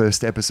being my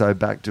first episode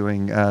back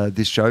doing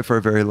this show for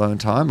a very long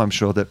time. I'm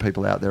sure that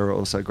people out there are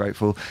also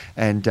grateful.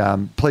 And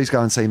please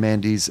go and see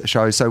Mandy's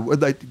show. So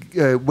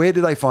where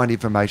do they find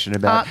information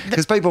about?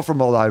 Because people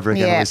from all over are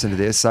going to listen to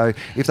this. So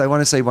if they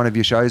want to see one of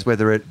your shows,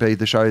 whether it be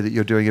the show that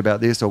you're doing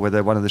about this or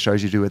whether one of the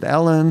shows you do with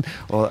Alan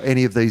or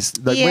any of these,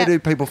 where do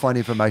people find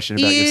information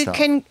about your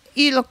stuff?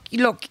 You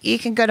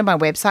can go to my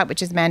website,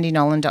 which is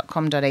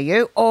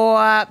mandynolan.com.au,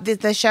 or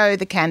the show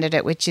The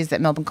Candidate, which is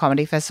at Melbourne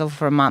Comedy Festival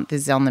for a month,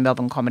 is on the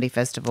Melbourne Comedy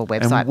Festival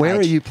website. And where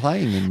page. are you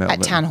playing in Melbourne?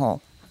 At Town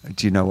Hall.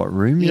 Do you know what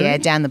room you're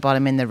in? Down the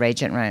bottom in the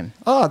Regent Room.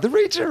 Oh, the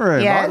Regent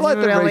Room. Yeah, I like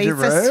the Regent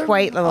Room. It's a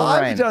sweet little room.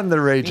 I've done the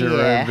Regent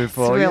Room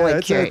before. It's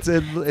really cute.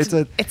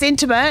 It's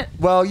intimate.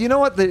 Well, you know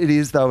what it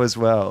is though as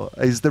well,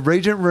 is the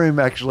Regent Room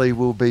actually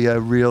will be a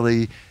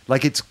really,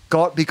 it's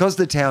got, because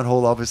the Town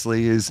Hall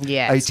obviously is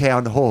a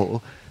town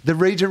hall, the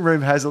Regent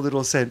Room has a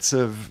little sense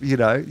of,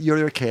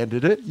 you're a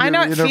candidate. You're I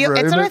know, it's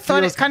what I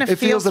thought. It kind of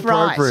feels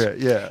appropriate, right.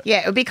 yeah.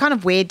 Yeah, it would be kind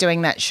of weird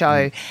doing that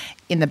show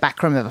in the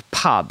back room of a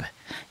pub.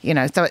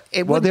 So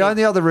it would. Well, the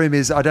only other room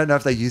is, I don't know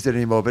if they use it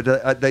anymore, but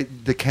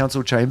the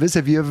council chambers.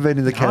 Have you ever been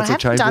in the council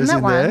chambers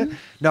in there?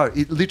 No,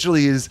 it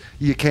literally is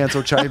your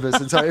council chambers,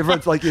 and so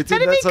everyone's it's in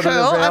that sort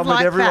of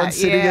environment. Everyone's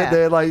sitting at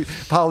their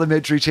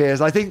parliamentary chairs.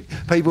 I think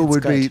people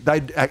would be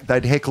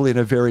they'd heckle in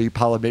a very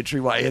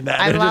parliamentary way in that.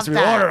 I love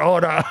that.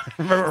 Order.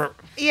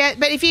 Yeah,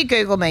 but if you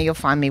Google me, you'll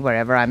find me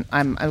wherever.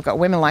 I've got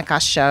Women Like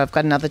Us show. I've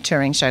got another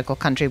touring show called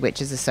Country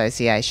Witches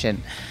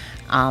Association.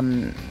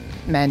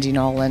 Mandy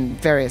Nolan,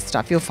 various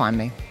stuff. You'll find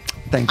me.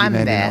 Thank you,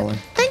 Mandy Nolan.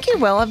 Thank you,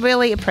 Will. I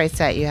really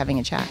appreciate you having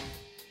a chat.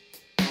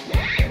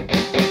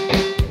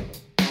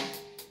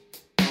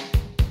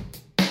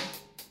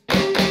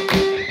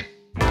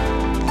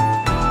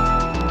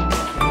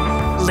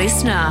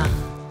 Listener.